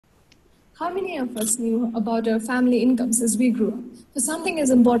How many of us knew about our family incomes as we grew up? So something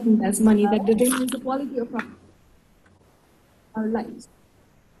as important as money that determines the quality of our lives.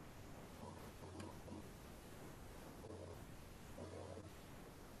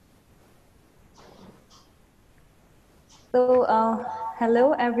 So,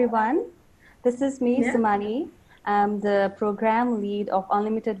 hello everyone. This is me, Sumani. I'm the program lead of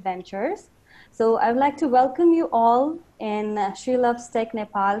Unlimited Ventures. So, I would like to welcome you all in She Loves Tech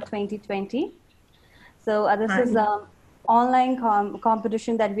Nepal 2020. So, this is an online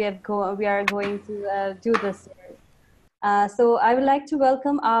competition that we are going to do this year. So, I would like to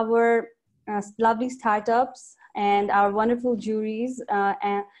welcome our lovely startups and our wonderful juries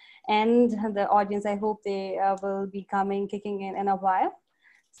and the audience. I hope they will be kicking in a while.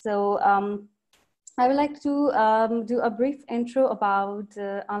 So I would like to do a brief intro about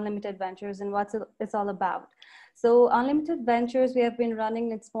Unlimited Ventures and what it's all about. So Unlimited Ventures, we have been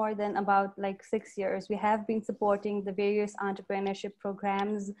running, it's more than about like 6 years. We have been supporting the various entrepreneurship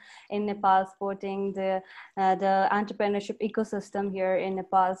programs in Nepal, supporting the entrepreneurship ecosystem here in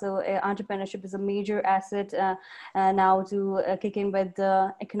Nepal. So entrepreneurship is a major asset now to kick in with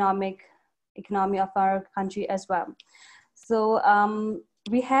the economy of our country as well. So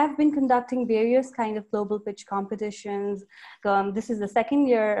we have been conducting various kind of global pitch competitions. This is the second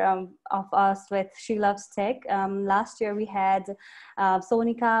year of us with She Loves Tech. Last year we had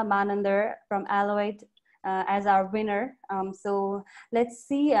Sonika Manandar from Alloyd as our winner. So let's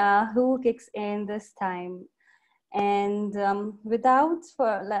see who kicks in this time. And without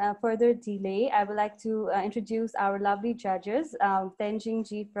further delay, I would like to introduce our lovely judges, Tenzin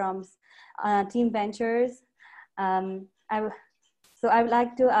ji from Team Ventures. So I would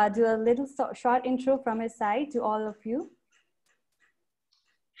like to do a little short intro from his side to all of you.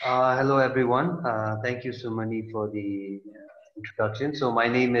 Hello, everyone. Thank you, Sumani, for the introduction. So my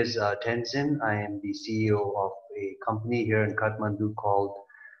name is Tenzin. I am the CEO of a company here in Kathmandu called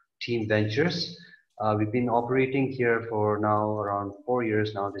Team Ventures. We've been operating here for now around 4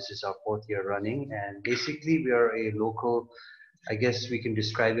 years now. This is our 4th year running. And basically, we are a local, I guess we can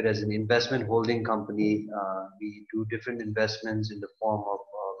describe it as an investment holding company. We do different investments in the form of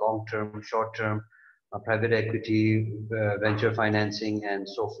long-term, short-term, private equity, venture financing, and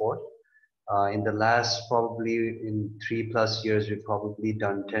so forth. In the last probably in 3+ years, we've probably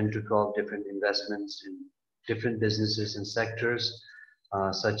done 10 to 12 different investments in different businesses and sectors,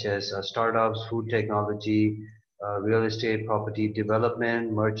 such as startups, food technology, real estate, property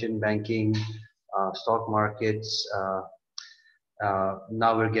development, merchant banking, stock markets.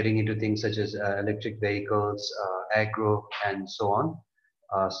 Now we're getting into things such as electric vehicles, agro, and so on.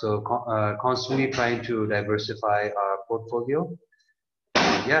 So constantly trying to diversify our portfolio.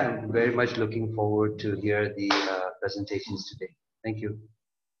 And yeah, I'm very much looking forward to hear the presentations today. Thank you.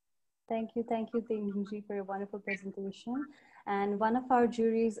 Thank you, Tenzin, for your wonderful presentation. And one of our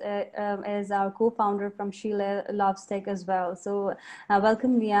juries is our co-founder from She Loves Tech as well. So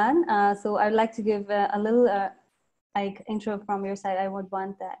welcome, Leanne. So I'd like to give a little intro from your side. I would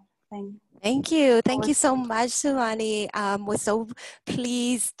want that. Thank you so much, Sumani. We're so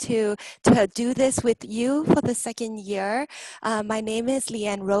pleased to do this with you for the second year. My name is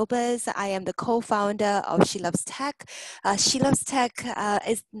Leanne Robes. I am the co-founder of She Loves Tech. She Loves Tech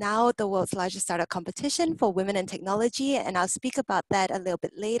is now the world's largest startup competition for women in technology, and I'll speak about that a little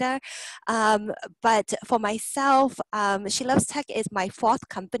bit later. But for myself, She Loves Tech is my 4th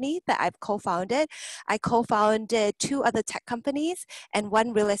company that I've co-founded. I co-founded 2 other tech companies and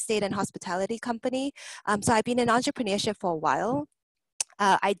 1 real estate and hospitality company. So I've been in entrepreneurship for a while.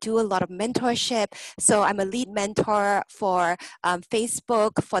 I do a lot of mentorship. So I'm a lead mentor for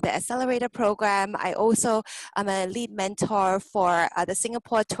Facebook for the Accelerator program. I also am a lead mentor for the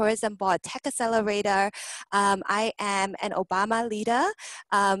Singapore Tourism Board Tech Accelerator. I am an Obama leader,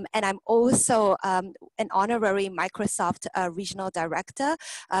 and I'm also an honorary Microsoft regional director.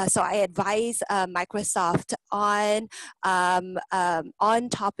 So I advise Microsoft on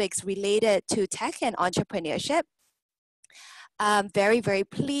topics related to tech and entrepreneurship. Very, very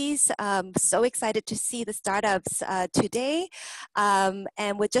pleased. So excited to see the startups today.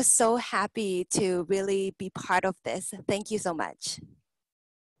 And we're just so happy to really be part of this. Thank you so much.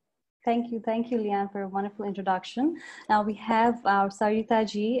 Thank you, Leanne, for a wonderful introduction. Now we have our Sarita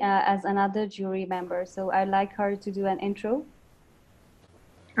ji as another jury member. So I'd like her to do an intro.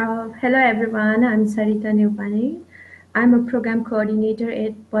 Hello everyone, I'm Sarita Neupane. I'm a program coordinator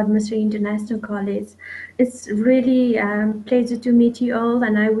at Padmashree International College. It's really a pleasure to meet you all,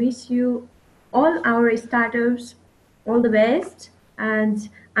 and I wish you all our startups all the best. And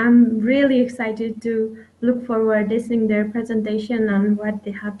I'm really excited to look forward listening their presentation and what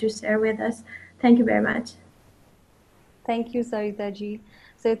they have to share with us. Thank you very much. Thank you, Sarita ji.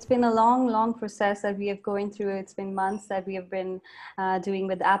 So it's been a long, long process that we have going through. It's been months that we have been doing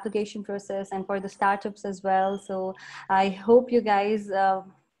with the application process and for the startups as well. So I hope you guys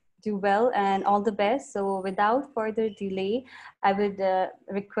do well and all the best. So without further delay, I would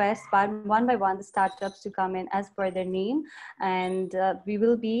request one by one the startups to come in as per their name, and we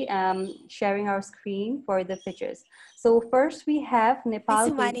will be sharing our screen for the pictures. So first we have Nepal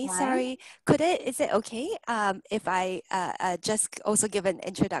Sumani, Paytime. sorry, is it okay if I just also give an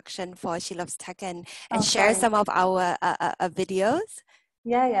introduction for She Loves Tech and share some of our videos?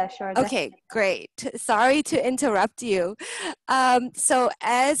 Yeah, sure. Okay, great. Sorry to interrupt you. So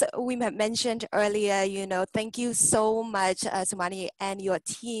as we mentioned earlier, thank you so much, Sumani and your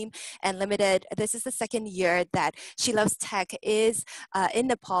team and Limited. This is the second year that She Loves Tech is in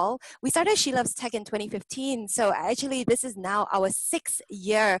Nepal. We started She Loves Tech in 2015. So actually this is now our 6th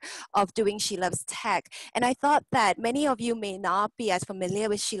year of doing She Loves Tech. And I thought that many of you may not be as familiar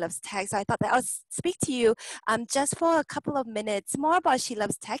with She Loves Tech. So I thought that I'll speak to you just for a couple of minutes more about She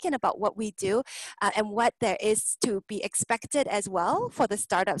Loves Tech and about what we do and what there is to be expected as well for the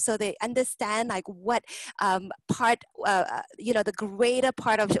startup, so they understand like what part, the greater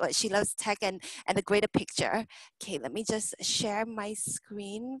part of what She Loves Tech and the greater picture. Okay, let me just share my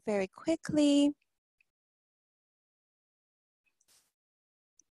screen very quickly.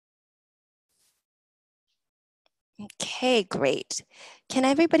 Okay, great. Can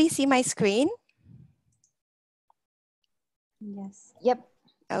everybody see my screen? Yes. Yep.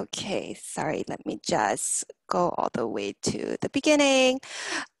 Okay, sorry, let me just go all the way to the beginning.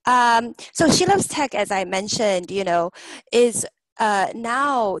 So She Loves Tech, as I mentioned, is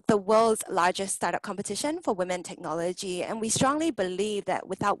now the world's largest startup competition for women technology. And we strongly believe that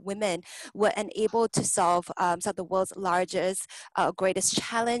without women, we're unable to solve some of the world's largest, greatest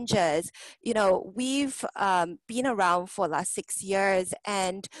challenges. We've been around for the last 6 years,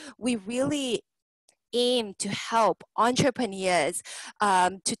 and we really aim to help entrepreneurs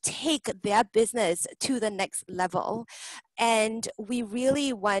to take their business to the next level. And we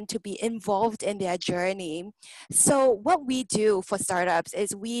really want to be involved in their journey. So what we do for startups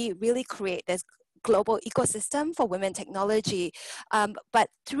is we really create this global ecosystem for women technology. But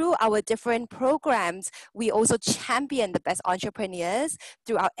through our different programs, we also champion the best entrepreneurs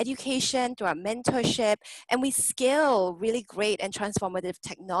through our education, through our mentorship, and we scale really great and transformative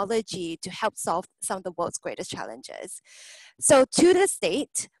technology to help solve some of the world's greatest challenges. So to this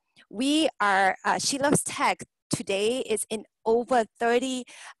date, we are, She Loves Tech today is in over 30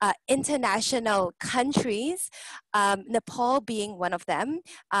 international countries, Nepal being one of them.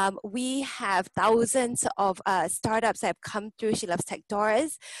 We have thousands of startups that have come through She Loves Tech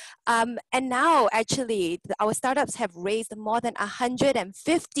doors. And now actually our startups have raised more than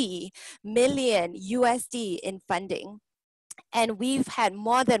 150 million USD in funding. And we've had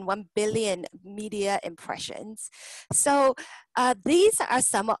more than 1 billion media impressions. So these are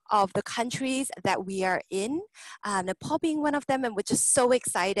some of the countries that we are in, Nepal being one of them, and we're just so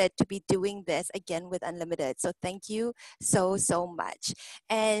excited to be doing this again with Unlimited. So thank you so much.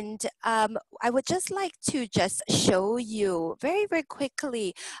 And I would just like to just show you very, very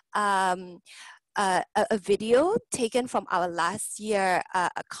quickly a video taken from our last year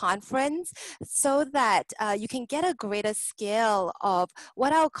conference, so that you can get a greater scale of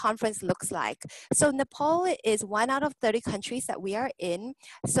what our conference looks like. So Nepal is 1 out of 30 countries that we are in.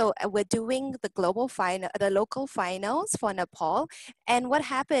 So we're doing the global final, the local finals for Nepal. And what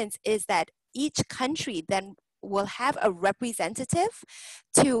happens is that each country then will have a representative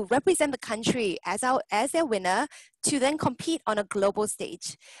to represent the country as their winner, to then compete on a global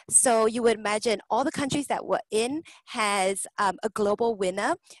stage. So you would imagine all the countries that we're in has a global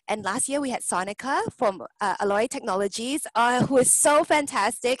winner. And last year we had Sonica from Alloy Technologies, who is so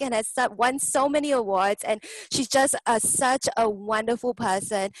fantastic and has won so many awards. And she's just such a wonderful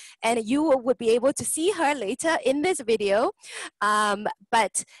person. And you would be able to see her later in this video.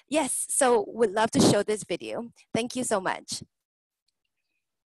 But yes, so would love to show this video. Thank you so much.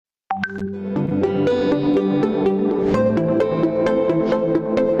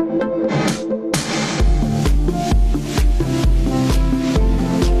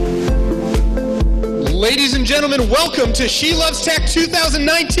 Ladies and gentlemen, welcome to She Loves Tech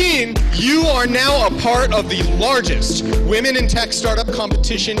 2019. You are now a part of the largest women in tech startup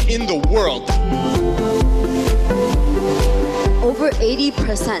competition in the world. Over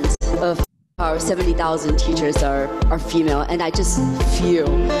 80% of our 70,000 teachers are female, and I just feel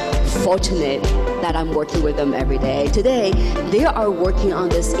fortunate that I'm working with them every day. Today, they are working on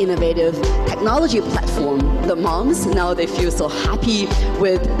this innovative technology platform. The moms, now they feel so happy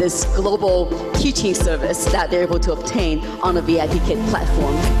with this global teaching service that they're able to obtain on a VIP Kid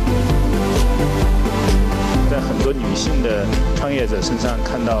platform. 在很多女性的创业者身上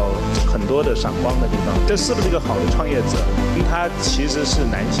看到很多的闪光的地方，这是不是一个好的创业者？跟他其实是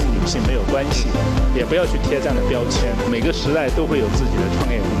男性女性没有关系，也不要去贴这样的标签。每个时代都会有自己的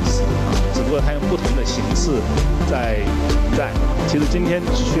创业公司啊，只不过它用不同的形式在存在。其实今天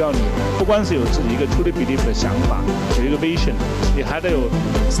只需要你不光是有自己一个 truly believe 的想法，有一个 vision， 你还得有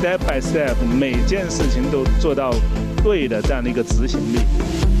step by step 每件事情都做到对的这样的一个执行力。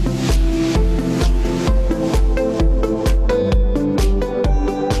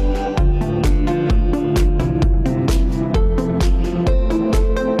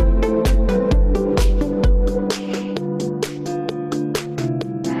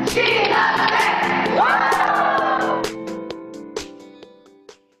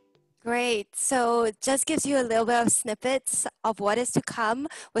Great. So just gives you a little bit of snippets of what is to come.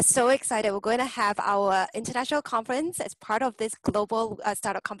 We're so excited. We're going to have our international conference as part of this global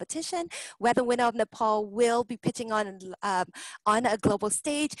startup competition, where the winner of Nepal will be pitching on a global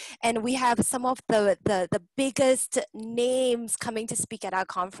stage. And we have some of the biggest names coming to speak at our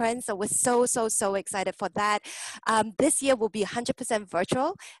conference. So we're so excited for that. This year will be 100%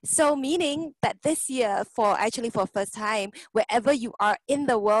 virtual. So meaning that this year, for first time, wherever you are in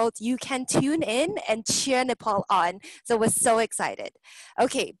the world, you can tune in and cheer Nepal on. So we're so excited.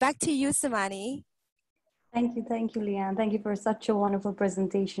 Okay, back to you, Sumani. Thank you, Leanne. Thank you for such a wonderful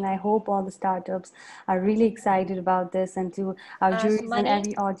presentation. I hope all the startups are really excited about this, and to our juries Sumani? and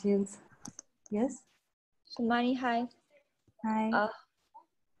every audience. Yes? Sumani, hi. Hi.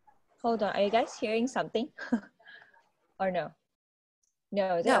 Hold on, are you guys hearing something? Or no?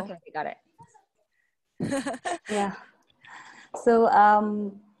 No, is it? No. Okay, got it. Yeah.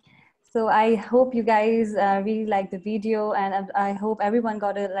 So I hope you guys really like the video, and I hope everyone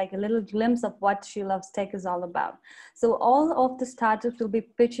got a little glimpse of what She Loves Tech is all about. So all of the startups will be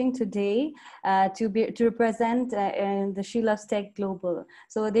pitching today to represent the She Loves Tech Global.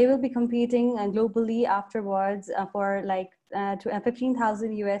 So they will be competing globally afterwards for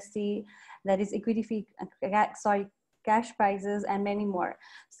 15,000 USD, that is equity fee, cash prizes, and many more.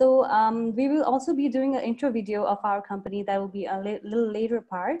 So we will also be doing an intro video of our company that will be a little later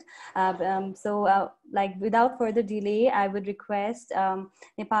part. Without further delay, I would request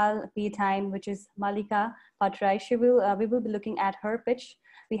Nepal Paytime, which is Malika Patrai. We will be looking at her pitch.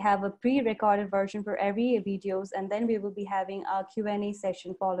 We have a pre-recorded version for every videos, and then we will be having a Q&A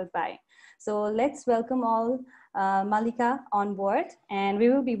session followed by. So let's welcome all Malika on board, and we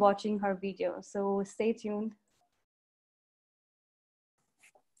will be watching her video. So stay tuned.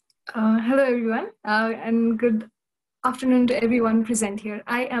 Hello, everyone, and good afternoon to everyone present here.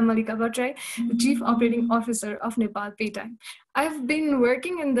 I am Malika Patrai, the Chief Operating Officer of Nepal Paytime. I've been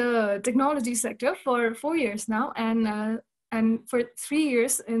working in the technology sector for 4 years now, and for 3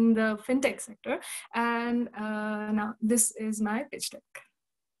 years in the fintech sector. And now this is my pitch deck.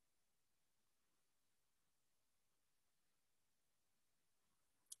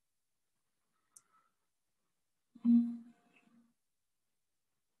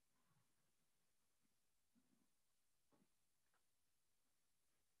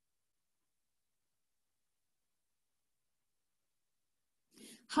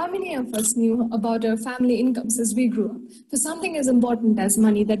 How many of us knew about our family incomes as we grew up? For something as important as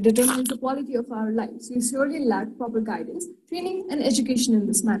money that determines the quality of our lives, we surely lack proper guidance, training, and education in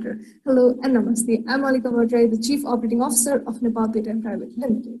this matter. Hello and namaste. I'm Malika Patrai, the Chief Operating Officer of Nepal Paytime Private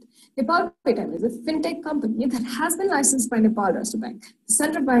Limited. Nepal Paytime is a fintech company that has been licensed by Nepal Rashtra Bank, the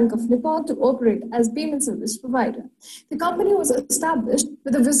Central Bank of Nepal, to operate as payment service provider. The company was established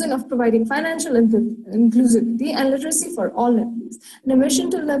with a vision of providing financial inclusivity and literacy for all Nepalese, and a mission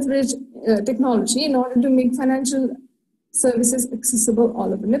to leverage technology in order to make financial services accessible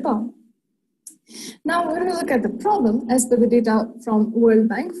all over Nepal. Now, when we look at the problem, as per the data from World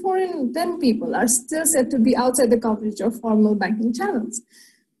Bank, 4 in 10 people are still said to be outside the coverage of formal banking channels,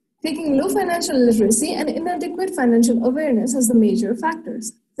 taking low financial literacy and inadequate financial awareness as the major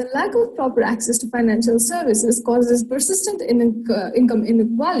factors. The lack of proper access to financial services causes persistent income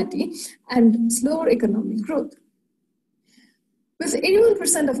inequality and slower economic growth. With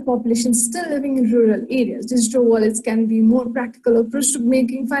 81% of population still living in rural areas, digital wallets can be a more practical approach to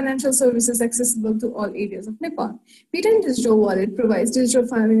making financial services accessible to all areas of Nepal. Paytime Digital Wallet provides digital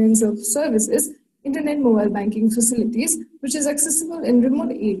financial services, internet mobile banking facilities, which is accessible in remote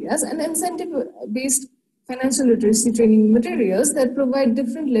areas, and incentive-based financial literacy training materials that provide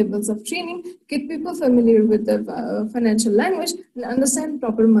different levels of training, get people familiar with the financial language and understand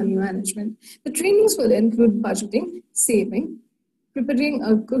proper money management. The trainings will include budgeting, saving, preparing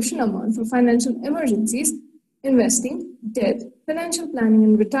a cushion amount for financial emergencies, investing, debt, financial planning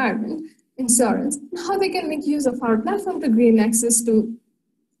and retirement, insurance, and how they can make use of our platform to gain access to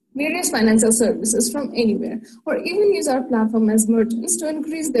various financial services from anywhere, or even use our platform as merchants to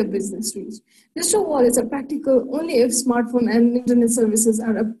increase their business reach. Digital wallets are practical only if smartphone and internet services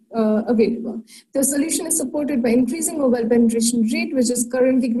are available. The solution is supported by increasing mobile penetration rate, which is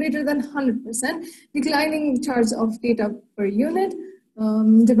currently greater than 100%, declining charge of data per unit,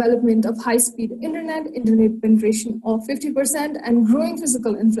 development of high-speed internet penetration of 50%, and growing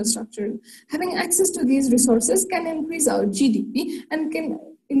physical infrastructure. Having access to these resources can increase our GDP and can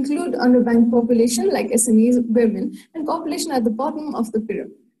include underbanked population like SMEs, women, and population at the bottom of the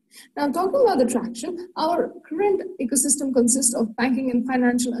pyramid. Now, talking about the traction, our current ecosystem consists of banking and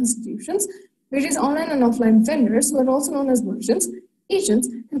financial institutions, various online and offline vendors who are also known as merchants, agents,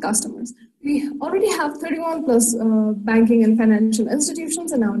 and customers. We already have 31 plus banking and financial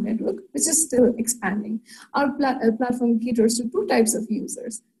institutions in our network, which is still expanding. Our platform caters to two types of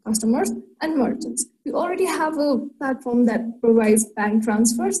users, customers and merchants. We already have a platform that provides bank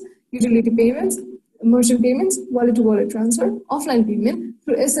transfers, utility payments, merchant payments, wallet-to-wallet transfer, offline payment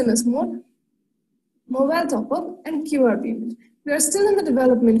through SMS mode, mobile top-up, and QR payment. We are still in the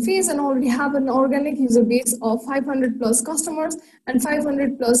development phase and already have an organic user base of 500 plus customers and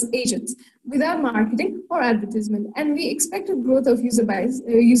 500 plus agents without marketing or advertisement. And we expect a growth of user base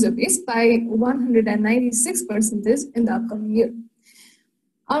by 196% in the upcoming year.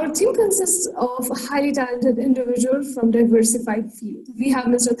 Our team consists of highly talented individuals from diversified fields. We have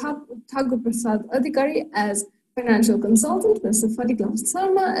Mr. Thakur Prasad Adhikari as financial consultant, Mr. Fatiklam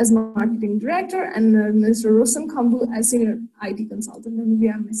Sarma as marketing director, and Mr. Rostam Khambu as senior IT consultant, and we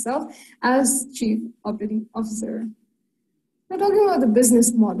have myself as chief operating officer. Now, talking about the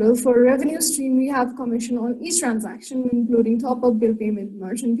business model, for revenue stream, we have commission on each transaction, including top-up, bill payment,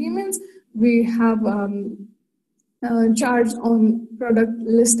 merchant payments. We have charge on product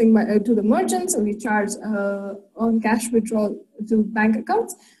listing to the merchants, so we charge on cash withdrawal to bank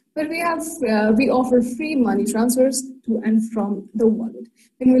accounts. But we offer free money transfers to and from the wallet.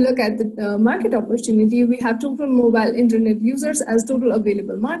 When we look at the market opportunity, we have total mobile internet users as total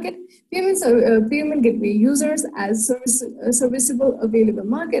available market, payment gateway users as serviceable available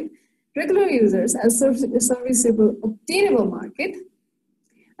market, regular users as serviceable obtainable market.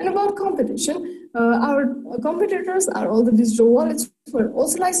 And about competition, our competitors are all the digital wallets who are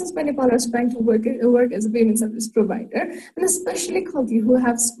also licensed by Nepal Bank to work as a payment service provider, and especially Khalki, who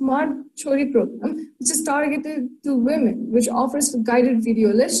have Smart Chori program, which is targeted to women, which offers guided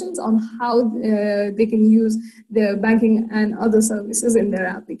video lessons on how they can use their banking and other services in their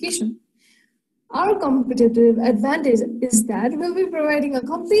application. Our competitive advantage is that we'll be providing a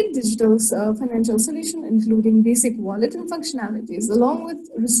complete digital financial solution, including basic wallet and functionalities, along with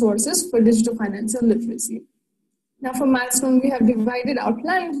resources for digital financial literacy. Now, for milestone, we have divided our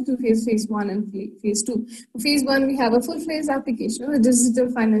plan into phase 1 and phase 2. For phase 1, we have a full-fledged application with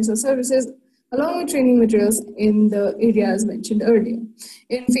digital financial services, along with training materials in the areas mentioned earlier.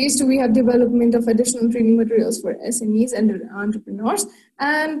 In phase 2, we have development of additional training materials for SMEs and entrepreneurs,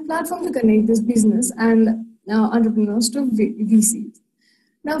 and platform to connect this business and entrepreneurs to VCs.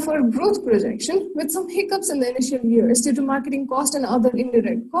 Now, for growth projection, with some hiccups in the initial years due to marketing cost and other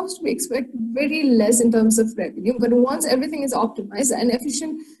indirect costs, we expect very less in terms of revenue. But once everything is optimized and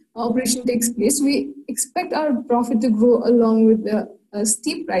efficient operation takes place, we expect our profit to grow along with the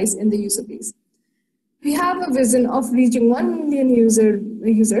steep rise in the user base. We have a vision of reaching 1 million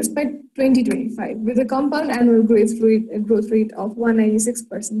users by 2025 with a compound annual growth rate of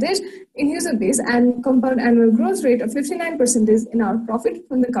 196% in user base and compound annual growth rate of 59% in our profit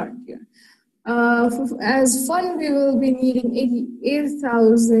from the current year. As fund, we will be needing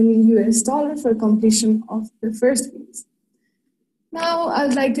 $88,000 for completion of the first phase. Now,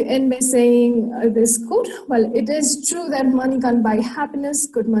 I'd like to end by saying this quote. Well, it is true that money can't buy happiness.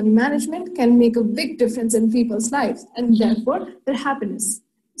 Good money management can make a big difference in people's lives and therefore their happiness,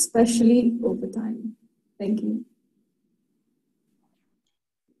 especially over time. Thank you.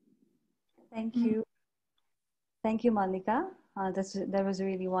 Thank you. Thank you, Malika. That was a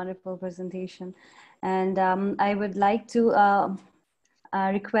really wonderful presentation. And I would like to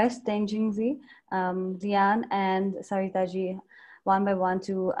request Tenzin, Leanne, and Sarita ji one by one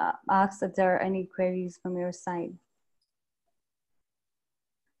to ask if there are any queries from your side.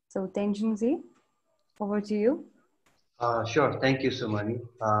 So Tenzin, over to you. Sure. Thank you, Sumani.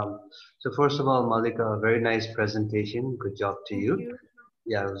 So first of all, Malika, a very nice presentation. Good job to Thank you. you.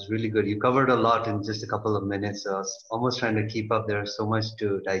 Yeah, it was really good. You covered a lot in just a couple of minutes. So I was almost trying to keep up. There's so much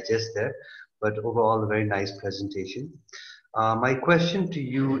to digest there, but overall, a very nice presentation. My question to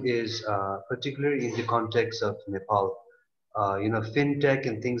you is particularly in the context of Nepal. Fintech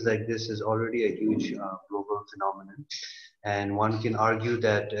and things like this is already a huge global phenomenon, and one can argue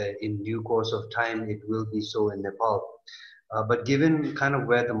that in due course of time it will be so in Nepal. But given kind of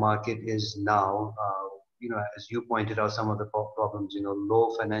where the market is now, as you pointed out, some of the problems,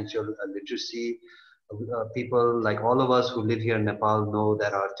 low financial literacy. People like all of us who live here in Nepal know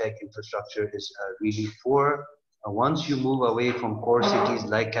that our tech infrastructure is really poor. Once you move away from core cities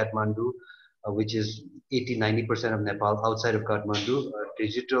like Kathmandu, which is 80-90% of Nepal, outside of Kathmandu,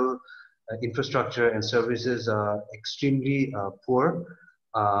 digital infrastructure and services are extremely poor.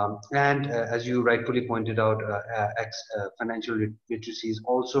 And as you rightfully pointed out, financial literacy is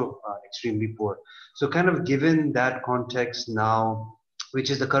also extremely poor. So kind of given that context now, which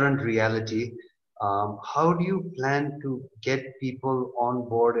is the current reality, how do you plan to get people on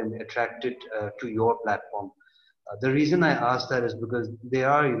board and attracted to your platform? The reason I ask that is because there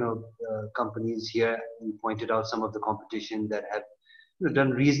are, companies here. You pointed out some of the competition that have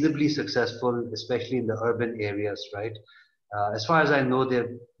done reasonably successful, especially in the urban areas, right? As far as I know,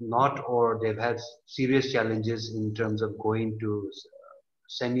 they've not, or they've had serious challenges in terms of going to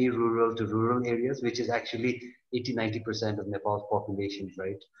semi-rural to rural areas, which is actually 80-90% of Nepal's population,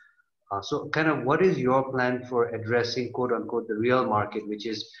 right? So kind of what is your plan for addressing quote unquote the real market, which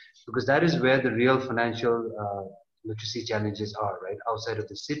is because that is where the real financial literacy challenges are, right? Outside of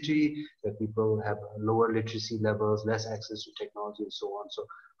the city, where people have lower literacy levels, less access to technology and so on. So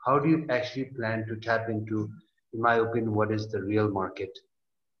how do you actually plan to tap into, in my opinion, what is the real market?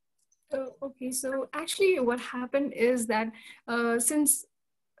 Okay, so actually what happened is that since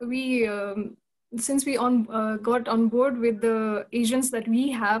we got on board with the agents that we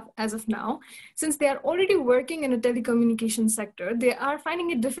have as of now, since they are already working in a telecommunication sector, they are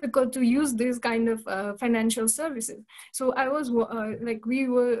finding it difficult to use this kind of financial services. So I was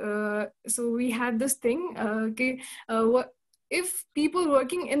so we had this thing, what if people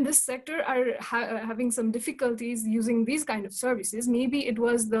working in this sector are having some difficulties using these kind of services, maybe it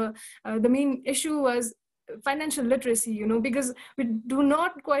was the main issue was financial literacy, because we do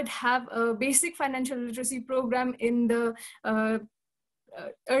not quite have a basic financial literacy program in the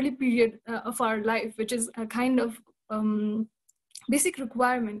early period of our life, which is a kind of basic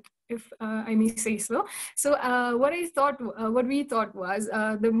requirement, if I may say so. So what we thought was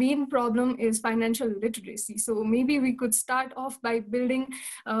the main problem is financial literacy. So maybe we could start off by building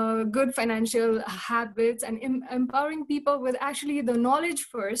good financial habits and empowering people with actually the knowledge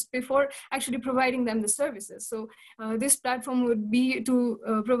first before actually providing them the services. So this platform would be to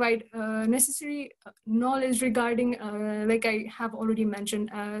provide necessary knowledge regarding, like I have already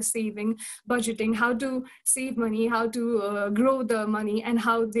mentioned, saving, budgeting, how to save money, how to grow the money, and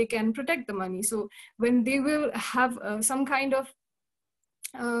how they can protect the money. So when they will have some kind of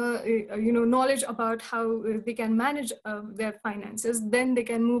knowledge about how they can manage their finances, then they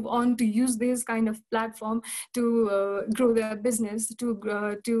can move on to use this kind of platform to grow their business,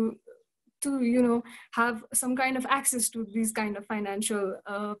 to have some kind of access to these kind of financial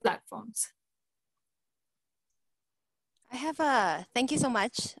platforms. Thank you so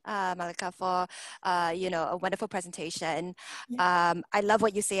much, Malika, for, a wonderful presentation. I love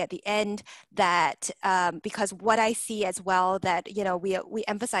what you say at the end that, because what I see as well that, we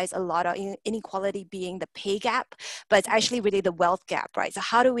emphasize a lot of inequality being the pay gap, but it's actually really the wealth gap, right? So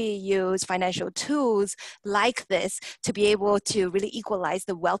how do we use financial tools like this to be able to really equalize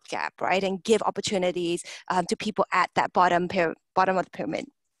the wealth gap, right? And give opportunities to people at that bottom of the pyramid.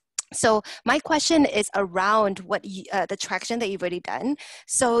 So my question is around what the traction that you've already done.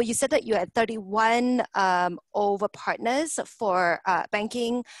 So you said that you had 31 over partners for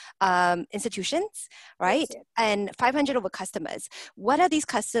banking institutions, right? Yes. And 500 over customers. What are these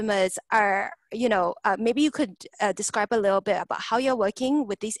customers? Maybe you could describe a little bit about how you're working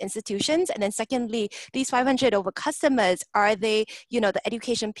with these institutions. And then secondly, these 500 over customers, are they, the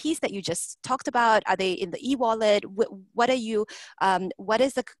education piece that you just talked about? Are they in the e-wallet? What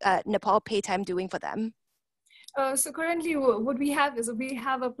is the Nepal Paytime doing for them? So currently what we have is we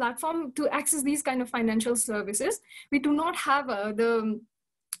have a platform to access these kind of financial services. We do not have the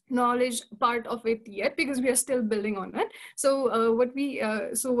knowledge part of it yet because we are still building on it. So what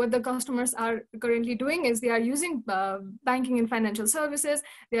the customers are currently doing is they are using banking and financial services,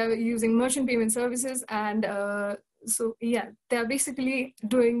 they are using merchant payment services, and they are basically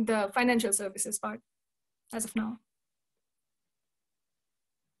doing the financial services part as of now.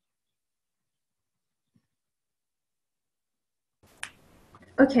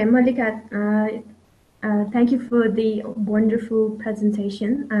 Okay, Malika, thank you for the wonderful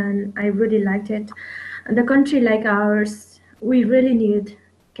presentation, and I really liked it. And the country like ours, we really need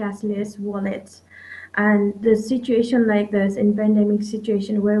cashless wallets. And the situation like this, in pandemic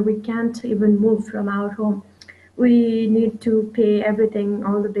situation where we can't even move from our home, we need to pay everything,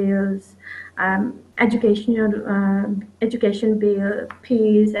 all the bills, education bill,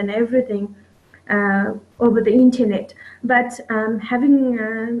 fees, and everything over the internet. But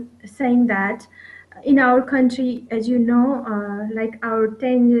having saying that, in our country, as you know, like our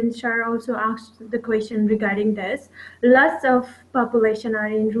Tenzin sir also asked the question regarding this. Lots of population are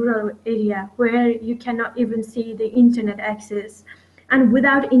in rural area where you cannot even see the internet access, and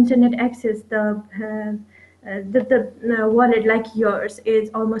without internet access, the wallet like yours is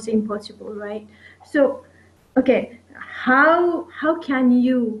almost impossible, right? So, okay, how can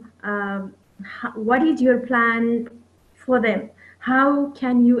you? What is your plan for them? How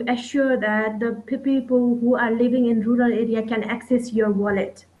can you assure that the people who are living in rural area can access your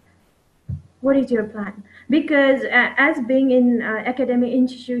wallet? What is your plan? Because as being in academic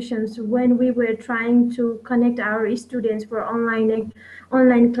institutions, when we were trying to connect our students for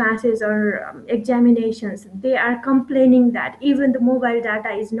online classes or examinations, they are complaining that even the mobile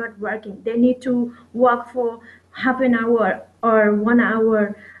data is not working. They need to work for half an hour or 1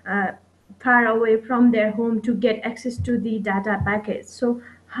 hour far away from their home to get access to the data package. So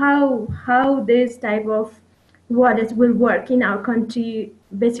how this type of wallets will work in our country,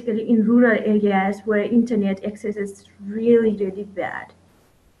 basically in rural areas where internet access is really bad?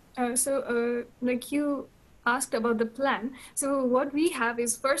 Like you asked about the plan. So what we have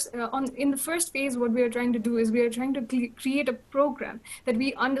is first in the first phase, what we are trying to do is we are trying to create a program that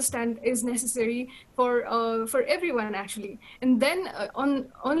we understand is necessary for everyone actually. And then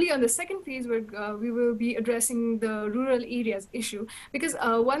only on the second phase where we will be addressing the rural areas issue, because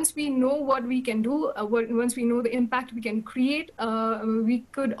once we know what we can do, once we know the impact we can create, we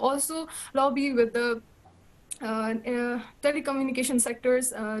could also lobby with the telecommunication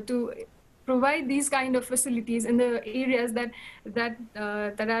sectors to provide these kind of facilities in the areas that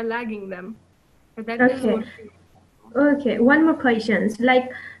are lagging them. That is Okay. what. Okay, one more questions.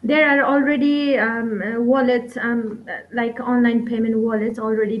 Like there are already wallets, like online payment wallets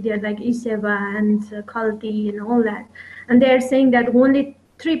already there, like Iseva and Kalti and all that. And they're saying that only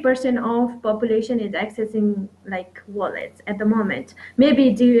 3% of population is accessing like wallets at the moment.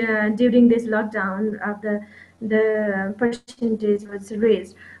 Maybe during this lockdown, the percentage was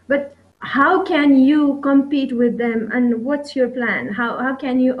raised. But how can you compete with them, and what's your plan? How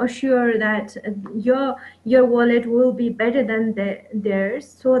can you assure that your wallet will be better than theirs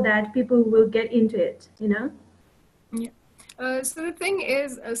so that people will get into it, you know? Yeah. So the thing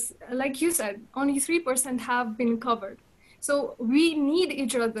is, like you said, only 3% have been covered. So we need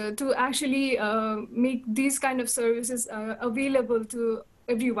each other to actually make these kind of services available to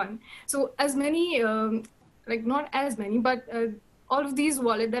everyone. So as many, like not as many, but all of these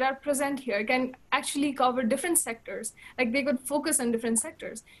wallets that are present here can actually cover different sectors. Like they could focus on different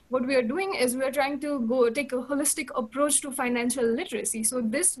sectors. What we are doing is we are trying to take a holistic approach to financial literacy. So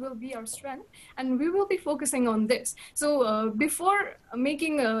this will be our strength, and we will be focusing on this. So before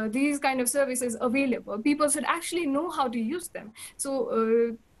making these kind of services available, people should actually know how to use them.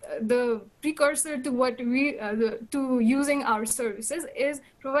 So the precursor to what to using our services is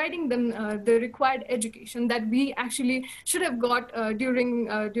providing them the required education that we actually should have got during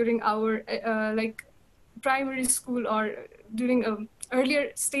our like primary school or during a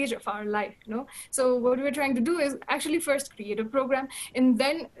earlier stage of our life, you know. So what we're trying to do is actually first create a program, and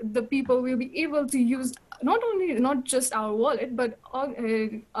then the people will be able to use not just our wallet, but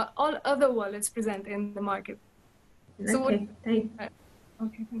all other wallets present in the market. So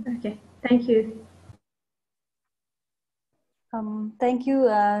Okay, okay, okay, thank you. Thank you,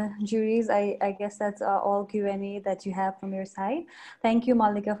 juries. I guess that's all Q&A that you have from your side. Thank you,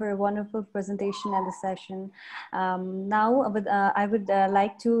 Malika, for a wonderful presentation and the session. Now, I would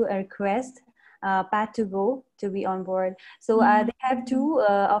like to request Pat to go to be on board. So they have two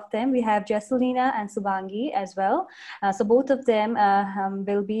of them. We have Jesselina and Subhangi as well. So both of them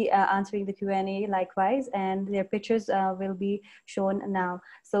will be answering the Q&A likewise, and their pictures will be shown now.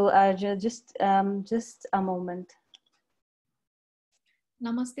 So just a moment.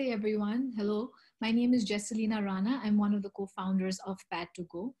 Namaste, everyone. Hello. My name is Jesselina Rana. I'm one of the co-founders of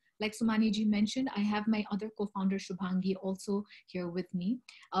Pad2Go. Like Sumani ji mentioned, I have my other co-founder Shubhangi also here with me.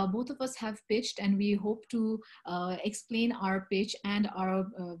 Both of us have pitched, and we hope to explain our pitch and our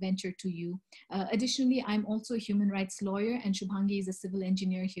venture to you. Additionally, I'm also a human rights lawyer, and Shubhangi is a civil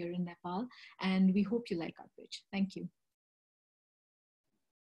engineer here in Nepal, and we hope you like our pitch. Thank you.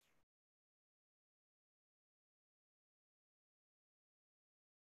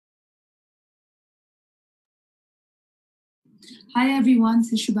 Hi everyone,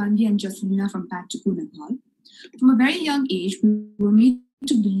 this is Shubhangi and Jaslina from Pad2Go, Nepal. From a very young age, we were made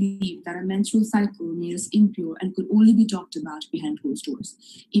to believe that our menstrual cycle made us impure and could only be talked about behind closed doors.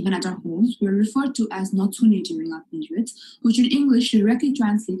 Even at our homes, we are referred to as natsune during our periods, which in English directly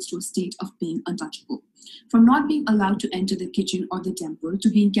translates to a state of being untouchable. From not being allowed to enter the kitchen or the temple to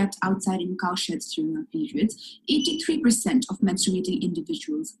being kept outside in cowsheds during our periods, 83% of menstruating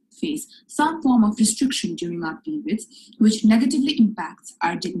individuals face some form of restriction during our periods, which negatively impacts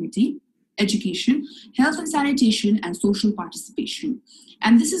our dignity, education, health and sanitation, and social participation.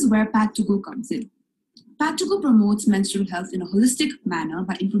 And this is where Pad2Go comes in. Pad2Go promotes menstrual health in a holistic manner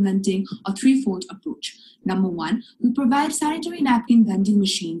by implementing a threefold approach. Number one, we provide sanitary napkin vending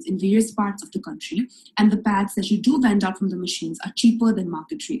machines in various parts of the country, and the pads that you do vend out from the machines are cheaper than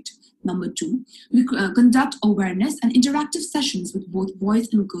market rate. Number two, we conduct awareness and interactive sessions with both boys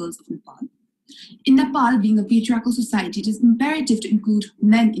and girls of Nepal. In Nepal, being a patriarchal society, it is imperative to include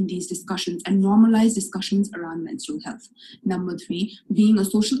men in these discussions and normalize discussions around menstrual health. Number three, being a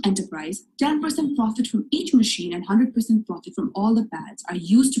social enterprise, 10% profit from each machine and 100% profit from all the pads are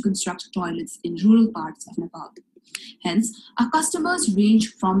used to construct toilets in rural parts of Nepal. Hence, our customers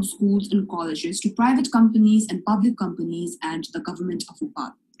range from schools and colleges to private companies and public companies and the government of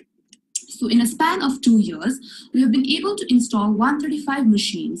Nepal. So in a span of 2 years, we have been able to install 135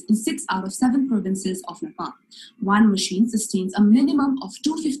 machines in 6 out of 7 provinces of Nepal. One machine sustains a minimum of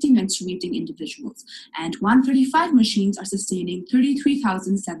 250 menstruating individuals, and 135 machines are sustaining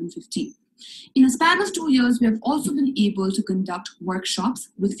 33,750. In a span of 2 years, we have also been able to conduct workshops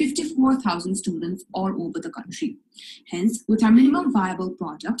with 54,000 students all over the country. Hence, with our minimum viable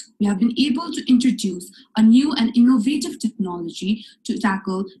product, we have been able to introduce a new and innovative technology to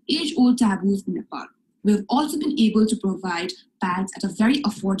tackle age-old taboos in Nepal. We have also been able to provide pads at a very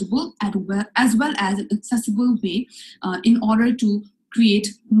affordable as well as an accessible way in order to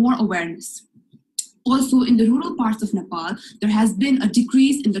create more awareness. Also, in the rural parts of Nepal, there has been a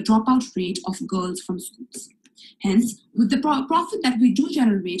decrease in the dropout rate of girls from schools. Hence, with the profit that we do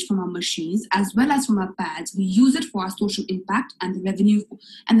generate from our machines as well as from our pads, we use it for our social impact, and the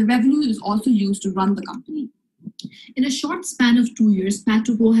revenue is also used to run the company. In a short span of 2 years,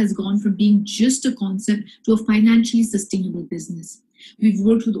 Pad2Go has gone from being just a concept to a financially sustainable business. We've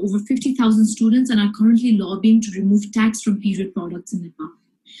worked with over 50,000 students and are currently lobbying to remove tax from period products in Nepal.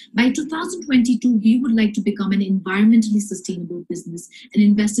 By 2022, we would like to become an environmentally sustainable business, and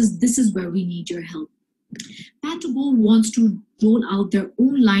investors, this is where we need your help. Pad2Go wants to roll out their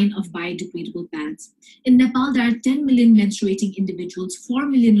own line of biodegradable pads. In Nepal, there are 10 million menstruating individuals, 4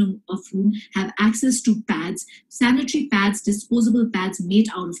 million of whom have access to pads, sanitary pads, disposable pads made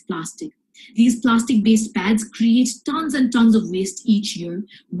out of plastic. These plastic-based pads create tons and tons of waste each year.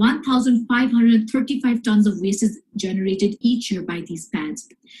 1,535 tons of waste is generated each year by these pads.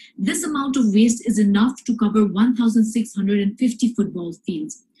 This amount of waste is enough to cover 1,650 football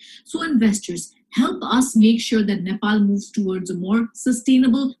fields. So investors, help us make sure that Nepal moves towards a more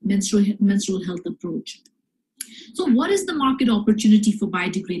sustainable menstrual health approach. So what is the market opportunity for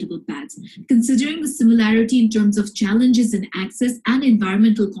biodegradable pads? Considering the similarity in terms of challenges in access and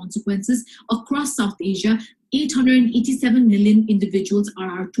environmental consequences across South Asia, 887 million individuals are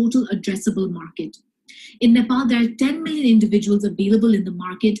our total addressable market. In Nepal, there are 10 million individuals available in the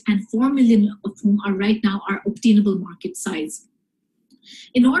market, and 4 million of whom are right now our obtainable market size.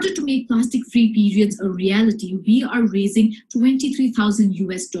 In order to make plastic-free periods a reality, we are raising $23,000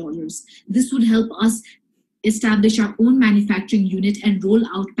 US. This would help us establish our own manufacturing unit and roll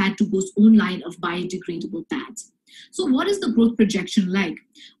out Pad2Go's own line of biodegradable pads. So what is the growth projection like?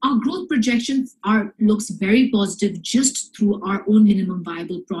 Our growth projections looks very positive just through our own minimum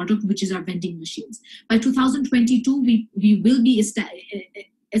viable product, which is our vending machines. By 2022, we will be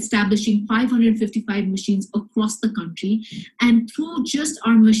establishing 555 machines across the country, and through just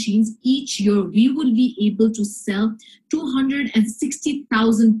our machines each year we will be able to sell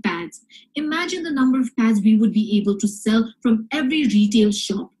 260,000 pads. Imagine the number of pads we would be able to sell from every retail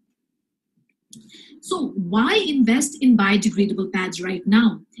shop. So why invest in biodegradable pads right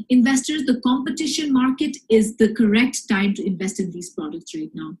now? Investors, the competition market is the correct time to invest in these products right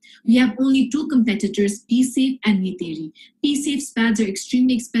now. We have only 2 competitors, PSafe and Niteri. PSafe's pads are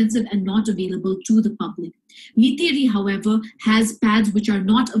extremely expensive and not available to the public. Niteri, however, has pads which are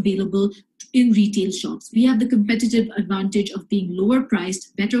not available in retail shops. We have the competitive advantage of being lower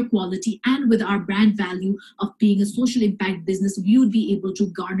priced, better quality, and with our brand value of being a social impact business, we would be able to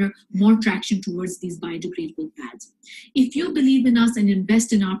garner more traction towards these biodegradable pads. If you believe in us and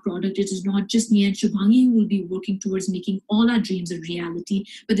invest in our product, it is not just me and Shubhangi who will be working towards making all our dreams a reality,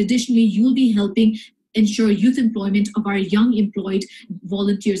 but additionally, you'll be helping ensure youth employment of our young employed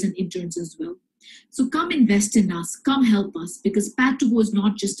volunteers and interns as well. So come invest in us, come help us, because Pad2Go is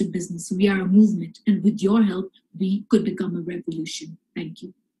not just a business, we are a movement, and with your help, we could become a revolution. Thank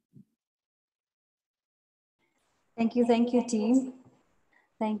you. Thank you, team.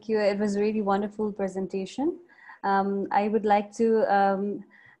 Thank you. It was a really wonderful presentation. I would like to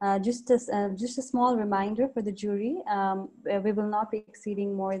just a small reminder for the jury. We will not be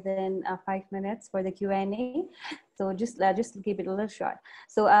exceeding more than 5 minutes for the Q&A. So just keep it a little short.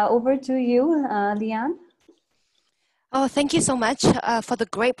 So over to you, Leanne. Oh, thank you so much for the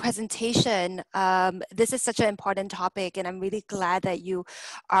great presentation. This is such an important topic, and I'm really glad that you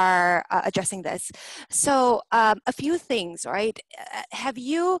are addressing this. So a few things, right? Have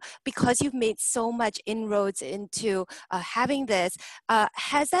you, because you've made so much inroads into having this,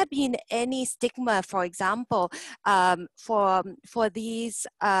 has there been any stigma, for example, for these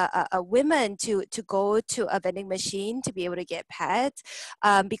women to go to a vending machine to be able to get pads?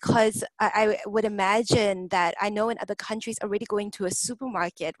 Because I would imagine that I know in other countries already going to a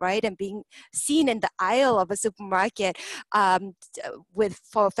supermarket, right, and being seen in the aisle of a supermarket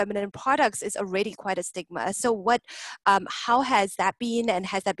for feminine products is already quite a stigma. So what, how has that been, and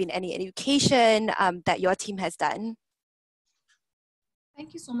has there been any education that your team has done?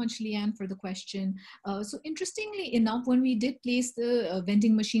 Thank you so much, Leanne, for the question. So interestingly enough, when we did place the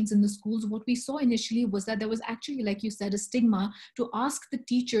vending machines in the schools, what we saw initially was that there was actually, like you said, a stigma to ask the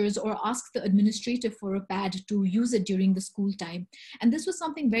teachers or ask the administrator for a pad to use it during the school time. And this was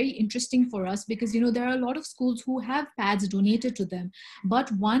something very interesting for us because, you know, there are a lot of schools who have pads donated to them. But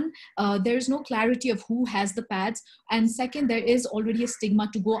one, there is no clarity of who has the pads. And second, there is already a stigma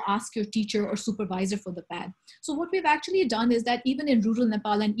to go ask your teacher or supervisor for the pad. So what we've actually done is that even in rural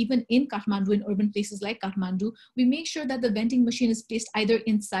Nepal and even in Kathmandu, in urban places like Kathmandu, we make sure that the vending machine is placed either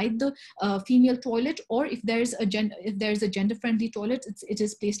inside the female toilet, or if there's a gender-friendly toilet, it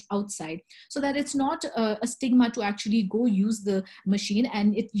is placed outside, so that it's not a stigma to actually go use the machine,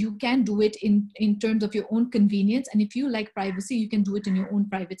 and you can do it in terms of your own convenience, and if you like privacy, you can do it in your own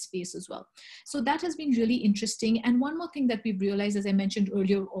private space as well. So that has been really interesting. And one more thing that we've realized, as I mentioned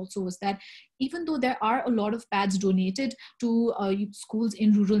earlier also, was that even though there are a lot of pads donated to schools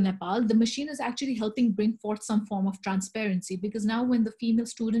in rural Nepal, the machine is actually helping bring forth some form of transparency, because now when the female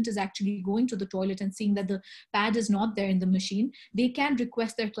student is actually going to the toilet and seeing that the pad is not there in the machine, they can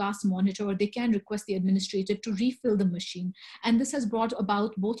request their class monitor or they can request the administrator to refill the machine. And this has brought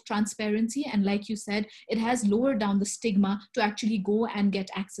about both transparency and, like you said, it has lowered down the stigma to actually go and get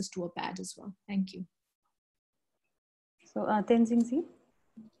access to a pad as well. Thank you. So Tenzin.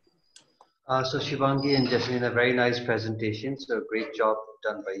 So Shivangi and Jessalina, very nice presentation. So great job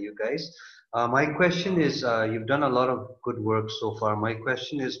done by you guys. My question is, you've done a lot of good work so far. My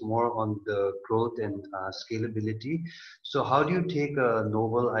question is more on the growth and scalability. So how do you take a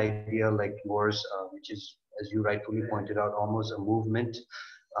novel idea like yours, which is, as you rightfully pointed out, almost a movement?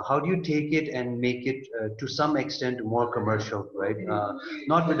 How do you take it and make it to some extent more commercial, right?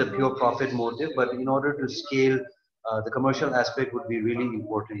 Not with a pure profit motive, but in order to scale, the commercial aspect would be really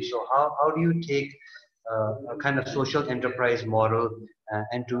important. So how do you take a kind of social enterprise model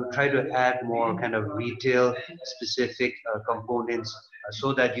and to try to add more kind of retail specific components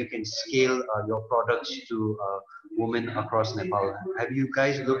so that you can scale your products to women across Nepal? Have you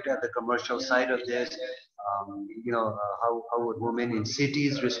guys looked at the commercial side of this? How would women in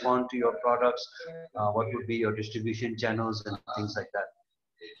cities respond to your products? What would be your distribution channels and things like that?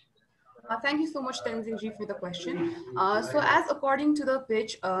 Thank you so much, Tenzin ji, for the question. So as according to the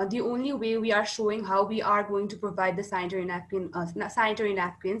pitch, the only way we are showing how we are going to provide the sanitary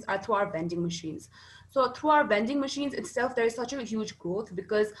napkins are through our vending machines. So through our vending machines itself, there is such a huge growth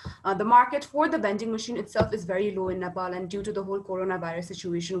because the market for the vending machine itself is very low in Nepal, and due to the whole coronavirus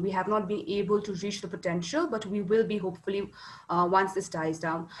situation, we have not been able to reach the potential, but we will be hopefully once this dies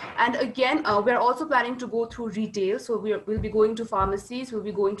down. And again, we're also planning to go through retail. So we'll be going to pharmacies, we'll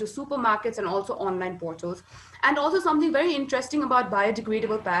be going to supermarkets and also online portals. And also something very interesting about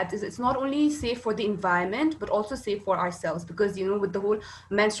biodegradable pads is it's not only safe for the environment, but also safe for ourselves, because, you know, with the whole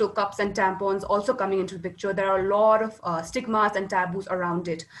menstrual cups and tampons also coming into the picture, there are a lot of stigmas and taboos around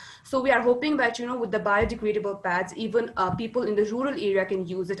it. So we are hoping that, you know, with the biodegradable pads, even people in the rural area can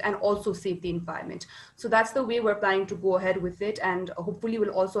use it and also save the environment. So that's the way we're planning to go ahead with it. And hopefully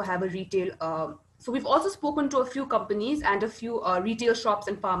we'll also have a retail so we've also spoken to a few companies and a few retail shops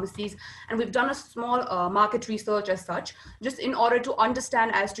and pharmacies, and we've done a small market research as such, just in order to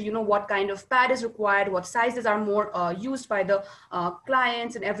understand as to, you know, what kind of pad is required, what sizes are more used by the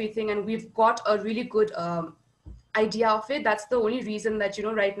clients and everything. And we've got a really good idea of it. That's the only reason that, you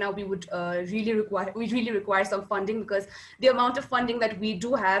know, right now we would really require some funding, because the amount of funding that we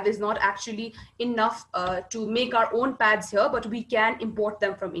do have is not actually enough to make our own pads here, but we can import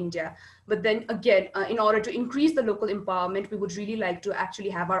them from India. But then again, in order to increase the local empowerment, we would really like to actually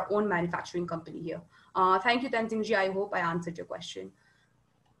have our own manufacturing company here. Thank you, Tenzin ji. I hope I answered your question.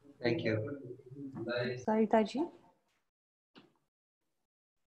 Thank you. Sarita ji.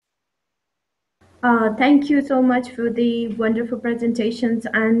 Thank you so much for the wonderful presentations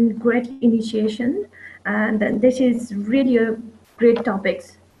and great initiation. And this is really a great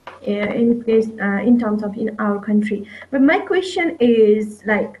topics in terms of in our country. But my question is,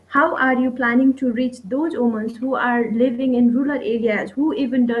 like, how are you planning to reach those women who are living in rural areas, who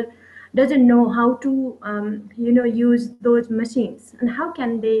even doesn't know how to use those machines, and how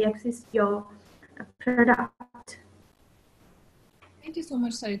can they access your product? Thank you so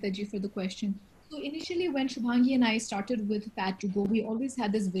much, Sarita ji, for the question. So initially, when Shubhangi and I started with Pad2Go, we always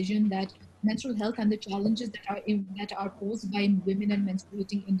had this vision that menstrual health and the challenges that are posed by women and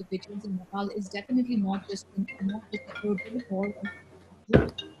menstruating individuals in Nepal is definitely not just urban or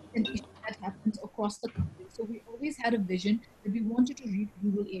an issue that happens across the country. So we always had a vision that we wanted to reach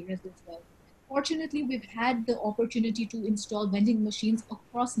rural areas as well. Fortunately, we've had the opportunity to install vending machines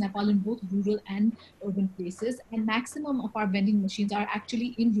across Nepal in both rural and urban places. And maximum of our vending machines are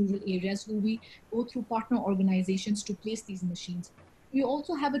actually in rural areas where we go through partner organizations to place these machines. We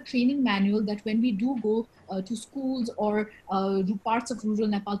also have a training manual that when we do go to schools or parts of rural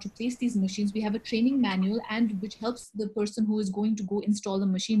Nepal to place these machines, we have a training manual and which helps the person who is going to go install the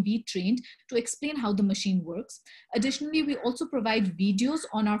machine be trained to explain how the machine works. Additionally, we also provide videos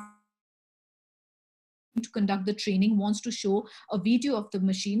on our to conduct the training wants to show a video of the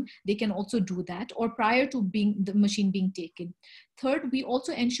machine, they can also do that, or prior to the machine being taken. Third, we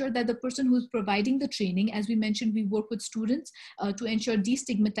also ensure that the person who is providing the training, as we mentioned, we work with students to ensure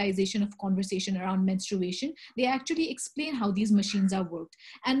destigmatization of conversation around menstruation. They actually explain how these machines are worked.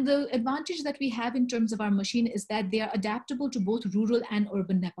 And the advantage that we have in terms of our machine is that they are adaptable to both rural and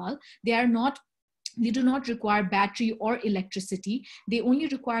urban Nepal. They do not require battery or electricity. They only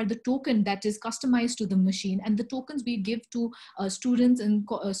require the token that is customized to the machine. And the tokens we give to students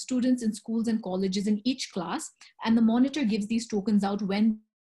in schools and colleges in each class. And the monitor gives these tokens out when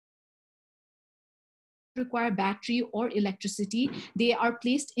require battery or electricity. They are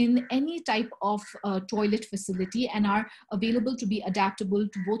placed in any type of toilet facility and are available to be adaptable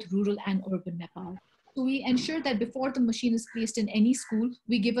to both rural and urban Nepal. So we ensure that before the machine is placed in any school,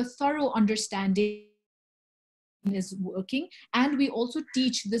 we give a thorough understanding is working, and we also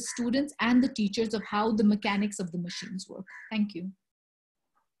teach the students and the teachers of how the mechanics of the machines work. Thank you.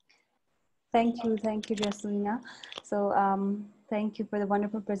 Thank you, Jesselina. So thank you for the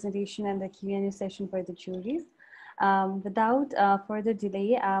wonderful presentation and the Q&A session for the juries. Without further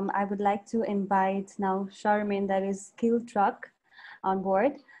delay, I would like to invite now Charmaine, that is Skilltruck, on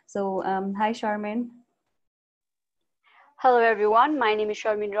board. So hi, Charmaine. Hello, everyone. My name is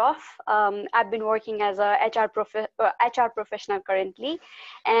Sharmin Roff. I've been working as a HR professional currently.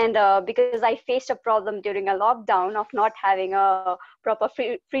 And because I faced a problem during a lockdown of not having a proper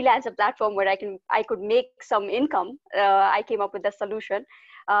freelancer platform where I could make some income, I came up with a solution.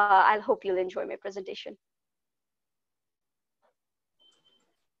 I hope you'll enjoy my presentation.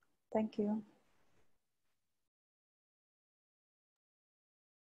 Thank you.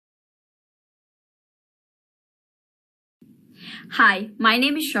 Hi, my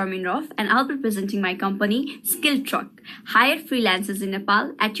name is Sharmin Roff and I'll be presenting my company, Skilltruck, hire freelancers in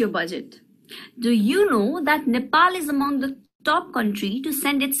Nepal at your budget. Do you know that Nepal is among the top country to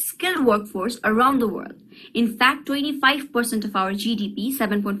send its skilled workforce around the world? In fact, 25% of our GDP,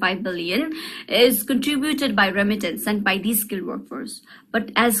 7.5 billion, is contributed by remittance sent by these skilled workforce.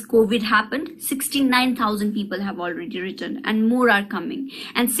 But as COVID happened, 69,000 people have already returned and more are coming.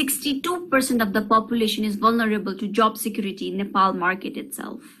 And 62% of the population is vulnerable to job security in Nepal market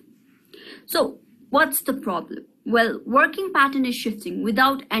itself. So what's the problem? Well, working pattern is shifting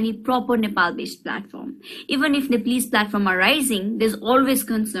without any proper Nepal-based platform. Even if Nepalese platforms are rising, there's always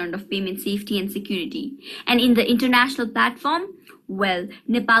concern of payment safety and security. And in the international platform, well,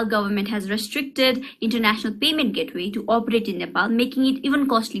 Nepal government has restricted international payment gateway to operate in Nepal, making it even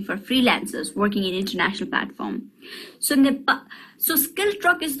costly for freelancers working in international platform. So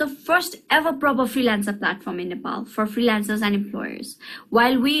Skilltruck is the first ever proper freelancer platform in Nepal for freelancers and employers.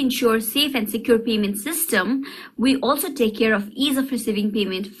 While we ensure safe and secure payment system, we also take care of ease of receiving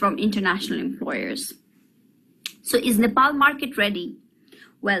payment from international employers. So is Nepal market ready?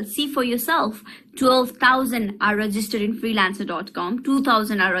 Well, see for yourself. 12,000 are registered in freelancer.com,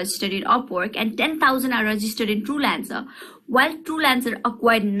 2,000 are registered in Upwork, and 10,000 are registered in TrueLancer. While TrueLancer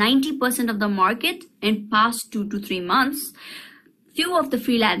acquired 90% of the market in past 2 to 3 months, few of the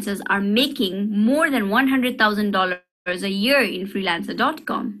freelancers are making more than $100,000 a year in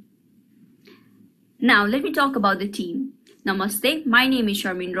freelancer.com. Now, let me talk about the team. Namaste, my name is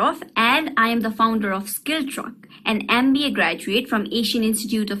Sharmin Roff and I am the founder of Skilltruck, an MBA graduate from Asian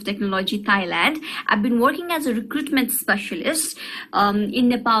Institute of Technology, Thailand. I've been working as a recruitment specialist in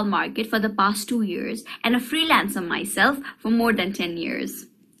Nepal market for the past 2 years and a freelancer myself for more than 10 years.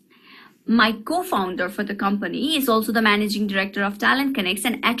 My co-founder for the company is also the managing director of Talent Connects,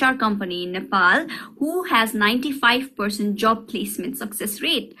 an HR company in Nepal, who has 95% job placement success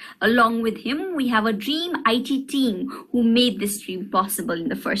rate. Along with him, we have a dream IT team who made this dream possible in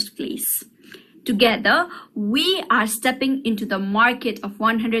the first place. Together, we are stepping into the market of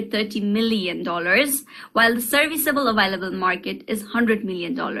 $130 million, while the serviceable available market is $100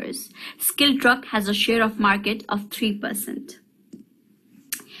 million. Skilltruck has a share of market of 3%.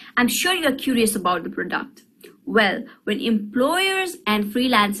 I'm sure you're curious about the product. Well, when employers and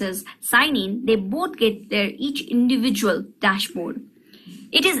freelancers sign in, they both get their each individual dashboard.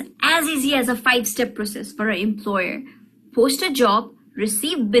 It is as easy as a 5-step process for an employer. Post a job,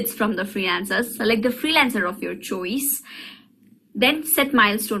 receive bids from the freelancers, select the freelancer of your choice, then set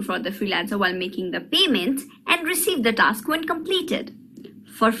milestone for the freelancer while making the payment and receive the task when completed.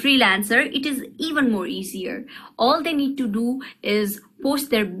 For freelancer, it is even more easier. All they need to do is post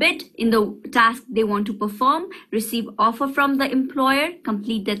their bid in the task they want to perform, receive offer from the employer,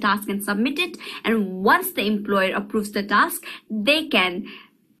 complete the task and submit it. And once the employer approves the task, they can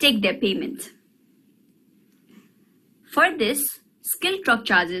take their payment. For this, Skilltruck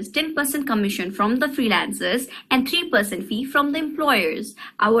charges 10% commission from the freelancers and 3% fee from the employers.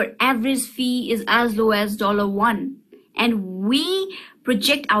 Our average fee is as low as $1. And we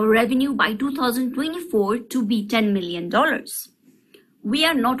project our revenue by 2024 to be $10 million. We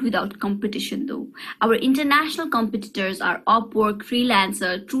are not without competition though. Our international competitors are Upwork,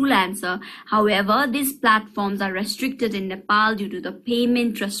 Freelancer, TrueLancer. However, these platforms are restricted in Nepal due to the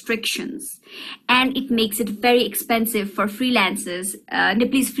payment restrictions. And it makes it very expensive for freelancers,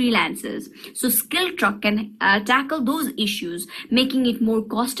 Nepalese freelancers. So Skilltruck can tackle those issues, making it more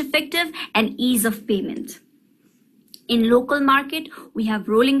cost effective and ease of payment. In local market, we have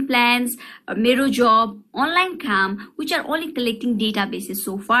rolling plans, Mero Job, online cam, which are only collecting databases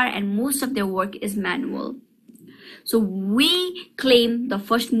so far, and most of their work is manual. So we claim the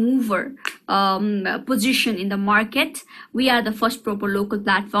first mover position in the market. We are the first proper local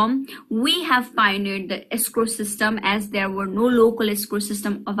platform. We have pioneered the escrow system as there were no local escrow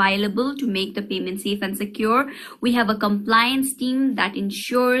system available to make the payment safe and secure. We have a compliance team that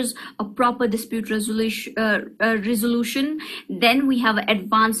ensures a proper dispute resolution. Then we have an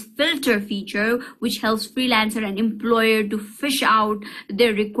advanced filter feature which helps freelancer and employer to fish out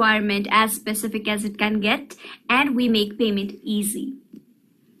their requirement as specific as it can get. And we make payment easy.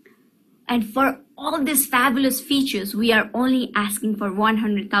 And for all these fabulous features, we are only asking for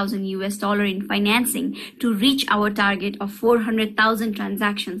 $100,000 in financing to reach our target of 400,000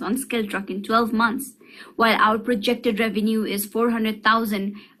 transactions on Skilltruck in 12 months, while our projected revenue is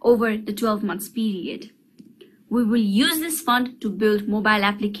 400,000 over the 12 months period. We will use this fund to build mobile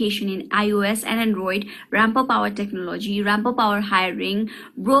application in iOS and Android, ramp up our technology, ramp up our hiring,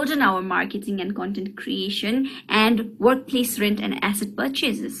 broaden our marketing and content creation, and workplace rent and asset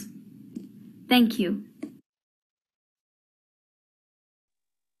purchases. Thank you.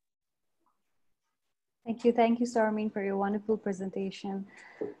 Thank you, Sarmin, for your wonderful presentation.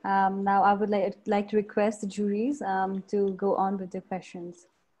 Now I would like to request the juries to go on with the questions.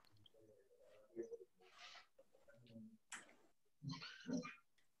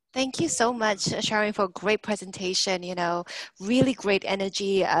 Thank you so much, Sharon, for a great presentation, you know, really great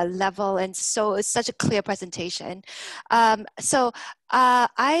energy level, and so it's such a clear presentation. I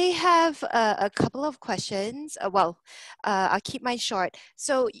have a couple of questions. I'll keep mine short.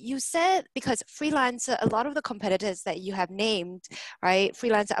 So you said, because freelancer, a lot of the competitors that you have named, right,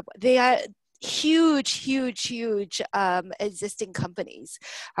 freelancer, they are huge existing companies,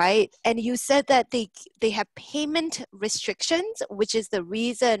 right? And you said that they have payment restrictions, which is the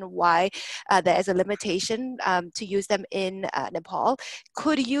reason why there is a limitation to use them in Nepal.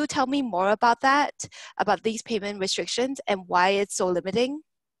 Could you tell me more about that, about these payment restrictions and why it's so limiting?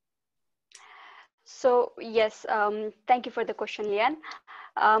 So yes, thank you for the question, Leanne.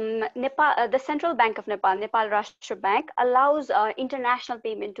 Nepal, the Central Bank of Nepal, Nepal Rashtra Bank, allows international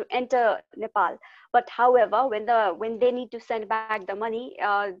payment to enter Nepal. But however, when they need to send back the money,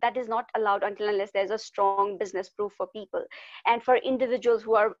 that is not allowed until unless there's a strong business proof for people. And for individuals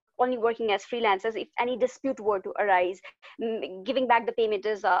who are only working as freelancers, if any dispute were to arise, giving back the payment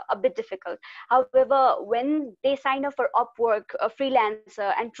is a bit difficult. However, when they sign up for Upwork, a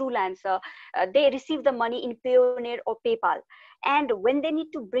freelancer and Truelancer, they receive the money in Payoneer or PayPal. And when they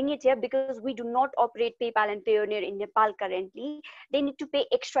need to bring it here, because we do not operate PayPal and Payoneer in Nepal currently, they need to pay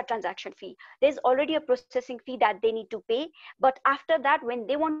extra transaction fee. There's already a processing fee that they need to pay. But after that, when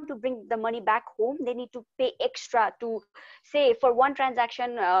they want to bring the money back home, they need to pay extra to, say, for one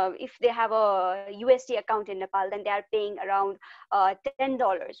transaction, if they have a USD account in Nepal, then they are paying around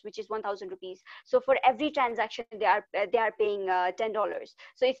 $10, which is 1,000 rupees. So for every transaction, they are paying $10.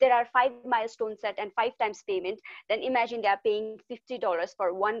 So if there are 5 milestones set and 5 times payment, then imagine they are paying $50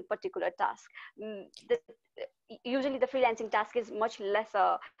 for one particular task. Usually the freelancing task is much less,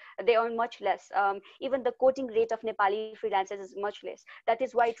 they earn much less. Even the quoting rate of Nepali freelancers is much less. That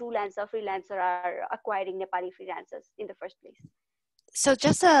is why freelancer are acquiring Nepali freelancers in the first place. So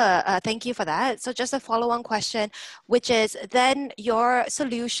just thank you for that. So just a follow-on question, which is then your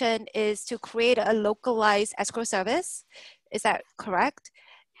solution is to create a localized escrow service. Is that correct?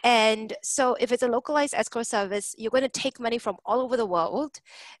 And so if it's a localized escrow service, you're going to take money from all over the world.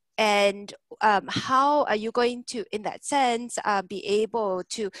 And how are you going to, in that sense, be able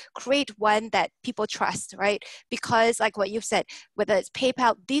to create one that people trust, right? Because like what you've said, whether it's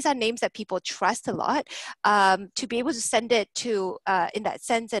PayPal, these are names that people trust a lot. To be able to send it to, in that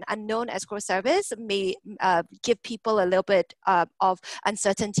sense, an unknown escrow service may give people a little bit of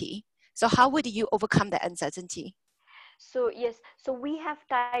uncertainty. So how would you overcome that uncertainty? So yes, so we have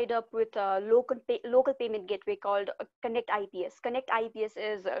tied up with a local payment gateway called Connect IPS. Connect IPS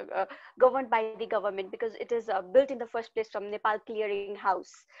is governed by the government because it is built in the first place from Nepal Clearing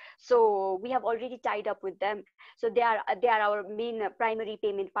House. So we have already tied up with them. So they are our main primary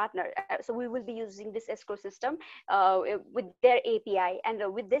payment partner. So we will be using this escrow system with their API,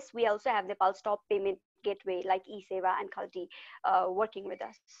 and with this we also have Nepal's top payment gateway like eSeva and Khalti working with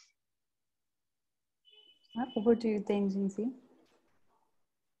us. Over to you, Tenzin.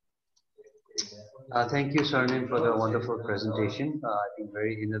 Thank you, Sarnin, for the wonderful presentation. I think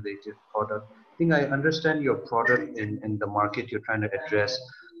very innovative product. I think I understand your product in the market you're trying to address.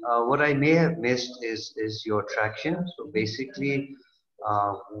 What I may have missed is your traction. So basically,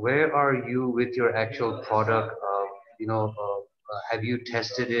 where are you with your actual product? Have you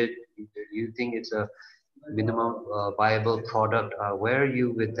tested it? Do you think it's a minimum viable product? Where are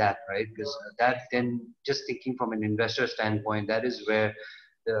you with that, right? Because that then, just thinking from an investor standpoint, that is where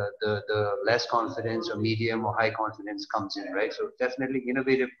the less confidence or medium or high confidence comes in, right? So definitely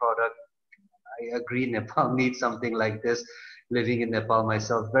innovative product. I agree, Nepal needs something like this. Living in Nepal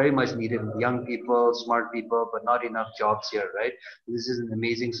myself, very much needed. Young people, smart people, but not enough jobs here, right? This is an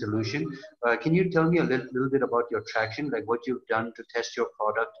amazing solution. Can you tell me a little bit about your traction, like what you've done to test your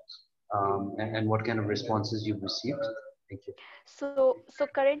product and what kind of responses you've received? Thank you. So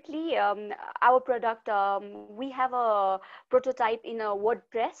currently, our product, we have a prototype in a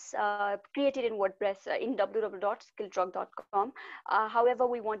WordPress, created in WordPress in www.skilltruck.com. However,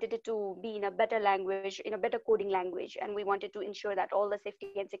 we wanted it to be in a better language, in a better coding language, and we wanted to ensure that all the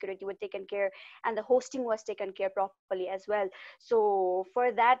safety and security were taken care, and the hosting was taken care properly as well. So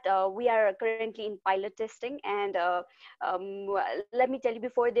for that, we are currently in pilot testing, and let me tell you,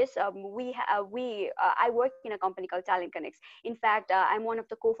 before this, I work in a company called Talent Connects. In fact, I'm one of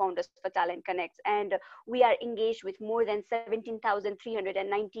the co-founders for Talent Connects, and we are engaged with more than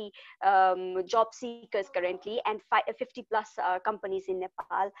 17,390 job seekers currently, and 50 plus companies in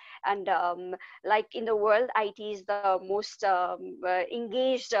Nepal. And like in the world, IT is the most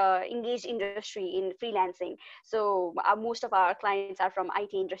engaged industry in freelancing. So most of our clients are from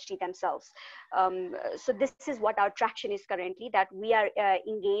IT industry themselves. So this is what our traction is currently, that we are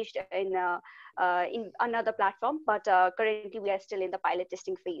engaged in another platform, but currently we are still in the pilot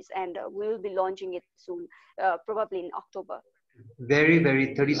testing phase, and we will be launching it soon, probably in October. Very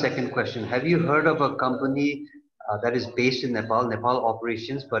 30-second question. Have you heard of a company that is based in Nepal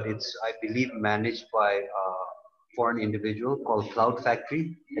operations, but it's, I believe, managed by a foreign individual called Cloud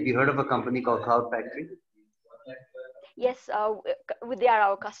Factory? Have you heard of a company called Cloud Factory? Yes, they are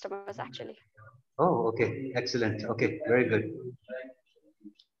our customers actually. Oh, okay, excellent. Okay, very good.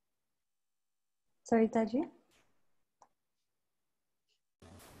 Sarita ji.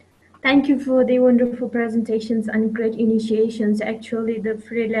 Thank you for the wonderful presentations and great initiations. Actually, the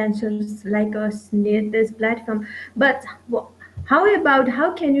freelancers like us need this platform. But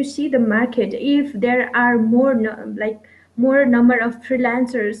how can you see the market if there are more more number of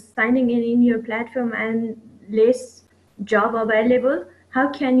freelancers signing in your platform and less job available? How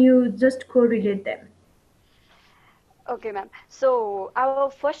can you just correlate them? Okay, ma'am. So our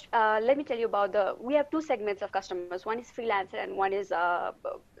first, let me tell you about we have two segments of customers. One is freelancer and one is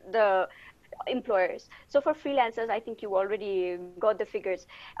the employers. So for freelancers, I think you already got the figures.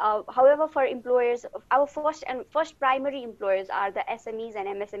 However, for employers, our first primary employers are the SMEs and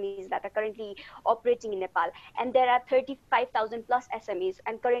MSMEs that are currently operating in Nepal, and there are 35,000 plus SMEs,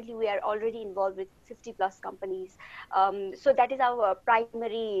 and currently we are already involved with 50 plus companies. So that is our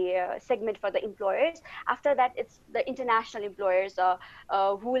primary segment for the employers. After that, it's the international employers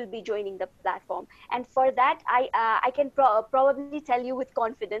who will be joining the platform. And for that, I can probably tell you with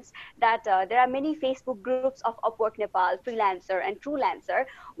confidence that there are many Facebook groups of Upwork Nepal, Freelancer, and Truelancer,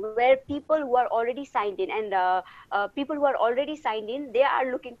 where people who are already signed in and people who are already signed in, they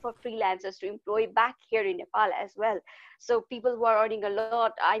are looking for freelancers to employ back here in Nepal as well. So people who are earning a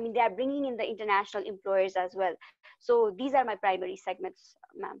lot, I mean, they are bringing in the international employers as well. So these are my primary segments,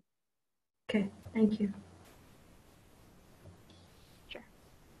 ma'am. Okay, thank you. Sure.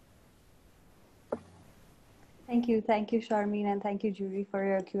 Thank you, Charmaine, and thank you, Jury, for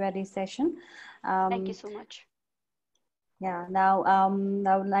your Q&A session. Thank you so much. Yeah, now I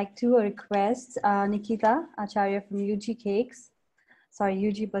would like to request Nikita Acharya from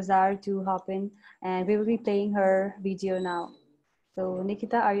U.G.Bazaar to hop in, and we will be playing her video now. So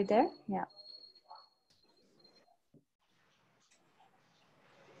Nikita, are you there? Yeah.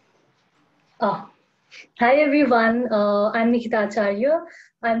 Hi everyone, I'm Nikita Acharya.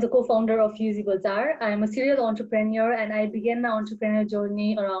 I'm the co-founder of U.G.Bazaar. I'm a serial entrepreneur and I began my entrepreneurial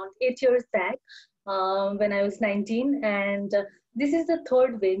journey around 8 years back when I was 19. And this is the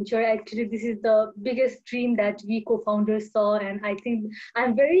third venture. Actually, this is the biggest dream that we co-founders saw. And I think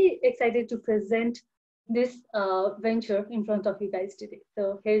I'm very excited to present this venture in front of you guys today.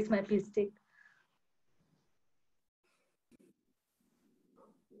 So here's my pitch deck.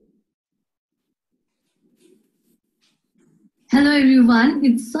 Hello everyone,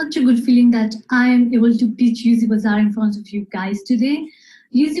 it's such a good feeling that I am able to pitch U.G.Bazaar in front of you guys today.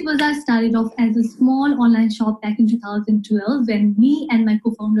 U.G.Bazaar started off as a small online shop back in 2012 when me and my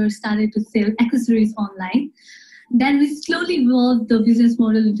co-founders started to sell accessories online. Then we slowly evolved the business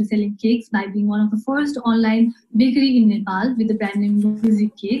model into selling cakes by being one of the first online bakery in Nepal with the brand name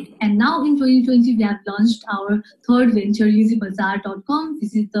Music Cake. And now in 2020, we have launched our third venture, U.G.Bazaar.com.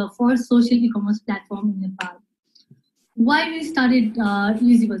 This is the first social e-commerce platform in Nepal. Why we started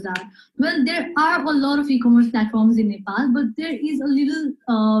U.G.Bazaar? Well, there are a lot of e-commerce platforms in Nepal, but there is a little,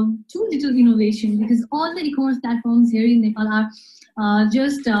 too little innovation because all the e-commerce platforms here in Nepal are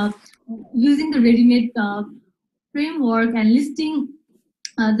just using the ready-made framework and listing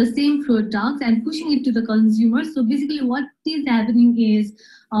the same products and pushing it to the consumers. So basically what is happening is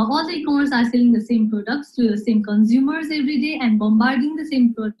all the e-commerce are selling the same products to the same consumers every day and bombarding the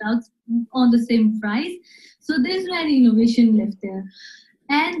same products on the same price. So there's no any innovation left there.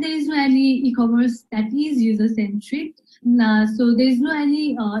 And there is no any e-commerce that is user-centric. So there is no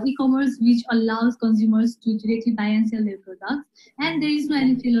any e-commerce which allows consumers to directly buy and sell their products. And there is no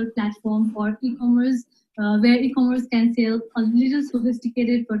any tailored platform for e-commerce where e-commerce can sell a little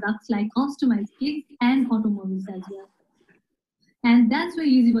sophisticated products like customized cakes and automobiles as well. And that's where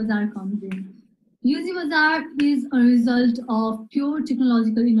U.G.Bazaar comes in. U.G.Bazaar is a result of pure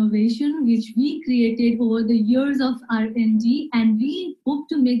technological innovation which we created over the years of R&D, and we hope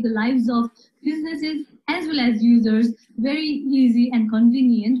to make the lives of businesses as well as users very easy and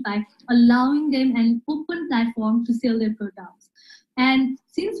convenient by allowing them an open platform to sell their products. And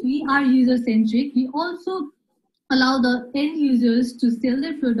since we are user-centric, we also allow the end users to sell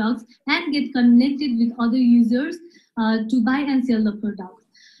their products and get connected with other users to buy and sell the products.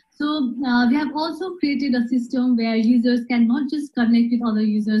 So we have also created a system where users can not just connect with other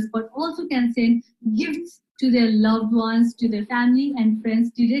users, but also can send gifts to their loved ones, to their family and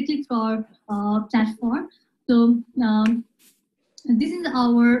friends directly through our platform. So this is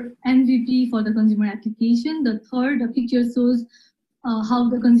our MVP for the consumer application. The third picture shows how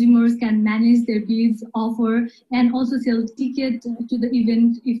the consumers can manage their bids, offer, and also sell tickets to the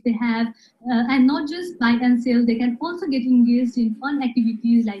event if they have. And not just buy and sell, they can also get engaged in fun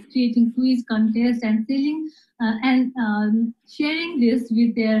activities like creating quiz contests and selling and sharing this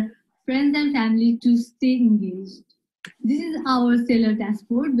with their friends and family to stay engaged. This is our seller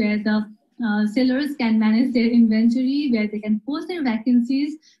dashboard where the sellers can manage their inventory, where they can post their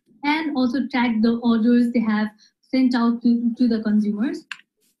vacancies and also track the orders they have sent out to the consumers.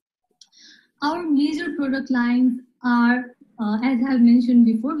 Our major product lines are as I have mentioned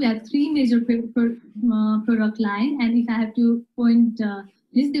before, we have three major product line, and if I have to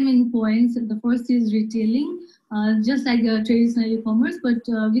list them in points, the first is retailing, just like traditional e-commerce, but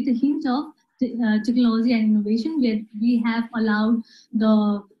with a hint of technology and innovation, where we have allowed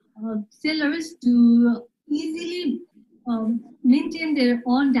the sellers to easily maintain their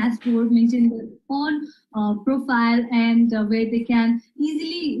own dashboard, maintain their own profile, and where they can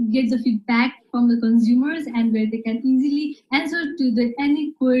easily get the feedback from the consumers, and where they can easily answer to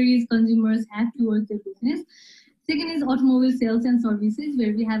any queries consumers have towards their business. Second is automobile sales and services,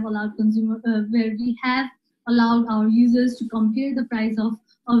 where we have allowed our users to compare the price of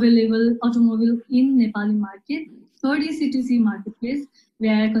available automobile in Nepali market. Third is C2C marketplace,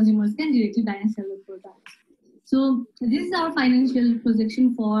 where consumers can directly buy and sell the products. So this is our financial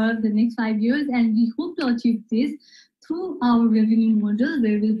projection for the next 5 years, and we hope to achieve this through our revenue model,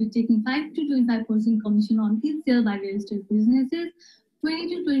 where we'll be taking 5 to 25% commission on each sale by registered businesses, 20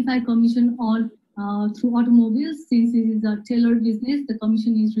 to 25 commission on through automobiles. Since this is a tailored business, the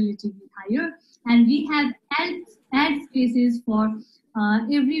commission is relatively higher, and we have ad spaces for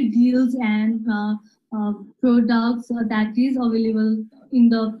every deals and products that is available in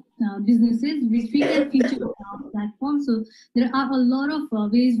the businesses, which we can feature on our platform. So there are a lot of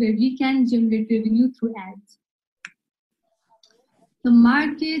ways where we can generate revenue through ads. The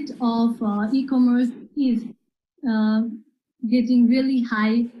market of e-commerce is getting really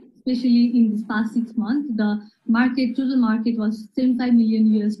high, especially in this past 6 months. The total market was $75 million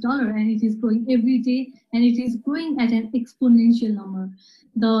US, and it is growing every day, and it is growing at an exponential number.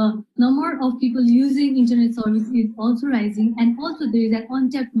 The number of people using internet service is also rising, and also there is an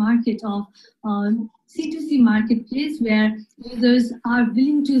untapped market of C2C marketplace, where users are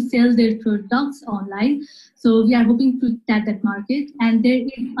willing to sell their products online. So we are hoping to tap that market. And there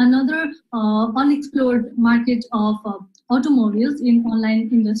is another unexplored market of automobiles in online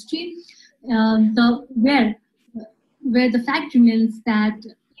industry, where the fact remains that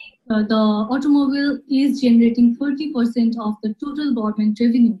the automobile is generating 30% of the total government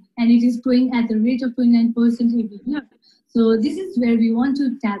revenue, and it is growing at the rate of 29% every year. So this is where we want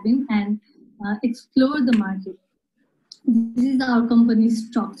to tap in and explore the market. This is our company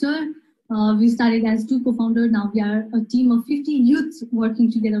structure. We started as 2 co-founders. Now we are a team of 50 youths working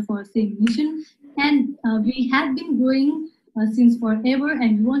together for the same mission. And we have been growing since forever,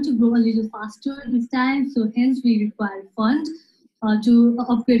 and we want to grow a little faster this time. So hence we require funds to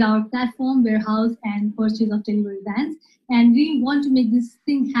upgrade our platform, warehouse, and purchase of delivery vans. And we want to make this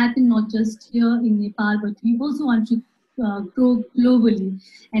thing happen not just here in Nepal, but we also want to grow globally.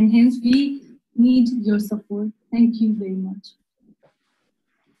 And hence we need your support. Thank you very much.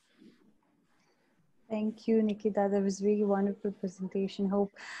 Thank you, Nikita. That was really wonderful presentation.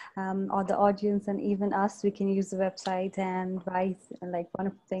 Hope all the audience and even us, we can use the website and write like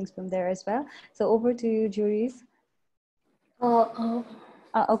wonderful things from there as well. So over to you, juries.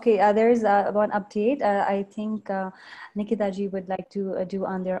 Okay, there is one update. I think Nikita ji would like to do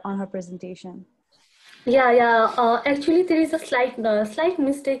on her presentation. Yeah. Actually, there is a slight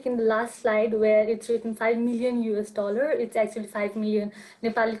mistake in the last slide where it's written $5 million US. It's actually 5 million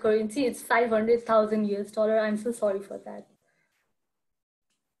Nepali currency. It's 500,000 US. I'm so sorry for that.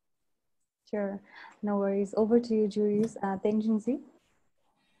 Sure, no worries. Over to you, juries. Tenzin.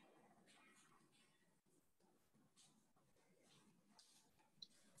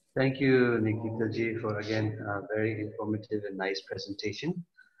 Thank you, Nikita ji, for again a very informative and nice presentation.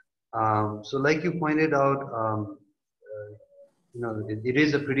 So like you pointed out, it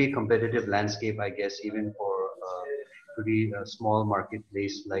is a pretty competitive landscape, I guess, even for a pretty small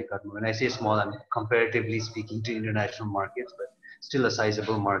marketplace like when I say small, I'm comparatively speaking to international markets, but still a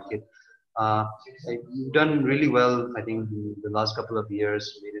sizable market. You've done really well, I think, in the last couple of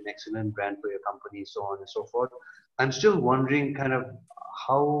years, made an excellent brand for your company, so on and so forth. I'm still wondering kind of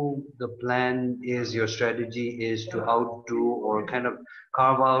how the plan is, your strategy is to outdo or kind of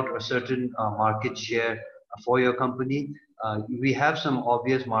carve out a certain market share for your company. We have some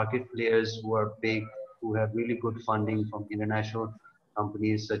obvious market players who are big, who have really good funding from international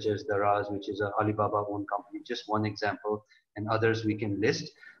companies such as Daraz, which is an Alibaba-owned company, just one example, and others we can list.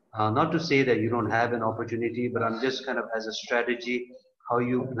 Not to say that you don't have an opportunity, but I'm just kind of as a strategy, how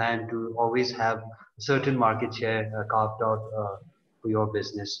you plan to always have a certain market share carved out for your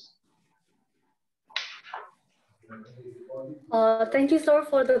business. Thank you, sir,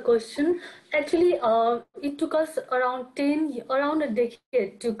 for the question. Actually, it took us around a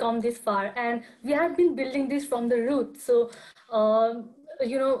decade to come this far, and we have been building this from the root. So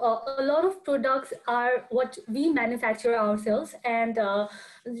a lot of products are what we manufacture ourselves, and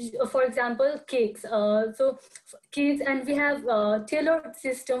for example, cakes. So cakes, and we have tailored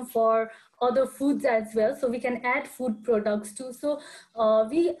system for other foods as well, so we can add food products too. So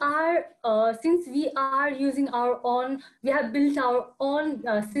we are since we are using our own, we have built our own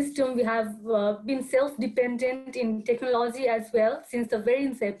system. We have been self-dependent in technology as well since the very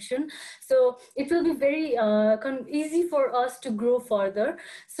inception, so it will be very easy for us to grow further.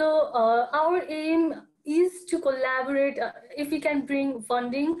 So our aim is to collaborate if we can bring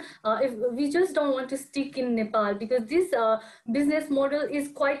funding. If we just don't want to stick in Nepal, because this business model is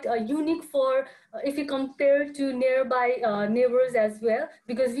quite unique for if we compare to nearby neighbors as well,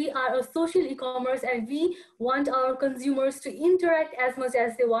 because we are a social e-commerce and we want our consumers to interact as much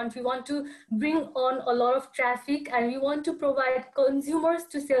as they want. We want to bring on a lot of traffic, and we want to provide consumers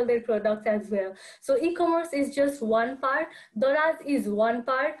to sell their products as well. So e-commerce is just one part, Daraz is one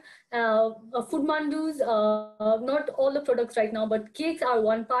part, food mandus, not all the products right now, but cakes are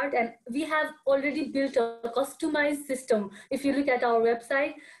one part, and we have already built a customized system. If you look at our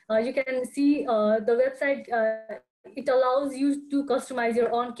website, you can see the website, it allows you to customize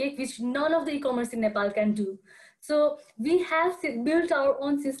your own cake, which none of the e-commerce in Nepal can do. So we have built our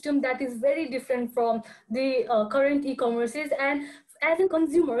own system that is very different from the current e-commerces, and as a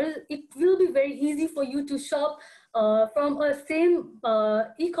consumer, it will be very easy for you to shop from a same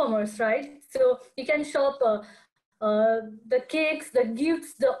e-commerce, right? So you can shop the cakes, the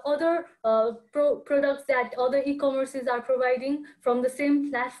gifts, the other products that other e-commerces are providing from the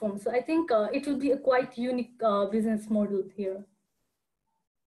same platform. So I think it will be a quite unique business model here.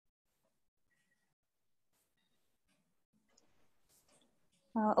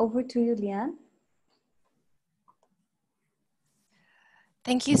 Over to you, Leanne.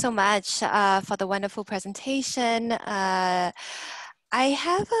 Thank you so much for the wonderful presentation. I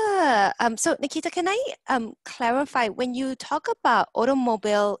have a, so Nikita, can I clarify, when you talk about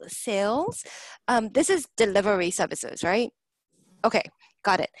automobile sales, this is delivery services, right? Okay,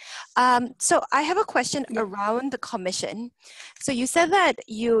 got it. So I have a question around the commission. So you said that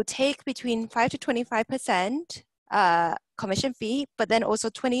you take between 5 to 25% commission fee, but then also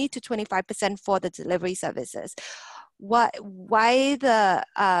 20 to 25% for the delivery services. Why the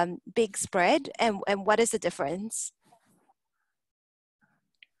big spread, and what is the difference?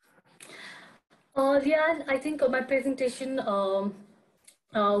 Yeah, I think my presentation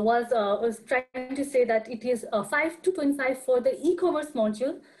was trying to say that it is 5 to 25 for the e-commerce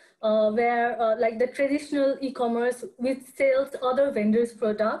module, where like the traditional e-commerce which sells other vendors'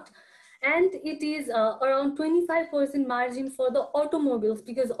 product, and it is around 25% margin for the automobiles,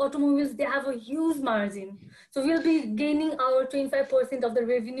 because automobiles, they have a huge margin. So we'll be gaining our 25% of the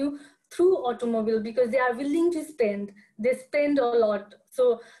revenue through automobile, because they are willing to spend. They spend a lot.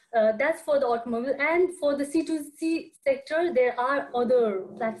 So that's for the automobile. And for the C2C sector, there are other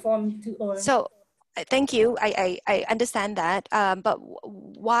platforms to earn. So thank you. I understand that. But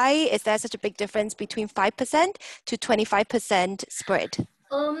why is there such a big difference between 5% to 25% spread?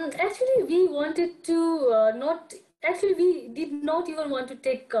 Actually, we wanted to we did not even want to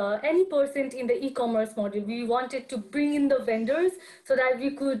take any percent in the e-commerce model. We wanted to bring in the vendors so that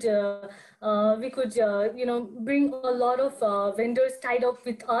we could bring a lot of vendors tied up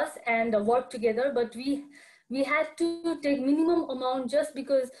with us and work together. But we had to take minimum amount just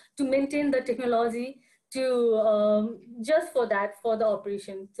because to maintain the technology, to just for that, for the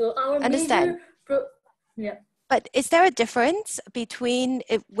operation. So our Understand. Yeah. But is there a difference between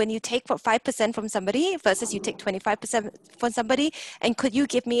when you take 5% from somebody versus you take 25% from somebody? And could you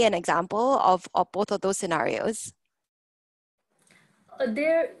give me an example of both of those scenarios?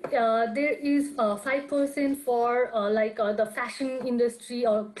 There is 5% for the fashion industry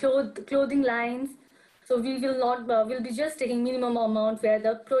or clothing lines. So we will not, we'll be just taking minimum amount where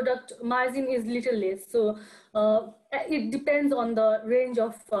the product margin is little less. So it depends on the range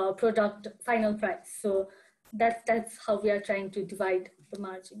of product final price. So that's how we are trying to divide the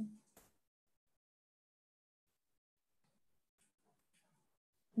margin.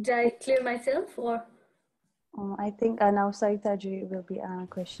 Did I clear myself, or? I think now Sarita ji will be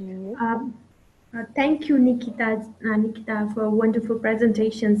questioning you. Thank you, Nikita, for wonderful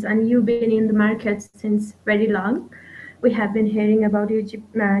presentations. And you've been in the market since very long. We have been hearing about U.G.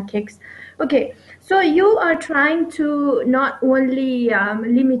 cakes. Okay, so you are trying to not only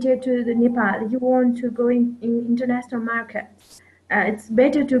limit it to the Nepal, you want to go in international markets. It's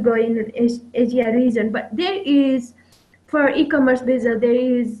better to go in Asia region, but there is, for e-commerce business, there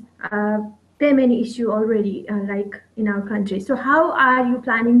is payment issue already, like in our country. So how are you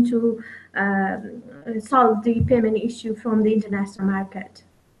planning to solve the payment issue from the international market?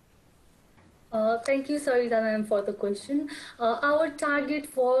 Thank you, Sarita, ma'am, for the question. Our target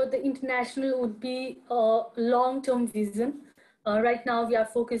for the international would be a long-term vision. Right now, we are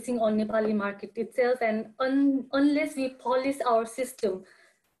focusing on Nepali market itself, and unless we polish our system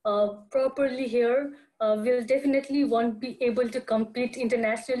properly here, we'll definitely won't be able to compete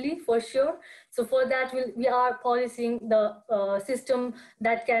internationally for sure. So for that, we are polishing the system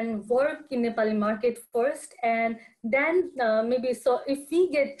that can work in Nepali market first, and then maybe so if we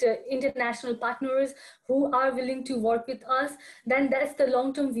get international partners who are willing to work with us, then that's the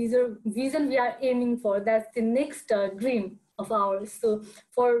long-term vision we are aiming for. That's the next dream of ours. So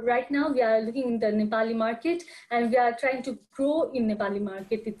for right now, we are looking in the Nepali market, and we are trying to grow in Nepali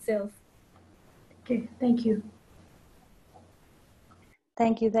market itself. Okay, thank you.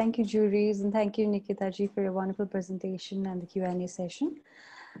 Thank you, juries, and thank you, Nikita ji, for your wonderful presentation and the Q&A session.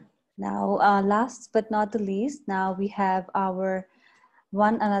 Now, last but not the least, now we have our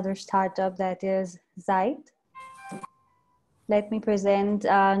another startup, that is Zite. Let me present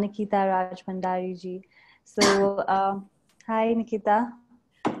Nikita Rajbhandari ji. So, hi, Nikita.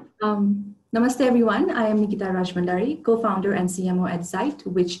 Namaste, everyone. I am Nikita Rajbhandari, co-founder and CMO at Zite,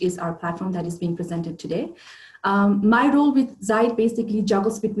 which is our platform that is being presented today. My role with Zite basically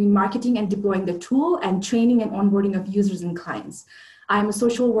juggles between marketing and deploying the tool and training and onboarding of users and clients. I'm a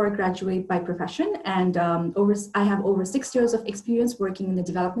social work graduate by profession, and I have over 6 years of experience working in the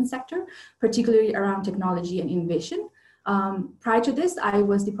development sector, particularly around technology and innovation. Prior to this, I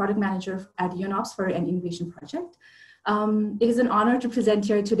was the product manager at UNOPS for an innovation project. It is an honor to present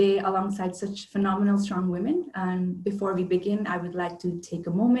here today alongside such phenomenal, strong women. And before we begin, I would like to take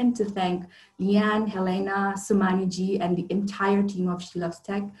a moment to thank Leanne, Helena, Sumani ji, and the entire team of She Loves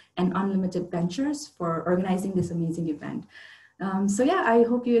Tech and Unlimited Ventures for organizing this amazing event. So yeah, I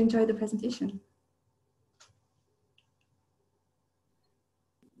hope you enjoy the presentation.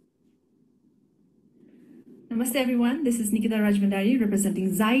 Namaste everyone, this is Nikita Rajbhandari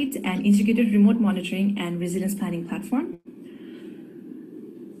representing Zite, an integrated remote monitoring and resilience planning platform.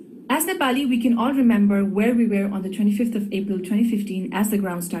 As Nepali, we can all remember where we were on the 25th of April 2015 as the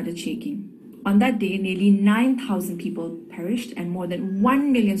ground started shaking. On that day, nearly 9,000 people perished and more than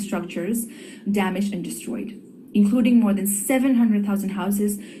 1 million structures damaged and destroyed, including more than 700,000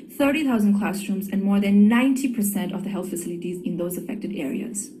 houses, 30,000 classrooms, and more than 90% of the health facilities in those affected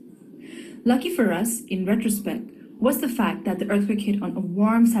areas. Lucky for us, in retrospect, was the fact that the earthquake hit on a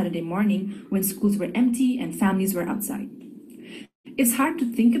warm Saturday morning when schools were empty and families were outside. It's hard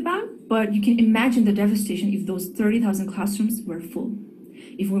to think about, but you can imagine the devastation if those 30,000 classrooms were full,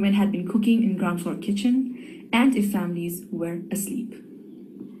 if women had been cooking in ground floor kitchen, and if families were asleep.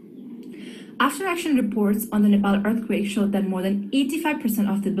 After action reports on the Nepal earthquake showed that more than 85%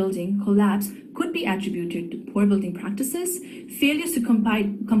 of the building collapse could be attributed to poor building practices, failures to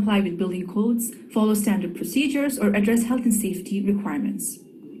comply with building codes, follow standard procedures, or address health and safety requirements.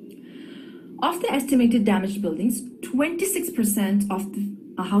 Of the estimated damaged buildings, 26% of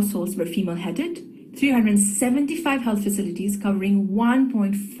the households were female-headed, 375 health facilities covering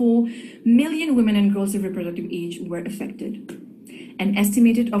 1.4 million women and girls of reproductive age were affected. An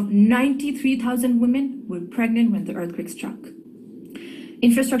estimated of 93,000 women were pregnant when the earthquake struck.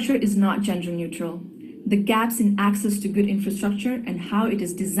 Infrastructure is not gender neutral. The gaps in access to good infrastructure and how it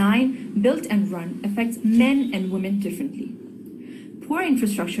is designed, built, and run affects men and women differently. Poor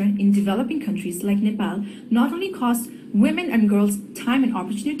infrastructure in developing countries like Nepal not only costs women and girls time and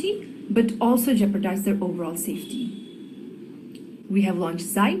opportunity, but also jeopardize their overall safety. We have launched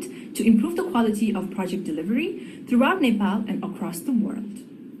Zite to improve the quality of project delivery throughout Nepal and across the world.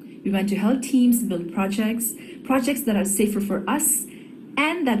 We want to help teams build projects that are safer for us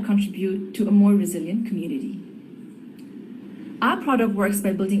and that contribute to a more resilient community. Our product works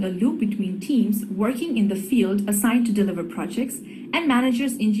by building a loop between teams working in the field assigned to deliver projects and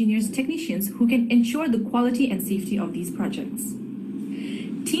managers, engineers, technicians who can ensure the quality and safety of these projects.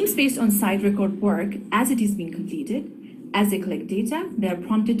 Teams based on site record work as it is being completed. As they collect data, they are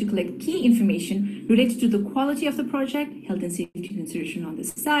prompted to collect key information related to the quality of the project, health and safety consideration on the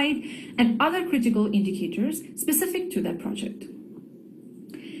site, and other critical indicators specific to that project.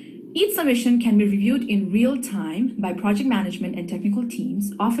 Each submission can be reviewed in real time by project management and technical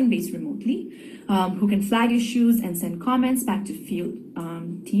teams, often based remotely, who can flag issues and send comments back to field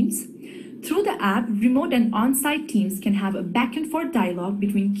teams. Through the app, remote and on-site teams can have a back-and-forth dialogue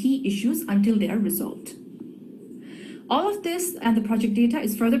between key issues until they are resolved. All of this and the project data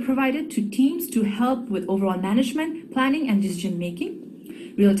is further provided to teams to help with overall management, planning, and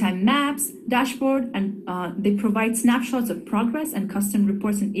decision-making. real-time maps, dashboard, and they provide snapshots of progress, and custom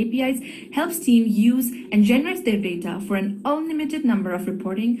reports and APIs helps team use and generate their data for an unlimited number of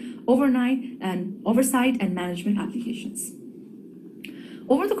reporting, overnight and oversight and management applications.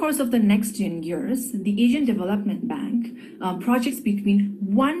 Over the course of the next 10 years, the Asian Development Bank projects between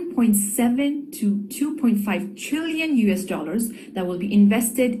 1.7 to 2.5 trillion US dollars that will be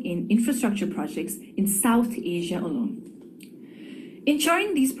invested in infrastructure projects in South Asia alone. Ensuring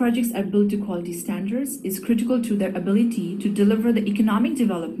these projects are built to quality standards is critical to their ability to deliver the economic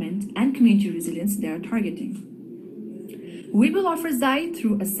development and community resilience they are targeting. We will offer Zite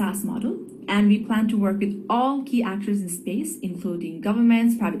through a SaaS model, and we plan to work with all key actors in space, including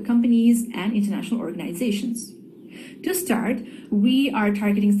governments, private companies, and international organizations. To start, we are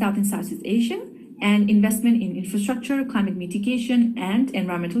targeting South and Southeast Asia and investment in infrastructure, climate mitigation, and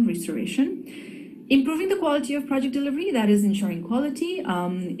environmental restoration. Improving the quality of project delivery, that is ensuring quality,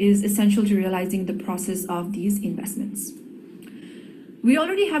 is essential to realizing the process of these investments. We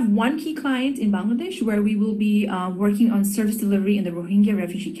already have one key client in Bangladesh where we will be working on service delivery in the Rohingya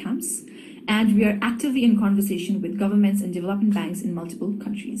refugee camps, and we are actively in conversation with governments and development banks in multiple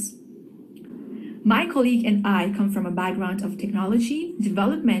countries. My colleague and I come from a background of technology,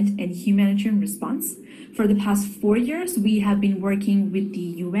 development, and humanitarian response. For the past 4 years, we have been working with the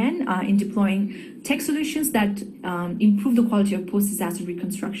UN in deploying tech solutions that improve the quality of post-disaster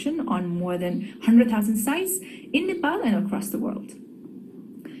reconstruction on more than 100,000 sites in Nepal and across the world.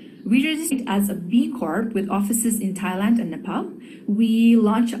 We registered as a B Corp with offices in Thailand and Nepal. We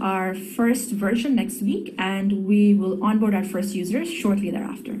launch our first version next week, and we will onboard our first users shortly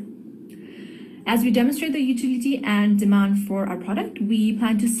thereafter. As we demonstrate the utility and demand for our product, we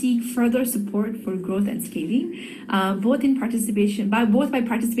plan to seek further support for growth and scaling, both by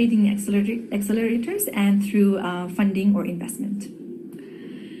participating in accelerators and through funding or investment.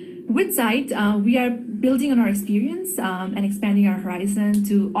 With Zite, we are building on our experience and expanding our horizon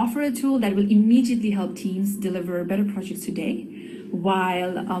to offer a tool that will immediately help teams deliver better projects today,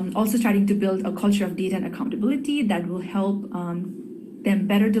 while also starting to build a culture of data and accountability that will help them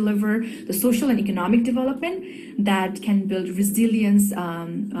better deliver the social and economic development that can build resilience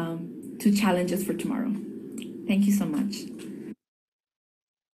to challenges for tomorrow. Thank you so much.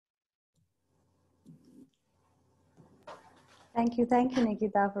 Thank you,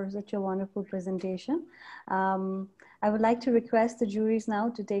 Nikita, for such a wonderful presentation. I would like to request the juries now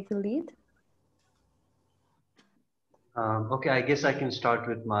to take the lead. Okay, I guess I can start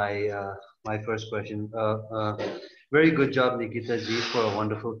with my my first question. Very good job, Nikita ji, for a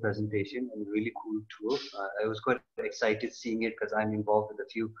wonderful presentation and really cool tool. I was quite excited seeing it because I'm involved with a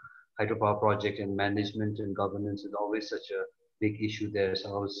few hydropower projects, and management and governance is always such a big issue there.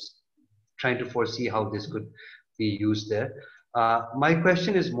 So I was trying to foresee how this could be used there. My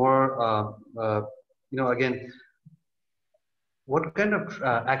question is more, again, what kind of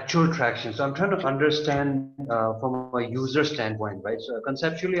actual traction? So I'm trying to understand from a user standpoint, right? So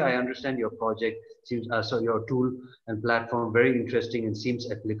conceptually, I understand your project seems, so your tool and platform very interesting and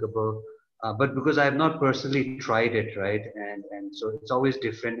seems applicable. But because I have not personally tried it, right? And so it's always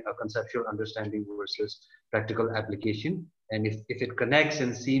different, a conceptual understanding versus practical application. And if it connects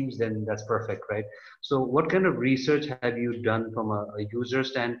and seems, then that's perfect, right? So what kind of research have you done from a user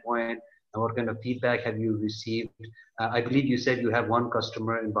standpoint? And what kind of feedback have you received? I believe you said you have one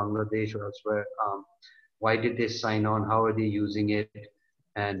customer in Bangladesh or elsewhere. Why did they sign on? How are they using it?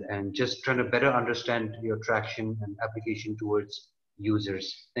 And just trying to better understand your traction and application towards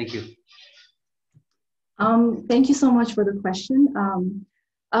users. Thank you. Thank you so much for the question.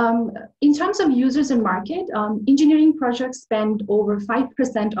 In terms of users and market, engineering projects spend over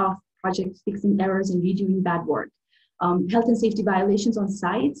 5% of projects fixing errors and redoing bad work. Health and safety violations on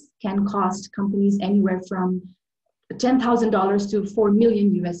sites can cost companies anywhere from $10,000 to $4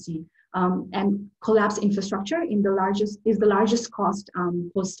 million USD. And collapse infrastructure is the largest cost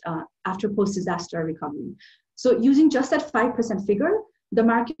after post-disaster recovery. So using just that 5% figure, the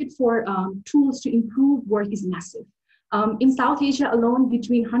market for tools to improve work is massive. In South Asia alone,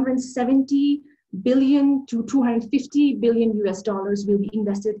 between 170 billion to 250 billion US dollars will be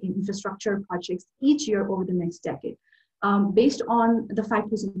invested in infrastructure projects each year over the next decade. Based on the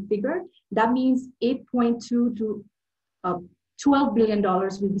 5% figure, that means 8.2 to $12 billion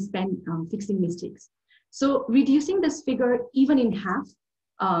will be spent fixing mistakes. So reducing this figure even in half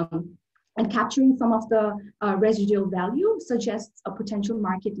and capturing some of the residual value suggests a potential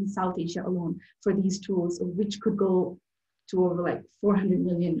market in South Asia alone for these tools, which could go to over like 400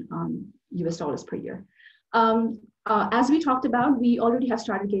 million US dollars per year. As we talked about, we already have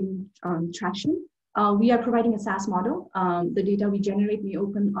started getting traction We are providing a SaaS model. The data we generate may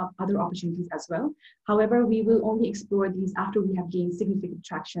open up other opportunities as well. However, we will only explore these after we have gained significant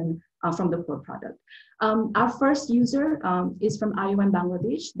traction from the core product. Our first user is from IOM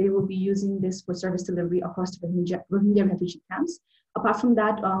Bangladesh. They will be using this for service delivery across Rohingya refugee camps. Apart from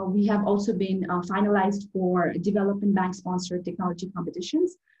that, we have also been finalized for development bank sponsored technology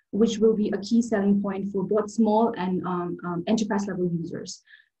competitions, which will be a key selling point for both small and enterprise level users.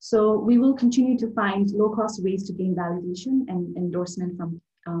 So we will continue to find low-cost ways to gain validation and endorsement from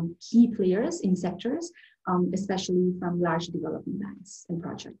key players in sectors, especially from large development banks and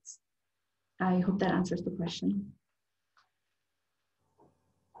projects. I hope that answers the question.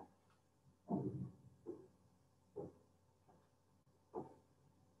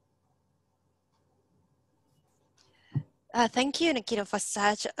 Thank you, Nikita, for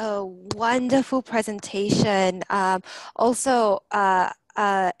such a wonderful presentation. Also,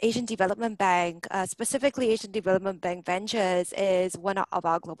 Asian Development Bank, specifically Asian Development Bank Ventures, is one of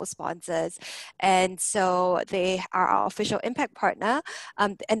our global sponsors. And so they are our official impact partner.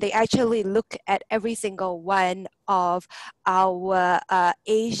 And they actually look at every single one of our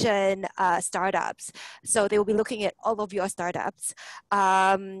Asian startups. So they will be looking at all of your startups.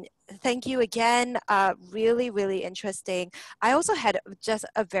 Thank you again. Really, really interesting. I also had just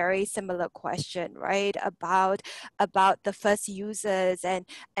a very similar question, right, about the first users,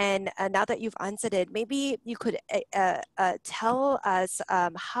 and now that you've answered it, maybe you could tell us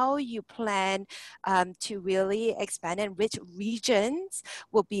how you plan to really expand and which regions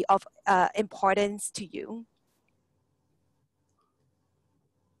will be of importance to you.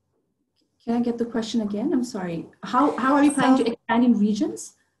 Can I get the question again? I'm sorry. How are you planning to expand in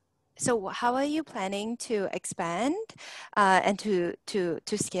regions? So how are you planning to expand and to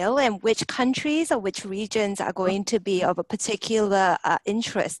scale, and which countries or which regions are going to be of a particular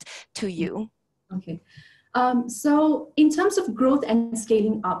interest to you? Okay. So in terms of growth and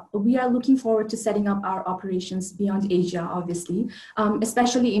scaling up, we are looking forward to setting up our operations beyond Asia, obviously,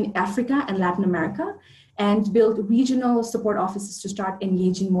 especially in Africa and Latin America, and build regional support offices to start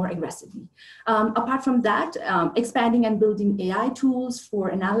engaging more aggressively. Apart from that, expanding and building AI tools for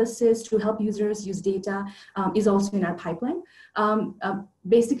analysis to help users use data is also in our pipeline.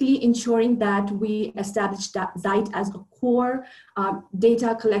 Basically ensuring that we establish Zite as a core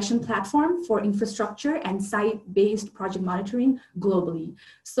data collection platform for infrastructure and site-based project monitoring globally.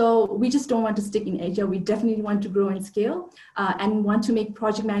 So we just don't want to stick in Asia. We definitely want to grow and scale and want to make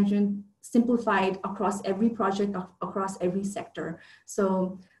project management simplified across every project, across every sector.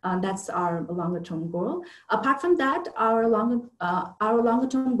 So that's our longer-term goal. Apart from that, our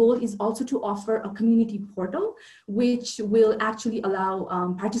longer-term goal is also to offer a community portal, which will actually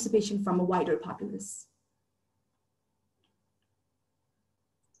allow participation from a wider populace.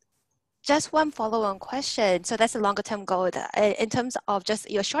 Just one follow-on question. So that's a longer-term goal. In terms of just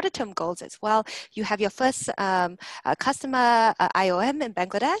your shorter-term goals as well, you have your first customer, IOM in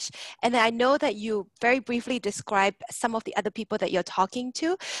Bangladesh. And then I know that you very briefly described some of the other people that you're talking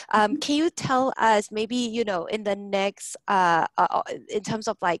to. Can you tell us maybe, you know, in the next, in terms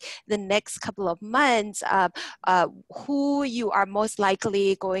of like the next couple of months, who you are most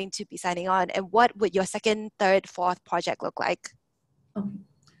likely going to be signing on, and what would your second, third, fourth project look like? Okay.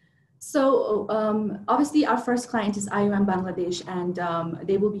 So obviously our first client is IOM Bangladesh, and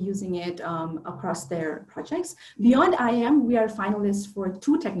they will be using it across their projects. Beyond IOM, we are finalists for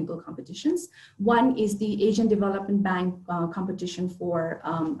 2 technical competitions. One is the Asian Development Bank competition for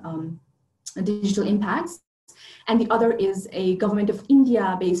digital impacts. And the other is a Government of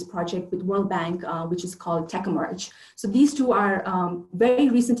India-based project with World Bank, which is called Tech Emerge. So these 2 are very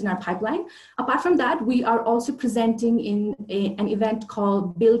recent in our pipeline. Apart from that, we are also presenting in an event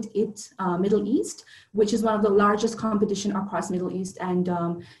called Build It Middle East, which is one of the largest competition across Middle East. And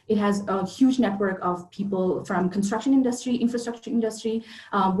it has a huge network of people from construction industry, infrastructure industry,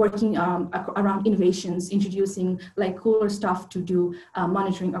 working around innovations, introducing like cooler stuff to do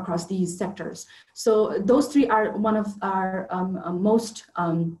monitoring across these sectors. So those 3 are one of our most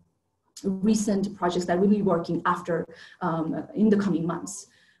recent projects that we'll be working after in the coming months.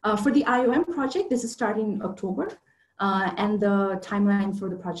 For the IOM project, this is starting in October, and the timeline for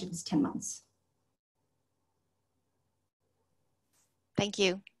the project is 10 months. Thank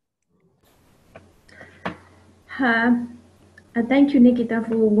you. Thank you, Nikita,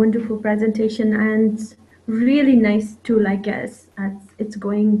 for a wonderful presentation, and really nice to like us as it's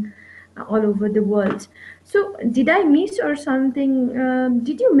going all over the world. So did I miss or something?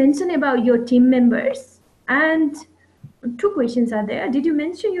 Did you mention about your team members? And 2 questions are there. Did you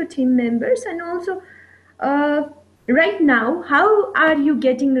mention your team members? And also, right now, how are you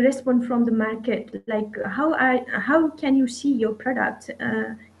getting response from the market? Like how can you see your product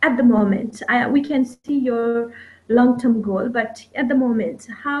at the moment? We can see your long-term goal, but at the moment,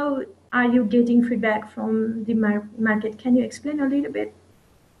 how are you getting feedback from the market? Can you explain a little bit?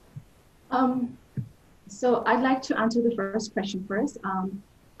 So I'd like to answer the first question first.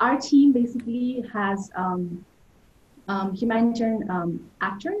 Our team basically has humanitarian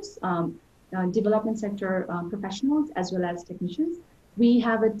actors, development sector professionals, as well as technicians. We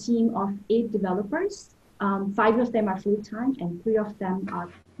have a team of 8 developers. 5 of them are full-time and 3 of them are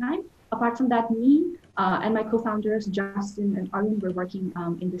part-time. Apart from that, me and my co-founders, Justin and Arun, were working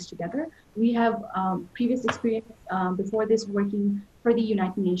in this together. We have previous experience before this working for the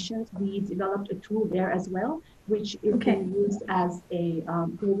United Nations. We developed a tool there as well, which is being used as a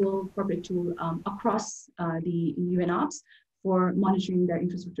global corporate tool across the UNOPS for monitoring their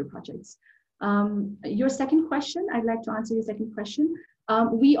infrastructure projects. Your second question, I'd like to answer your second question.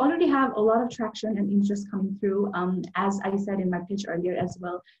 We already have a lot of traction and interest coming through. As I said in my pitch earlier as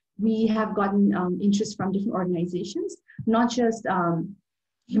well, we have gotten interest from different organizations, not just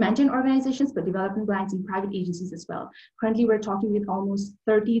humanitarian organizations, but development grants and private agencies as well. Currently, we're talking with almost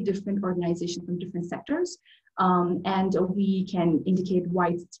 30 different organizations from different sectors, and we can indicate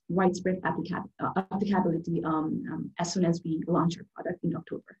widespread applicability as soon as we launch our product in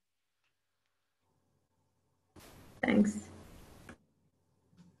October. Thanks.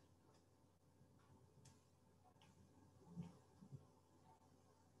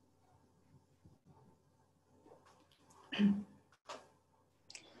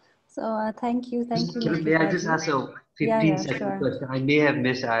 So thank you. May I just ask a 15-second question? I may have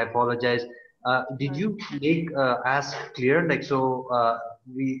missed. I apologize. Did you make ask clear? Like so,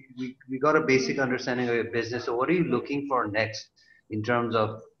 we got a basic understanding of your business. So what are you looking for next in terms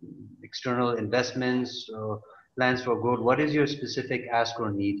of external investments, plans for growth? What is your specific ask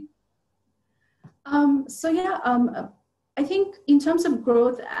or need? I think in terms of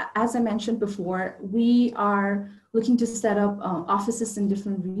growth, as I mentioned before, we are looking to set up offices in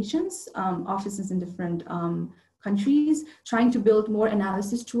different regions, offices in different countries, trying to build more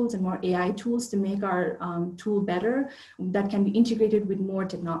analysis tools and more AI tools to make our tool better that can be integrated with more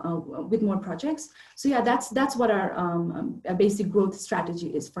projects. So yeah, that's what our basic growth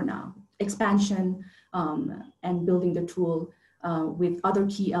strategy is for now: expansion and building the tool with other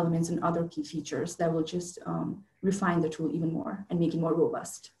key elements and other key features that will just refine the tool even more and make it more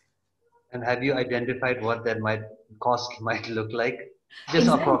robust. And have you identified what that cost might look like? Just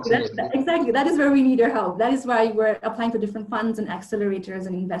exactly. approximately. Exactly. That is where we need your help. That is why we're applying for different funds and accelerators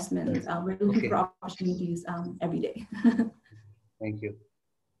and investments. We're looking for opportunities every day. Thank you.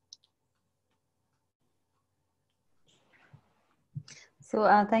 So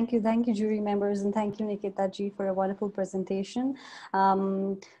thank you, jury members, and thank you, Nikita ji, for a wonderful presentation.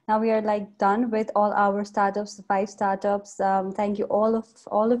 Now we are done with all our startups, 5 startups. Thank you all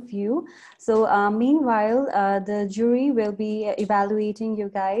of you. So meanwhile, the jury will be evaluating you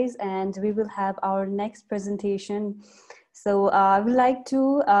guys, and we will have our next presentation. So I would like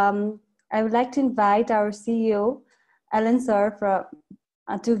to invite our CEO, Alan sir,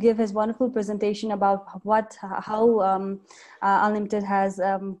 to give his wonderful presentation about how Unlimited has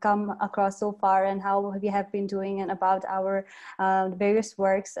come across so far and how we have been doing and about our various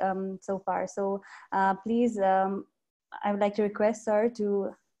works so far. So please, I would like to request sir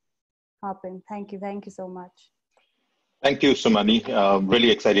to hop in. Thank you so much. Thank you, Sumani.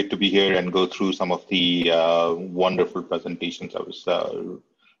 Really excited to be here and go through some of the wonderful presentations.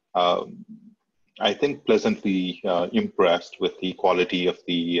 I think pleasantly impressed with the quality of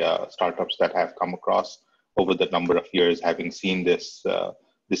the startups that have come across over the number of years, having seen this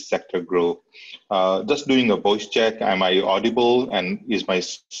sector grow. Just doing a voice check. Am I audible? And is my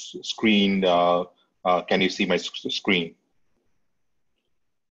screen? Can you see my screen?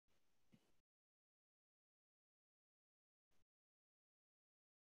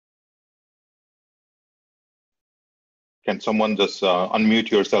 Can someone just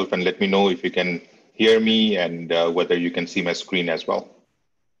unmute yourself and let me know if you can hear me and whether you can see my screen as well?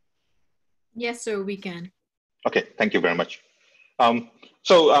 Yes, sir, we can. Okay, thank you very much.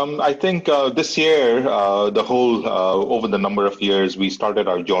 I think this year, over the number of years, we started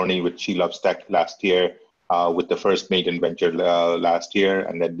our journey with She Loves Tech last year with the first maiden venture last year.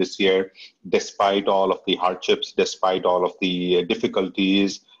 And then this year, despite all of the hardships, despite all of the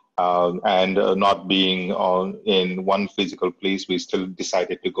difficulties, and not being in one physical place, we still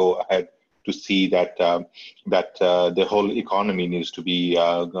decided to go ahead to see that the whole economy needs to be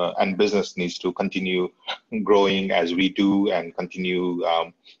and business needs to continue growing as we do and continue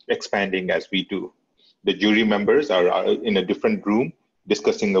expanding as we do. the jury members are in a different room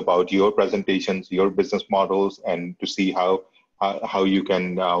discussing about your presentations, your business models, and to see how you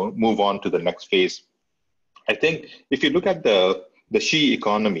can move on to the next phase. I think if you look at the she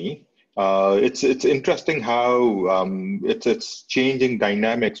economy, it's interesting how it's changing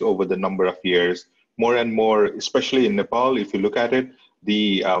dynamics over the number of years. More and more, especially in Nepal, if you look at it,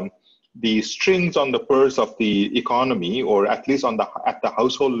 the strings on the purse of the economy, or at least at the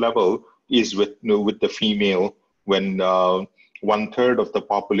household level, is with the female, when 1/3 of the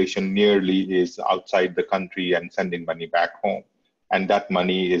population nearly is outside the country and sending money back home. And that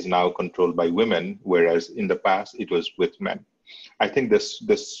money is now controlled by women, whereas in the past it was with men. I think this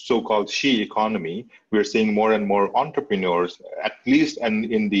so-called she economy, we're seeing more and more entrepreneurs, at least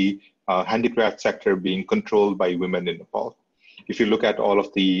in the handicraft sector, being controlled by women in Nepal. If you look at all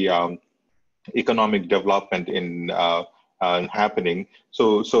of the economic development in happening,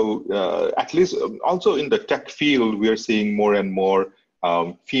 so at least also in the tech field, we are seeing more and more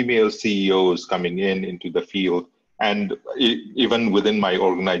female CEOs coming into the field. And even within my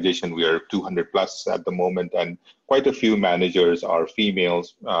organization, we are 200 plus at the moment, and quite a few managers are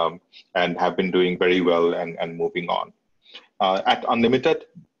females and have been doing very well and moving on. At Unlimited,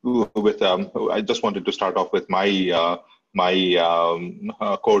 I just wanted to start off with my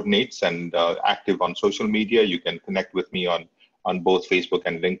coordinates and active on social media. You can connect with me on both Facebook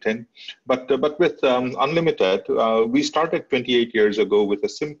and LinkedIn. But with Unlimited, we started 28 years ago with a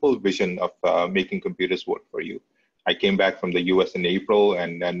simple vision of making computers work for you. I came back from the US in April,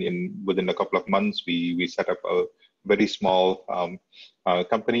 and then within a couple of months, we set up a very small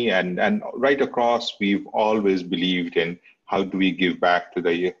company. And right across, we've always believed in how do we give back to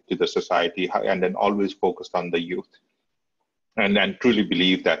the society, and then always focused on the youth. And truly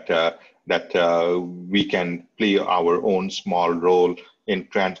believe that we can play our own small role in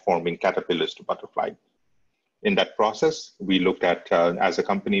transforming caterpillars to butterfly. In that process, we looked at, as a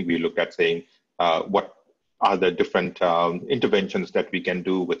company, we looked at saying, what are the different interventions that we can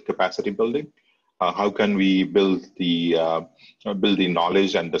do with capacity building? How can we build the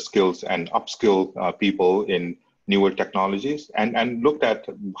knowledge and the skills and upskill people in newer technologies? And looked at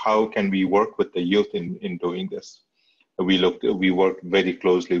how can we work with the youth in doing this? We worked very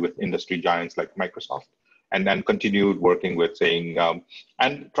closely with industry giants like Microsoft, and then continued working with saying,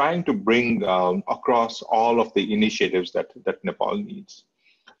 and trying to bring across all of the initiatives that Nepal needs.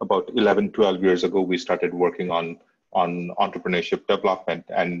 About 11, 12 years ago, we started working on entrepreneurship development,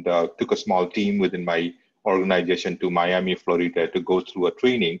 and took a small team within my organization to Miami, Florida, to go through a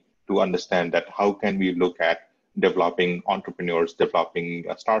training to understand that how can we look at developing entrepreneurs, developing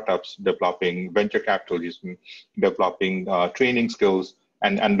startups, developing venture capitalism, developing training skills,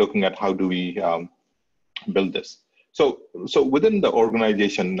 and looking at how do we build this. So within the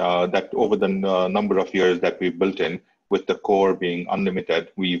organization, that over the number of years that we've built in, with the core being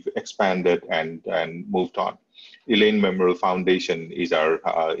Unlimited, we've expanded and moved on. Elaine Memorial Foundation is our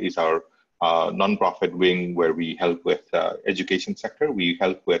nonprofit wing, where we help with education sector. We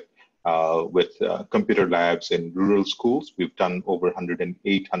help with computer labs in rural schools. We've done over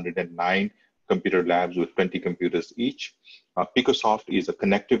 108, 109 computer labs with 20 computers each. Picosoft is a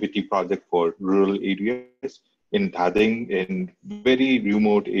connectivity project for rural areas in Thading, in very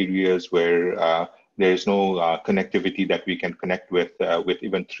remote areas where there is no connectivity that we can connect with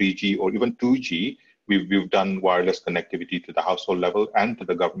even 3G or even 2G. We've done wireless connectivity to the household level and to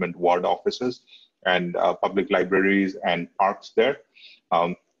the government ward offices and public libraries and parks there.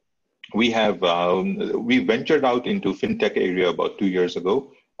 We ventured out into fintech area about 2 years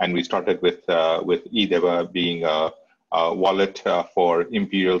ago, and we started with eDeva being a wallet for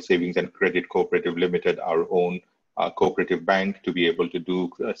Imperial Savings and Credit Cooperative Limited, our own cooperative bank, to be able to do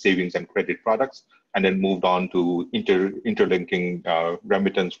savings and credit products, and then moved on to interlinking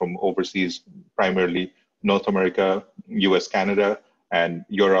remittance from overseas, primarily North America, US, Canada, and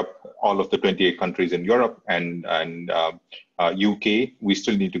Europe, all of the 28 countries in Europe, and UK. We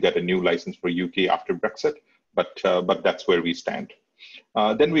still need to get a new license for UK after Brexit, but that's where we stand.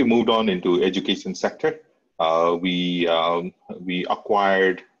 Then we moved on into education sector. We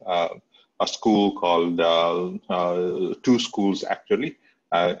acquired a school called, two schools actually,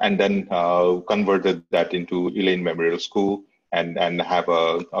 and then converted that into Elaine Memorial School, and have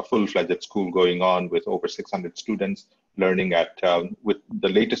a full-fledged school going on with over 600 students learning at with the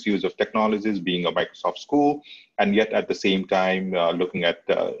latest use of technologies, being a Microsoft school, and yet at the same time looking at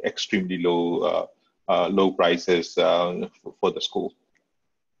extremely low prices for the school.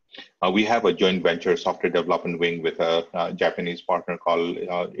 We have a joint venture software development wing with a Japanese partner called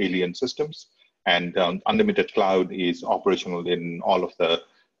Alien Systems, and Unlimited Cloud is operational in all of the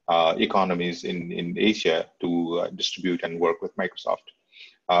economies in Asia to distribute and work with Microsoft.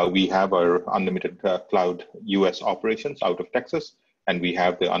 We have our unlimited cloud US operations out of Texas, and we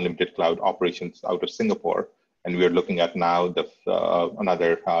have the unlimited cloud operations out of Singapore. And we are looking at now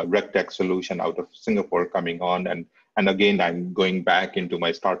another RegTech solution out of Singapore coming on. And again, I'm going back into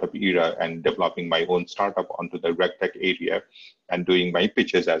my startup era and developing my own startup onto the RegTech area and doing my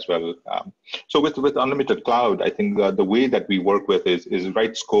pitches as well. So with unlimited cloud, I think the way that we work with is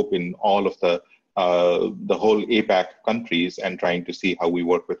right scope in all of the whole APAC countries and trying to see how we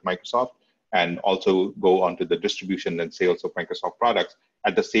work with Microsoft and also go onto the distribution and sales of Microsoft products,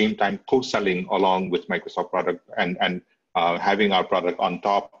 at the same time co-selling along with Microsoft product and having our product on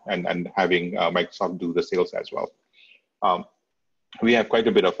top and having Microsoft do the sales as well. We have quite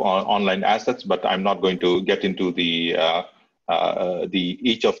a bit of online assets, but I'm not going to get into the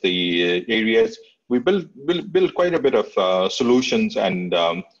each of the areas. We build quite a bit of solutions and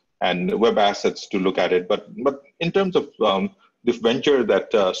web assets to look at it. But in terms of this venture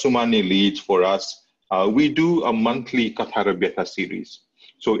that Sumani leads for us, we do a monthly Kathara Beta series.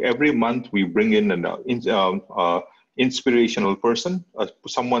 So every month we bring in an inspirational person,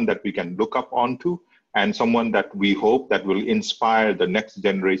 someone that we can look up onto, and someone that we hope that will inspire the next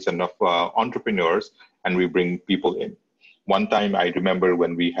generation of entrepreneurs, and we bring people in. One time I remember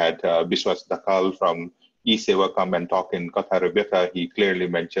when we had Biswas Dakal from eSeva come and talk in Kathara Beta, he clearly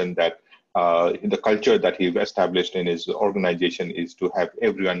mentioned that the culture that he established in his organization is to have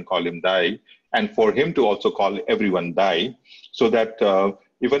everyone call him Dai, and for him to also call everyone Dai, so that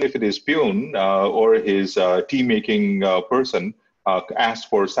even if it is Pune or his tea-making person asked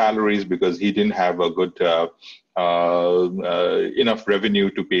for salaries because he didn't have a good enough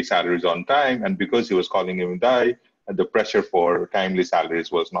revenue to pay salaries on time, and because he was calling him Dai, the pressure for timely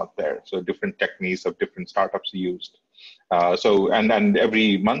salaries was not there. So different techniques of different startups used. And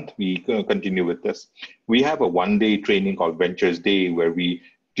every month we continue with this. We have a one-day training called Ventures Day where we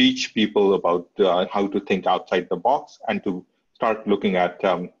teach people about how to think outside the box and to start looking at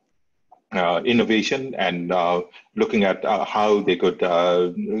innovation and looking at how they could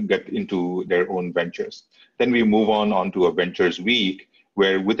get into their own ventures. Then we move on to a Ventures Week,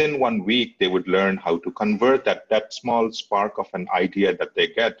 where within 1 week they would learn how to convert that small spark of an idea that they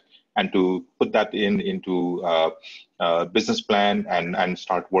get and to put that into a business plan and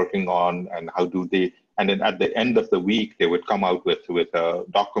start working on, and how do they, and then at the end of the week they would come out with a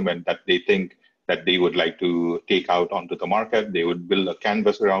document that they think that they would like to take out onto the market. They would build a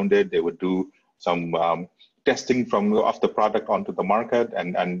canvas around it. They would do some testing of the product onto the market,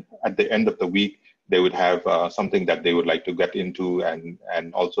 and at the end of the week they would have something that they would like to get into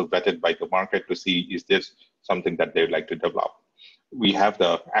and also vetted by the market to see, is this something that they'd like to develop. We have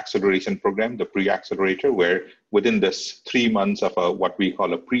the acceleration program, the pre-accelerator, where within this 3 months of what we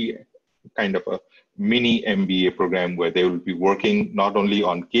call kind of a mini MBA program, where they will be working not only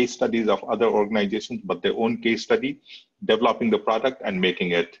on case studies of other organizations, but their own case study, developing the product and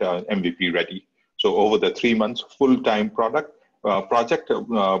making it MVP ready. So over the 3 months full-time project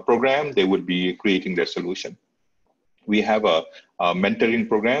program, they would be creating their solution. We have a mentoring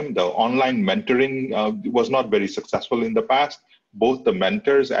program. The online mentoring was not very successful in the past. Both the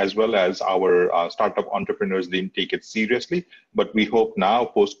mentors as well as our startup entrepreneurs didn't take it seriously, but we hope now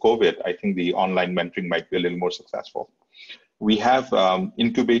post-COVID, I think the online mentoring might be a little more successful. We have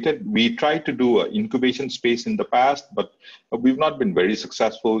incubated. We tried to do an incubation space in the past, but we've not been very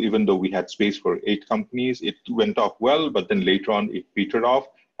successful, even though we had space for 8 companies. It went off well, but then later on it petered off.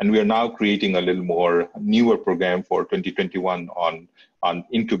 And we are now creating a little more newer program for 2021 on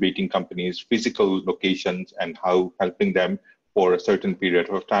incubating companies, physical locations, and how helping them for a certain period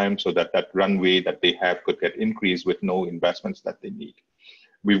of time so that that runway that they have could get increased with no investments that they need.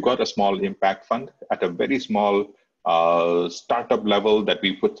 We've got a small impact fund at a very small startup level that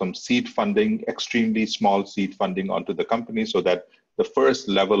we put some seed funding, extremely small seed funding onto the company so that the first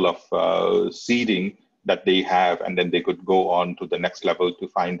level of seeding that they have, and then they could go on to the next level to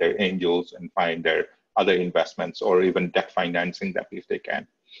find their angels and find their other investments or even debt financing that if they can.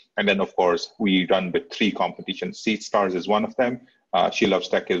 And then, of course, we run with 3 competitions. Seed Stars is one of them. She Loves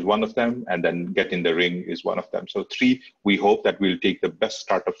Tech is one of them. And then Get in the Ring is one of them. So 3, we hope that we'll take the best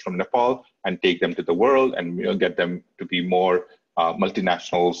startups from Nepal and take them to the world and get them to be more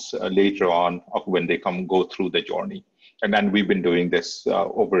multinationals later on when they go through the journey. And then we've been doing this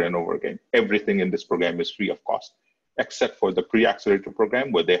over and over again. Everything in this program is free of cost, except for the pre-accelerator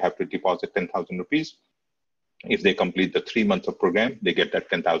program where they have to deposit 10,000 rupees. If they complete the 3 months of program, they get that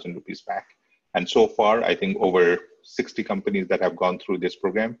 10,000 rupees back. And so far, I think over 60 companies that have gone through this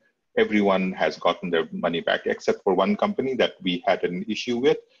program, everyone has gotten their money back, except for one company that we had an issue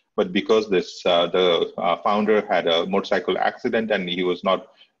with. but because the founder had a motorcycle accident and he was not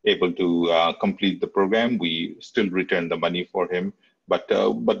able to complete the program, we still returned the money for him. But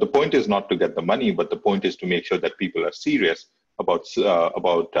the point is not to get the money, but the point is to make sure that people are serious about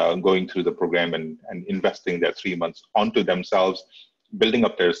going through the program and investing their 3 months onto themselves, building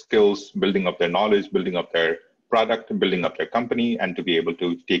up their skills, building up their knowledge, building up their product, building up their company, and to be able to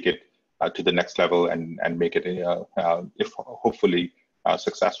take it to the next level and make it, if hopefully,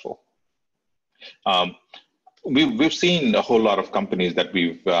 successful. We've seen a whole lot of companies that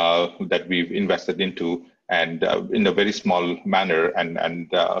we've invested into, and in a very small manner, and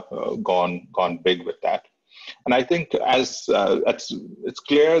gone big with that. And I think it's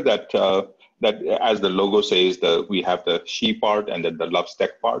clear that that as the logo says, we have the she part and then the Loves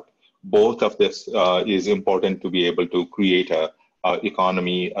Tech part. Both of this is important to be able to create a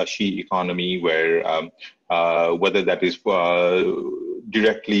economy, a she economy, where whether that is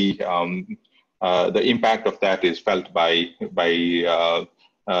directly the impact of that is felt by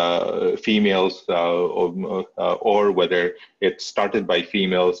females, or whether it's started by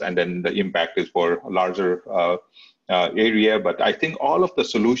females and then the impact is for a larger area. But I think all of the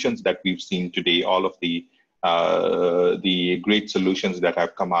solutions that we've seen today, all of the great solutions that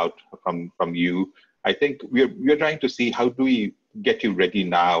have come out from you, I think we're trying to see how do we get you ready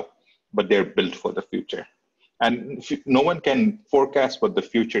now, but they're built for the future. And no one can forecast what the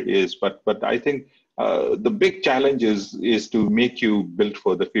future is, but I think the big challenge is to make you built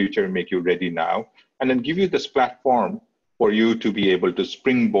for the future, make you ready now, and then give you this platform for you to be able to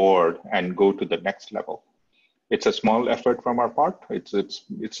springboard and go to the next level. It's a small effort from our part.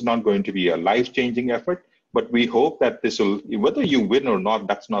 It's not going to be a life-changing effort, but we hope that this will, whether you win or not,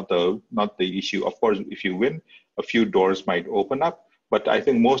 that's not the issue. Of course, if you win, a few doors might open up. But I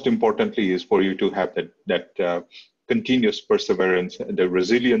think most importantly is for you to have that continuous perseverance, the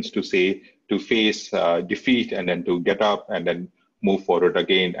resilience to face defeat and then to get up and then move forward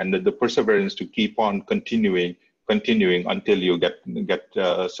again, and the perseverance to keep on continuing until you get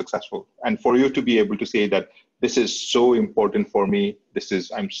successful. And for you to be able to say that this is so important for me,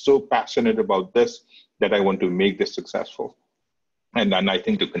 I'm so passionate about this that I want to make this successful, and I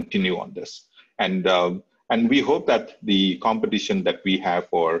think to continue on this. And we hope that the competition that we have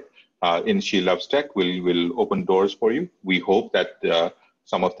for in She Loves Tech will open doors for you. We hope that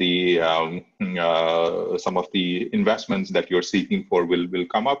some of the investments that you're seeking for will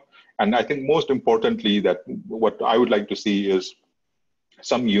come up. And I think most importantly, that what I would like to see is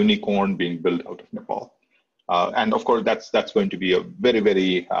some unicorn being built out of Nepal. And of course, that's going to be a very,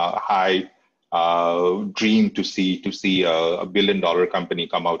 very high dream to see a $1 billion company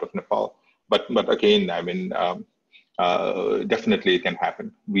come out of Nepal. But again, I mean, definitely it can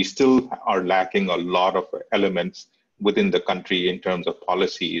happen. We still are lacking a lot of elements within the country in terms of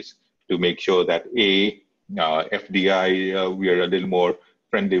policies to make sure that FDI, we are a little more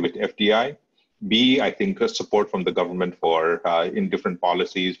friendly with FDI. B, I think support from the government for in different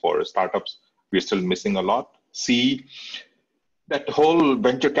policies for startups, we're still missing a lot. C, that whole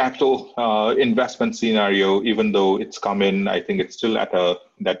venture capital investment scenario, even though it's come in, I think it's still at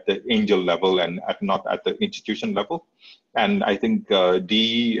the angel level and not at the institution level. And I think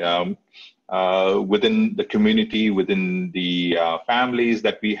D, within the community, within the families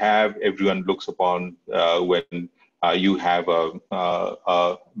that we have, everyone looks upon when you have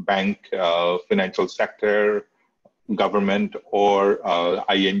a bank, financial sector, government, or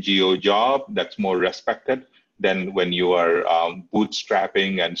INGO job that's more respected than when you are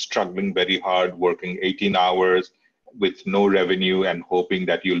bootstrapping and struggling very hard, working 18 hours with no revenue and hoping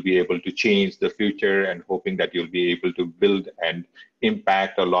that you'll be able to change the future and hoping that you'll be able to build and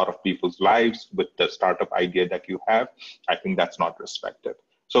impact a lot of people's lives with the startup idea that you have. I think that's not respected.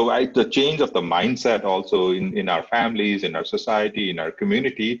 So the change of the mindset also in our families, in our society, in our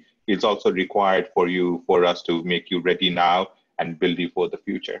community is also required for us to make you ready now and build you for the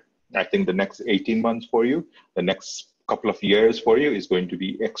future. I think the next 18 months for you, the next couple of years for you is going to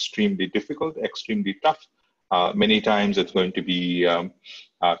be extremely difficult, extremely tough. Many times it's going to be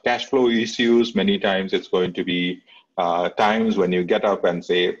cash flow issues. Many times it's going to be times when you get up and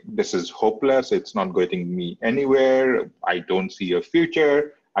say, this is hopeless. It's not getting me anywhere. I don't see a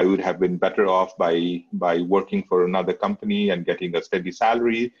future. I would have been better off by working for another company and getting a steady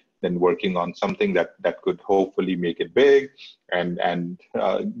salary than working on something that could hopefully make it big and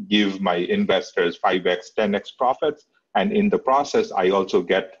give my investors 5x, 10x profits. And in the process, I also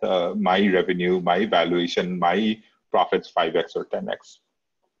get my revenue, my valuation, my profits 5x or 10x.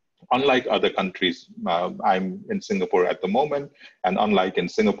 Unlike other countries, I'm in Singapore at the moment, and unlike in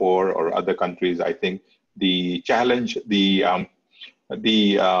Singapore or other countries, I think the challenge, the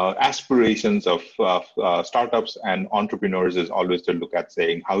the aspirations of startups and entrepreneurs is always to look at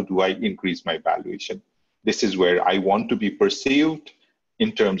saying, how do I increase my valuation? This is where I want to be perceived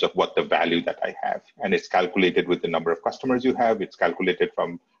in terms of what the value that I have. And it's calculated with the number of customers you have. It's calculated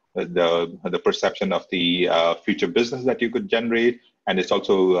from the perception of the future business that you could generate. And it's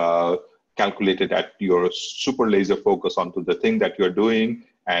also calculated at your super laser focus onto the thing that you're doing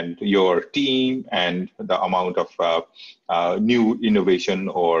and your team and the amount of new innovation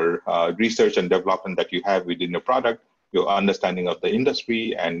or research and development that you have within your product, your understanding of the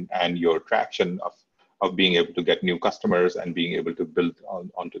industry and your traction of being able to get new customers and being able to build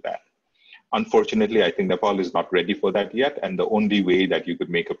onto that. Unfortunately, I think Nepal is not ready for that yet. And the only way that you could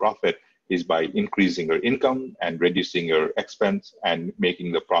make a profit is by increasing your income and reducing your expense and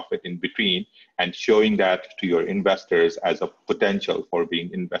making the profit in between and showing that to your investors as a potential for being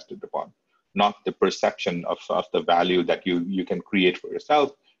invested upon, not the perception of the value that you can create for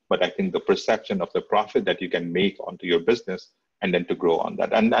yourself, but I think the perception of the profit that you can make onto your business and then to grow on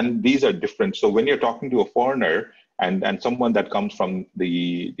that. And these are different. So when you're talking to a foreigner and someone that comes from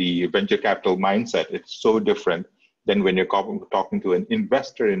the venture capital mindset, it's so different than when you're talking to an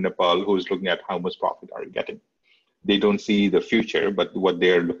investor in Nepal who's looking at how much profit are you getting. They don't see the future, but what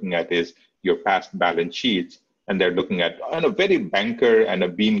they're looking at is your past balance sheets, and they're looking at on a very banker and a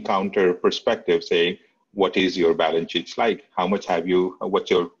bean counter perspective, saying, what is your balance sheets like? How much have you, what's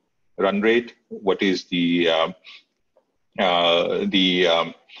your run rate? What is the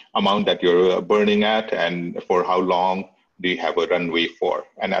amount that you're burning at, and for how long do you have a runway for?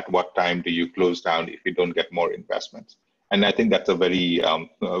 And at what time do you close down if you don't get more investments? And I think that's a very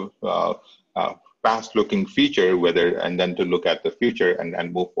fast-looking feature, and then to look at the future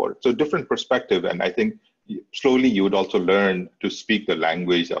and move forward. So different perspective, and I think slowly you would also learn to speak the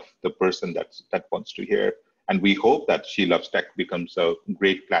language of the person that wants to hear. And we hope that She Loves Tech becomes a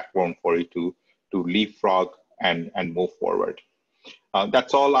great platform for you to leapfrog and move forward.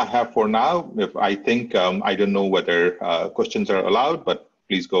 That's all I have for now. If I think, I don't know whether questions are allowed, but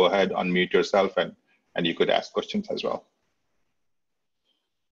please go ahead, unmute yourself, and you could ask questions as well.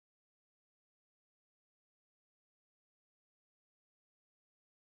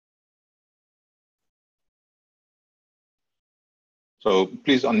 So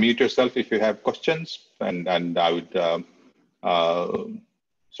please unmute yourself if you have questions, and I would,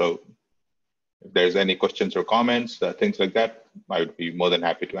 so if there's any questions or comments, things like that, I would be more than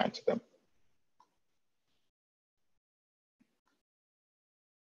happy to answer them.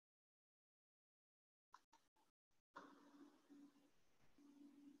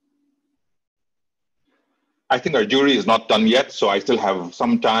 I think our jury is not done yet, so I still have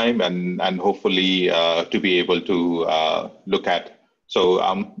some time and hopefully to be able to look at. So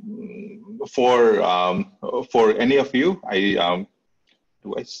for any of you,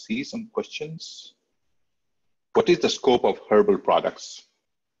 do I see some questions? What is the scope of herbal products?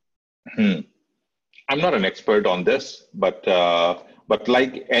 I'm not an expert on this, but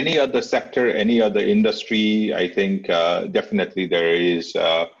like any other sector, any other industry, I think definitely there is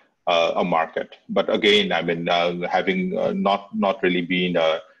a market. But again, I mean, having not really been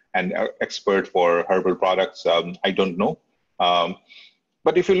an expert for herbal products, I don't know.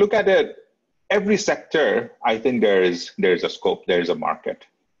 But if you look at it, every sector, I think there's a scope, there's a market.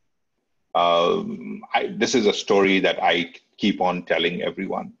 This is a story that I keep on telling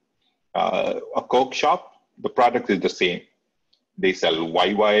everyone. A Coke shop, the product is the same. They sell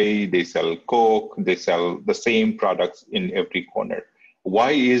YY, they sell Coke, they sell the same products in every corner.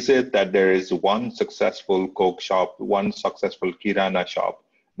 Why is it that there is one successful Coke shop, one successful Kirana shop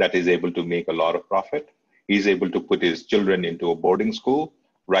that is able to make a lot of profit? He's able to put his children into a boarding school,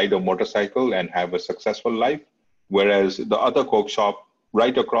 ride a motorcycle, and have a successful life. Whereas the other Coke shop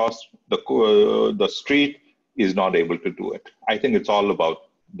right across the street is not able to do it. I think it's all about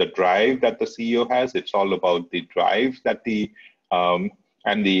the drive that the CEO has. It's all about the drive that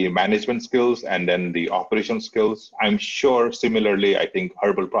and the management skills and then the operation skills. I'm sure similarly, I think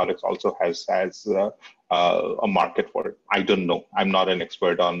herbal products also has a market for it. I don't know. I'm not an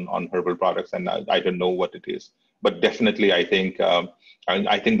expert on herbal products, and I don't know what it is. But definitely, I think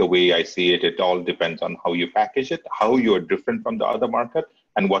the way I see it, it all depends on how you package it, how you're different from the other market,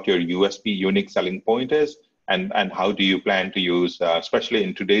 and what your USP, unique selling point is, and how do you plan to use, especially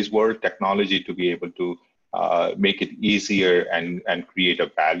in today's world, technology to be able to make it easier and create a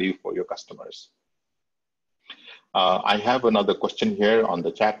value for your customers. I have another question here on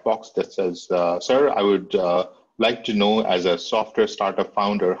the chat box that says, sir, I would like to know, as a software startup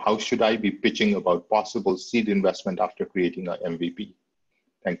founder, how should I be pitching about possible seed investment after creating an MVP?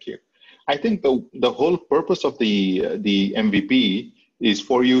 Thank you. I think the whole purpose of the MVP is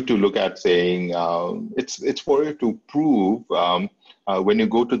for you to look at saying, it's for you to prove when you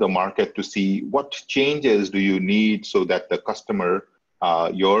go to the market to see what changes do you need so that the customer,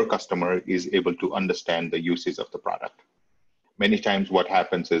 your customer, is able to understand the usage of the product. Many times what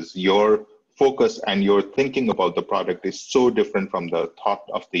happens is your focus and your thinking about the product is so different from the thought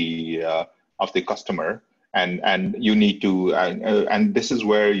of the customer, and you need to, and this is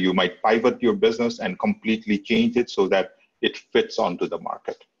where you might pivot your business and completely change it so that it fits onto the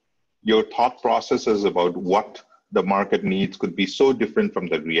market. Your thought processes about what the market needs could be so different from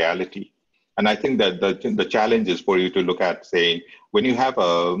the reality. And I think that the challenge is for you to look at saying, when you have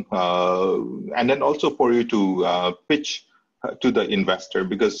and then also for you to pitch to the investor,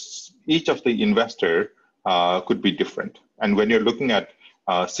 because each of the investor could be different. And when you're looking at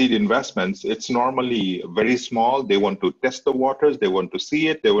seed investments, it's normally very small. They want to test the waters. They want to see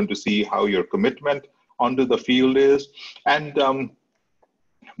it. They want to see how your commitment onto the field is. And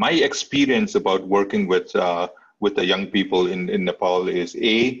my experience about working with the young people in Nepal is,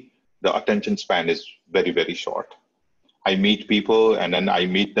 the attention span is very, very short. I meet people and then I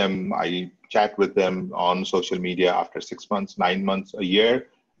meet them, I chat with them on social media. After 6 months, 9 months, a year,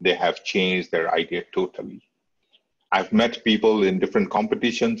 they have changed their idea totally. I've met people in different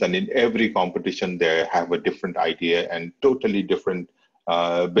competitions, and in every competition they have a different idea and totally different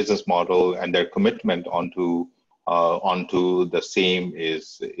business model, and their commitment onto the same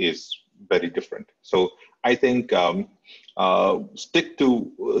is very different. So I think stick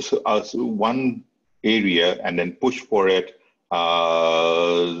to one area and then push for it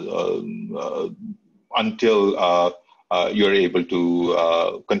until you're able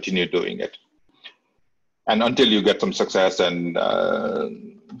to continue doing it, and until you get some success. And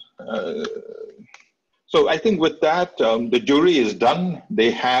so I think with that, the jury is done.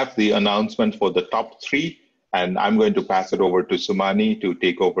 They have the announcement for the top 3, and I'm going to pass it over to Sumani to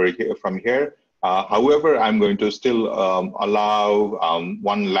take over from here. However, I'm going to still allow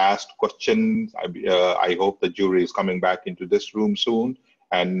one last question. I hope the jury is coming back into this room soon,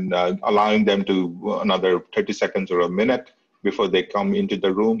 and allowing them to another 30 seconds or a minute before they come into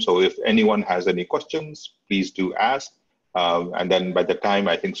the room. So if anyone has any questions, please do ask. And then by the time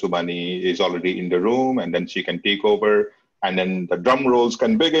I think Sumani is already in the room, and then she can take over, and then the drum rolls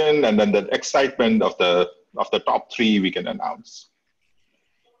can begin, and then the excitement of the top 3 we can announce.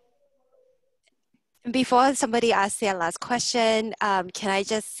 Before somebody asks their last question, can I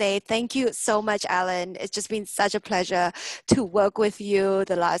just say thank you so much, Alan. It's just been such a pleasure to work with you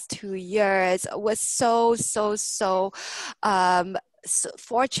the last 2 years. It was so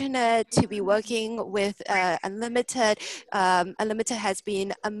fortunate to be working with Unlimited. Unlimited has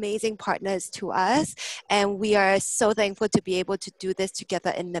been amazing partners to us, and we are so thankful to be able to do this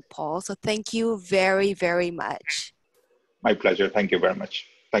together in Nepal. So thank you very, very much. My pleasure. Thank you very much.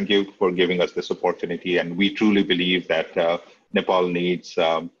 Thank you for giving us this opportunity. And we truly believe that Nepal needs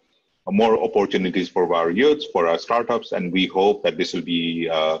more opportunities for our youths, for our startups. And we hope that this will be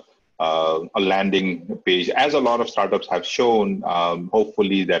a landing page, as a lot of startups have shown.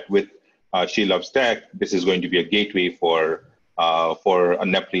 Hopefully that with She Loves Tech, this is going to be a gateway for a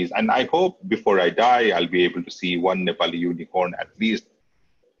Nepalese. And I hope before I die, I'll be able to see one Nepali unicorn at least.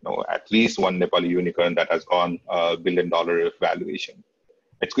 At least one Nepali unicorn that has gone $1 billion valuation.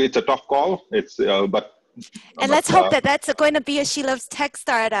 It's a tough call. And let's hope that that's going to be a She Loves Tech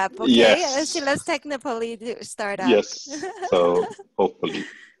startup. Okay, yes. A She Loves Tech Nepali startup. Yes. So hopefully.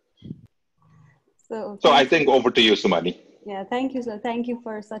 So I think over to you, Sumani. Yeah, thank you, sir. Thank you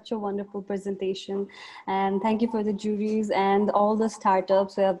for such a wonderful presentation, and thank you for the juries and all the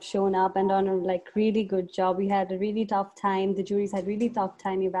startups who have shown up and done a really good job. We had a really tough time. The juries had really tough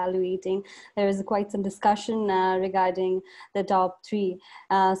time evaluating. There was quite some discussion regarding the top 3.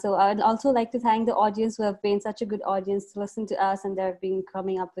 So I'd also like to thank the audience who have been such a good audience to listen to us, and they've been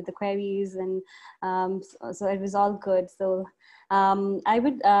coming up with the queries, and so it was all good. So I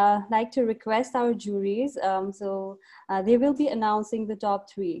would like to request our juries. They will be announcing the top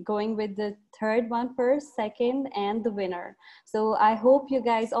 3, going with the third one first, second, and the winner. So I hope you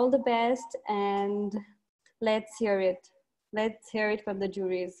guys all the best, and let's hear it. Let's hear it from the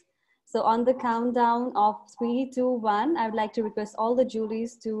juries. So on the countdown of 3, 2, 1, I would like to request all the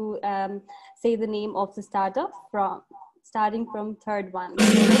juries to say the name of the startup starting from third one. So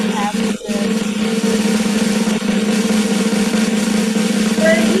let's have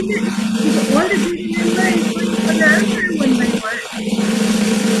all the jury members is going to answer one by one.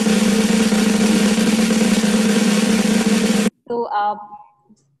 So,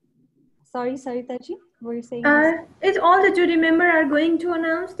 sorry, Sarita ji? Were you saying? It's all the jury members are going to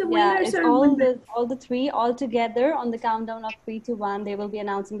announce the winners, it's or all the three all together on the countdown of 3 to 1. They will be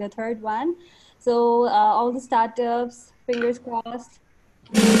announcing the third one. So all the startups, fingers crossed.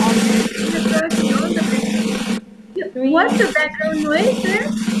 What's the background noise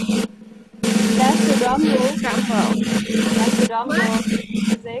there? That's the drum roll. That's the drum roll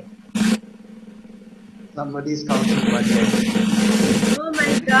music. Somebody's counting money. Oh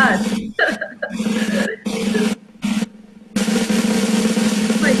my God.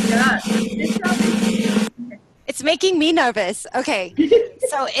 Oh my God. It's making me nervous. Okay.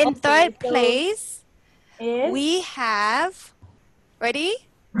 So in third place, we have, ready?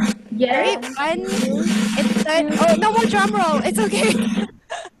 Yes. Ready? In third, oh, no more drum roll. It's okay.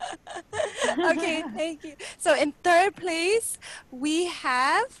 Okay, thank you. So in third place, we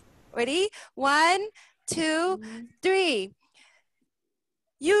have, ready? 1, 2, 3.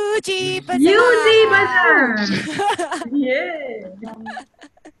 U.G.Bazaar. U.G.Bazaar. Yeah.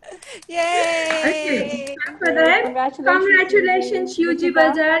 Yay. Okay. For that, congratulations,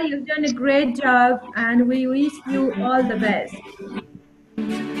 U.G.Bazaar. You've done a great job, and we wish you all the best.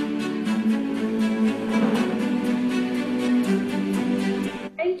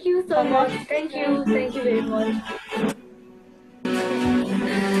 Thank you so much. Thank you. Thank you very much.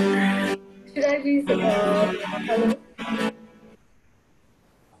 Should I please hello?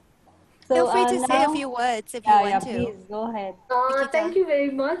 Feel free to say a few words if you want to. Please go ahead. Thank you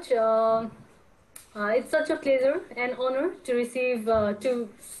very much. It's such a pleasure and honor to receive to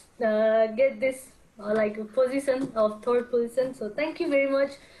get this like a position of third position. So thank you very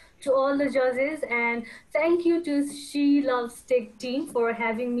much to all the judges, and thank you to She Loves Tech team for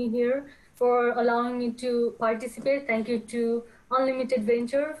having me here, for allowing me to participate. Thank you to Unlimited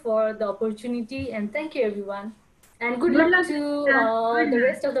Venture for the opportunity, and thank you everyone. And good luck to the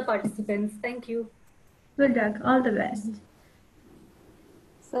rest of the participants. Thank you. Good luck. All the best.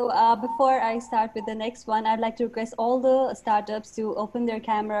 So before I start with the next one, I'd like to request all the startups to open their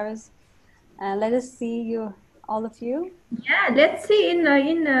cameras and let us see you, all of you. Yeah, let's see in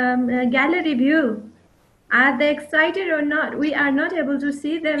gallery view. Are they excited or not? We are not able to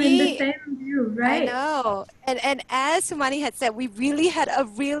see them in the same view, right? I know. And as Sumani had said, we really had a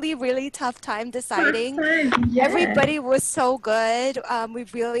really tough time deciding. Yeah. Everybody was so good. We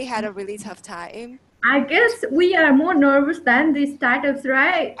really had a really tough time. I guess we are more nervous than the startups,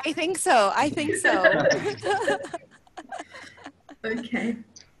 right? I think so. Okay.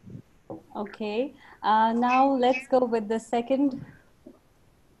 Okay. Now let's go with the second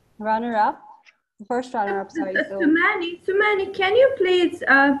runner-up. The first runner-up, sorry. Sumani, can you please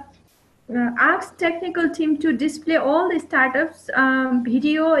ask technical team to display all the startups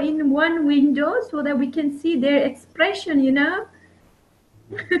video in one window so that we can see their expression, you know?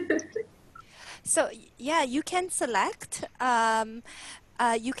 So yeah, you can select.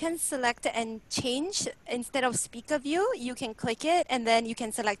 You can select and change instead of speaker view. You can click it and then you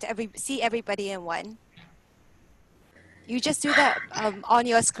can select see everybody in one. You just do that on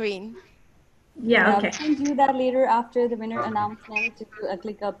your screen. Yeah, okay. We can do that later after the winner announcement to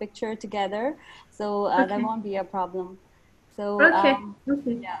click a picture together. So that won't be a problem. So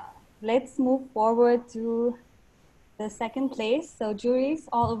yeah, let's move forward to the second place. So juries,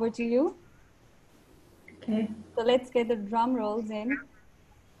 all over to you. Okay. So let's get the drum rolls in.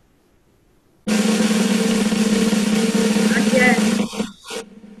 Again.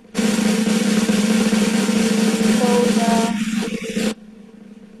 So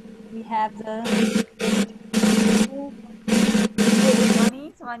we have the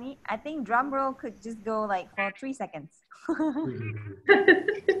Sumani, I think drum roll could just go like for 3 seconds.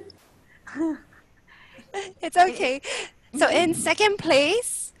 It's okay. So in second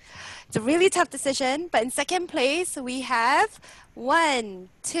place, it's a really tough decision, but in second place we have 1,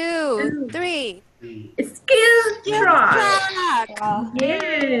 2, 3. Skilltruck.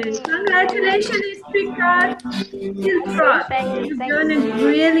 Yes. Congratulations, Skilltruck. You've done a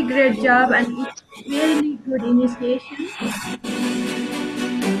really great job and it's really good initiation.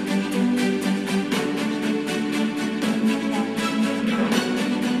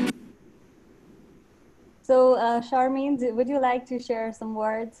 So Charmaine, would you like to share some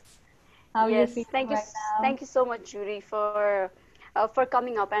words? How you feel right now? Thank you so much, Judy, for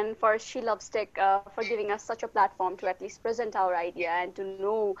coming up, and for She Loves Tech for giving us such a platform to at least present our idea and to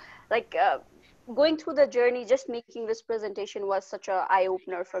know, like, going through the journey, just making this presentation was such an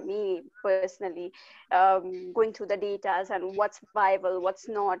eye-opener for me personally, going through the data and what's viable, what's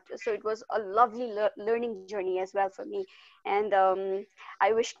not. So it was a lovely learning journey as well for me. And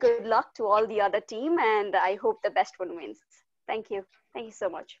I wish good luck to all the other team, and I hope the best one wins. Thank you. Thank you so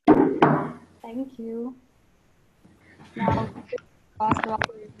much. Thank you. Now,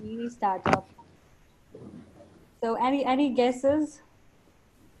 mini startup. So, any guesses?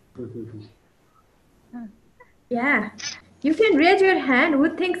 Yeah, you can raise your hand.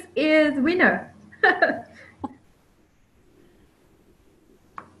 Who thinks is winner?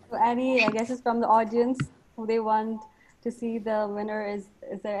 So, any guesses from the audience who they want to see the winner? Is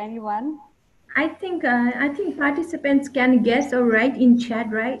there anyone? I think participants can guess or write in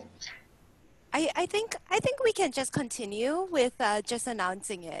chat, right? I think we can just continue with just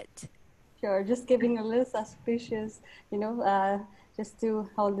announcing it. Sure, just giving a little suspicious, just to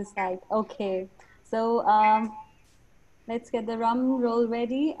hold this tight. Okay, so let's get the drum roll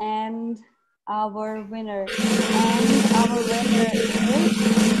ready and our winner. And our winner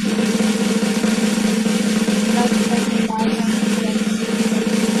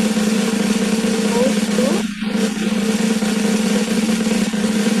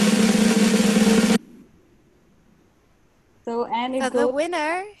So the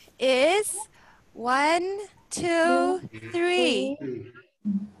winner is 1, 2, 3.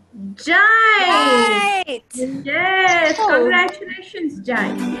 Zite! Zite! Yes, Oh. congratulations,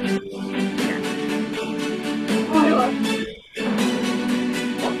 Zite. Oh,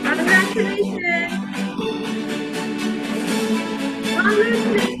 congratulations.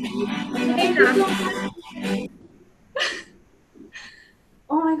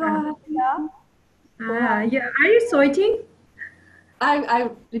 Oh my God. Yeah. Are you sweating?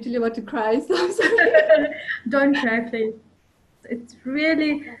 I'm literally about to cry, so I'm sorry. Don't cry, please. It's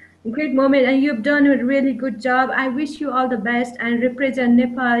really a great moment, and you've done a really good job. I wish you all the best and represent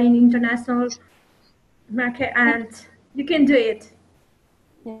Nepal in international market, and you can do it.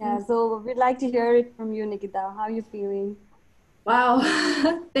 Yeah, so we'd like to hear it from you, Nikita. How are you feeling? Wow.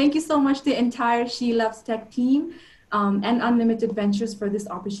 Thank you so much, the entire She Loves Tech team and Unlimited Ventures for this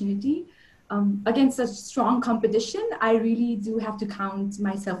opportunity. Against such strong competition, I really do have to count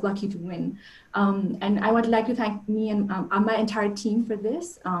myself lucky to win. And I would like to thank me and my entire team for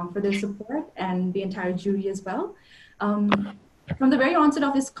this, for their support, and the entire jury as well. From the very onset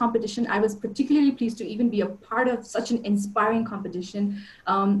of this competition, I was particularly pleased to even be a part of such an inspiring competition.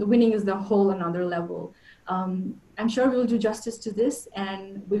 Winning is the whole another level. I'm sure we will do justice to this,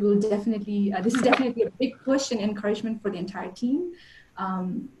 and we will definitely, this is definitely a big push and encouragement for the entire team.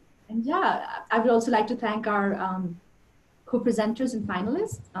 And yeah, I would also like to thank our co-presenters and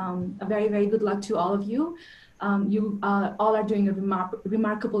finalists. A very, very good luck to all of you. You all are doing a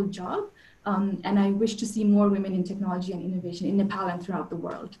remarkable job. And I wish to see more women in technology and innovation in Nepal and throughout the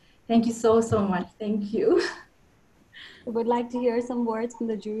world. Thank you so, so much. Thank you. We would like to hear some words from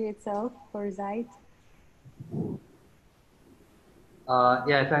the jury itself for Zite.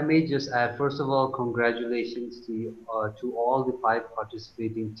 Yeah, if I may just add, first of all, congratulations to all the 5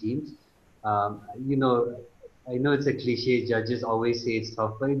 participating teams. You know, I know it's a cliche, judges always say it's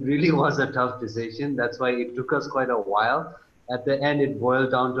tough, but it really was a tough decision. That's why it took us quite a while. At the end, it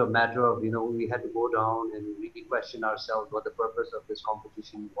boiled down to a matter of, we had to go down and really question ourselves what the purpose of this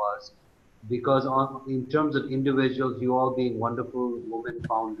competition was. Because in terms of individuals, you all being wonderful women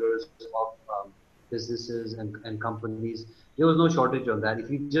founders of businesses and companies, there was no shortage on that. If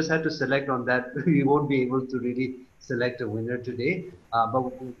we just had to select on that, we won't be able to really select a winner today.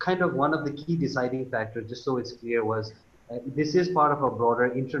 But kind of one of the key deciding factors, just so it's clear, was this is part of a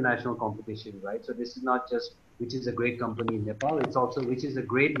broader international competition, right? So this is not just which is a great company in Nepal, it's also which is a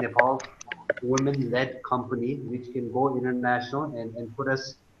great Nepal women-led company which can go international and put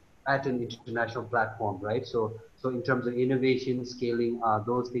us at an international platform, right? So in terms of innovation, scaling,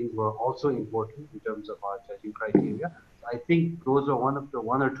 those things were also important in terms of our judging criteria. I think those are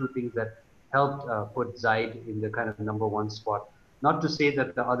one or two things that helped put Zite in the kind of #1 spot. Not to say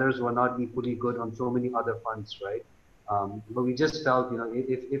that the others were not equally good on so many other fronts, right? But we just felt,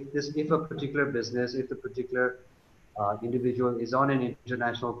 if a particular business, if a particular individual is on an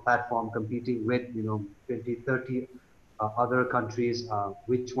international platform competing with 20, 30 other countries,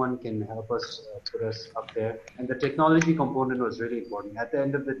 which one can help us put us up there. And the technology component was really important. At the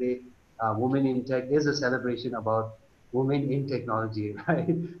end of the day, Women in Tech is a celebration about women in technology,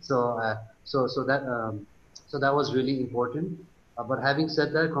 right? So that was really important. But having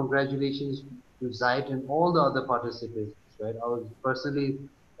said that, congratulations to Zite and all the other participants, right? I was personally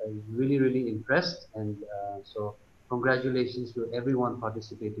really, really impressed, and so congratulations to everyone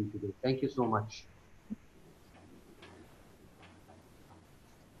participating today. Thank you so much.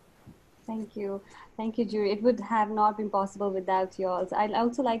 Thank you. Thank you, jury. It would have not been possible without you all. So I'd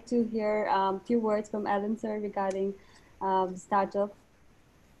also like to hear a few words from Alan, sir, regarding startup.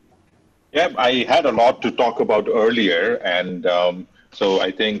 Yeah, I had a lot to talk about earlier, and So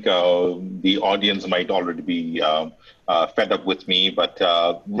I think the audience might already be fed up with me, but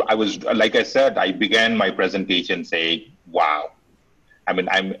I was, like I said, I began my presentation saying, wow. I mean,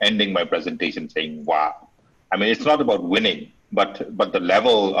 I'm ending my presentation saying, wow. I mean, it's not about winning, but the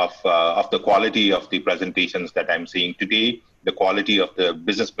level of the quality of the presentations that I'm seeing today, the quality of the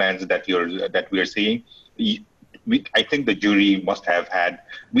business plans that we are seeing. I think the jury must have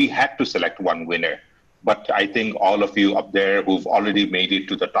we had to select one winner. But I think all of you up there who've already made it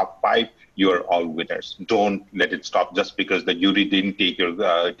to the top 5, you're all winners. Don't let it stop just because the jury didn't take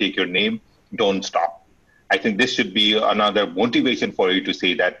your name. Don't stop. I think this should be another motivation for you to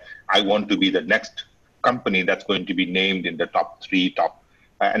say that I want to be the next company that's going to be named in the top 3,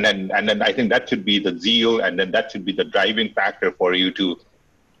 and then I think that should be the zeal, and then that should be the driving factor for you to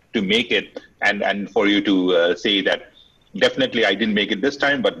make it, and for you to say that definitely I didn't make it this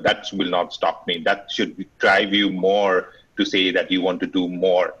time, but that will not stop me. That should drive you more to say that you want to do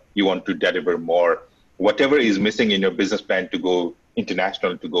more, you want to deliver more. Whatever is missing in your business plan to go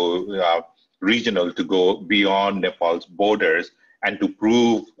international, to go regional, to go beyond Nepal's borders, and to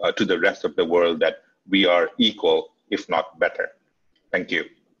prove to the rest of the world that we are equal, if not better. Thank you.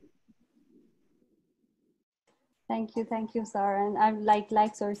 Thank you, Sir. And I'm like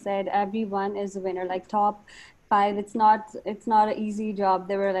Sir said, everyone is a winner. Like top 5, it's not an easy job.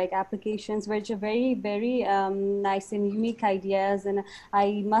 There were like applications which are very, very nice and unique ideas, and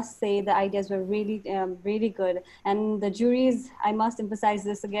I must say the ideas were really, really good. And the juries, I must emphasize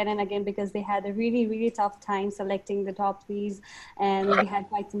this again and again because they had a really, really tough time selecting the top 3s, and we had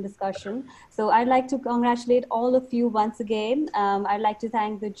quite some discussion. So I'd like to congratulate all of you once again. I'd like to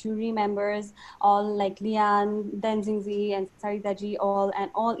thank the jury members, all like Leanne, Tenzin ji, and Sarita ji,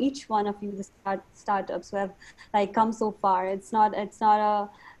 each one of you, the startups who have like come so far. It's not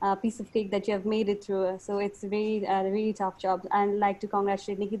a piece of cake that you have made it through. So it's a really tough job. And I'd like to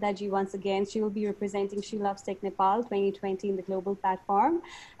congratulate Nikita ji once again. She will be representing She Loves Tech Nepal 2020 in the global platform,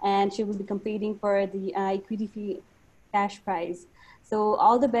 and she will be competing for the equity fee cash prize. So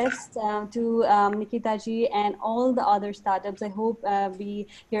all the best to Nikita ji and all the other startups. I hope we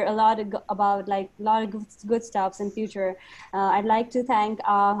hear a lot about like a lot of good stuffs in future. I'd like to thank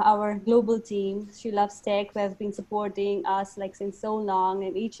our global team, She Loves Tech, who have been supporting us like since so long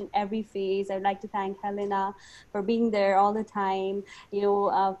in each and every phase. I'd like to thank Helena for being there all the time,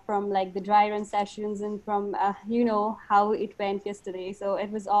 from like the dry run sessions and from, how it went yesterday. So it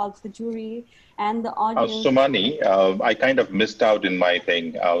was all the jury and the audience. Sumani, I kind of missed out in my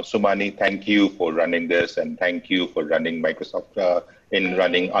thing. Sumani, thank you for running this, and thank you for running Microsoft in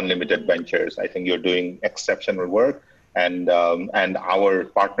running Unlimited Ventures. I think you're doing exceptional work, and our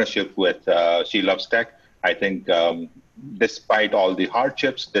partnership with She Loves Tech, I think despite all the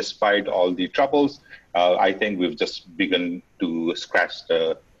hardships, despite all the troubles, I think we've just begun to scratch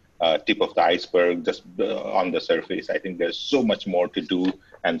the tip of the iceberg, just on the surface. I think there's so much more to do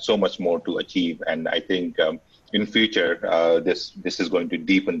and so much more to achieve. And I think in future, this is going to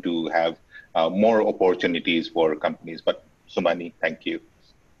deepen to have more opportunities for companies. But Sumani, thank you.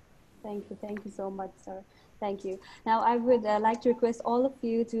 Thank you so much, sir. Thank you. Now I would like to request all of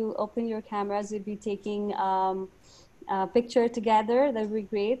you to open your cameras. We'll be taking a picture together. That would be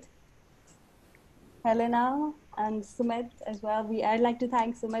great. Helena and Sumit as well. I'd like to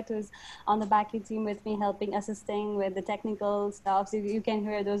thank Sumit, who's on the backend team with me, helping, assisting with the technical stuff. So you can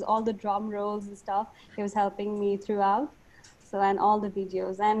hear all the drum rolls and stuff. He was helping me throughout. So, and all the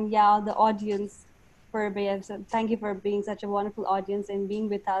videos. And yeah, the audience, thank you for being such a wonderful audience and being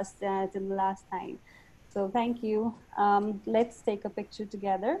with us till the last time. So thank you. Let's take a picture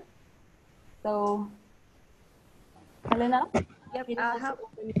together. So, Helena? Yep. How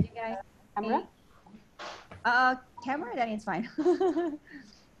you guys camera? Camera, then it's fine.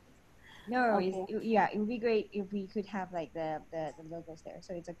 No worries. Okay. Yeah, it would be great if we could have like the logos there.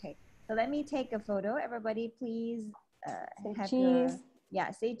 So it's okay. So let me take a photo. Everybody, please have cheese.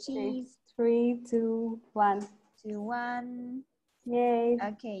 Say cheese. 3, 2, 1. 2, 1. Yay.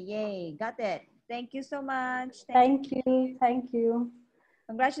 Okay, yay. Got it. Thank you so much. Thank you.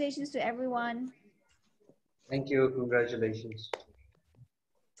 Congratulations to everyone. Thank you. Congratulations.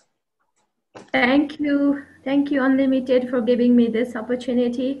 Thank you, Unlimited, for giving me this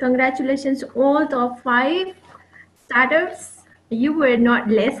opportunity. Congratulations, all top 5 startups. You were not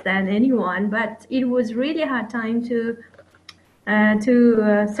less than anyone, but it was really hard time to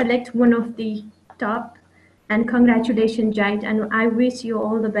select one of the top. And congratulations, Zite, and I wish you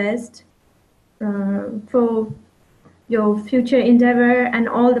all the best for your future endeavor and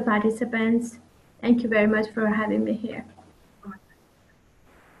all the participants. Thank you very much for having me here.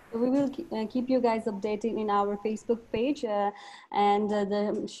 We will keep you guys updated in our Facebook page and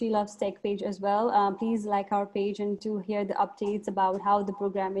the She Loves Tech page as well. Please like our page and to hear the updates about how the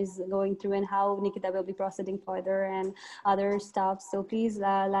program is going through and how Nikita will be proceeding further and other stuff. So please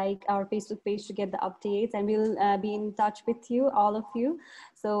like our Facebook page to get the updates, and we'll be in touch with you, all of you.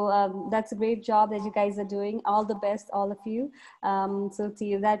 So that's a great job that you guys are doing. All the best, all of you. So to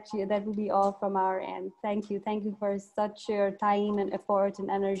you, that will be all from our end. Thank you for such your time and effort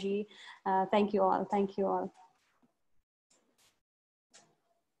and energy. Thank you all. Thank you all.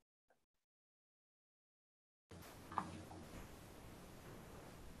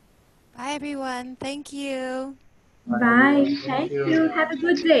 Bye, everyone. Thank you. Bye. Thank you. Have a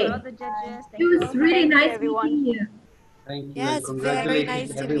good day. For all the judges, It was really Thank you, nice everyone. meeting you. Thank you, Yes, and very congratulations nice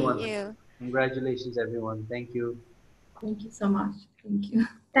to to meet everyone. you. Congratulations, everyone. Thank you. Thank you so much. Thank you.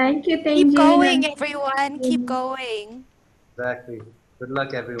 Thank you, Keep Tenzin. going, everyone. Keep going. Exactly. Good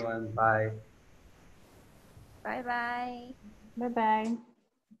luck, everyone. Bye. Bye-bye. Bye-bye.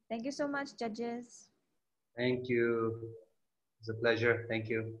 Thank you so much, judges. Thank you. It's a pleasure. Thank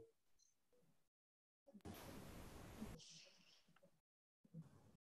you.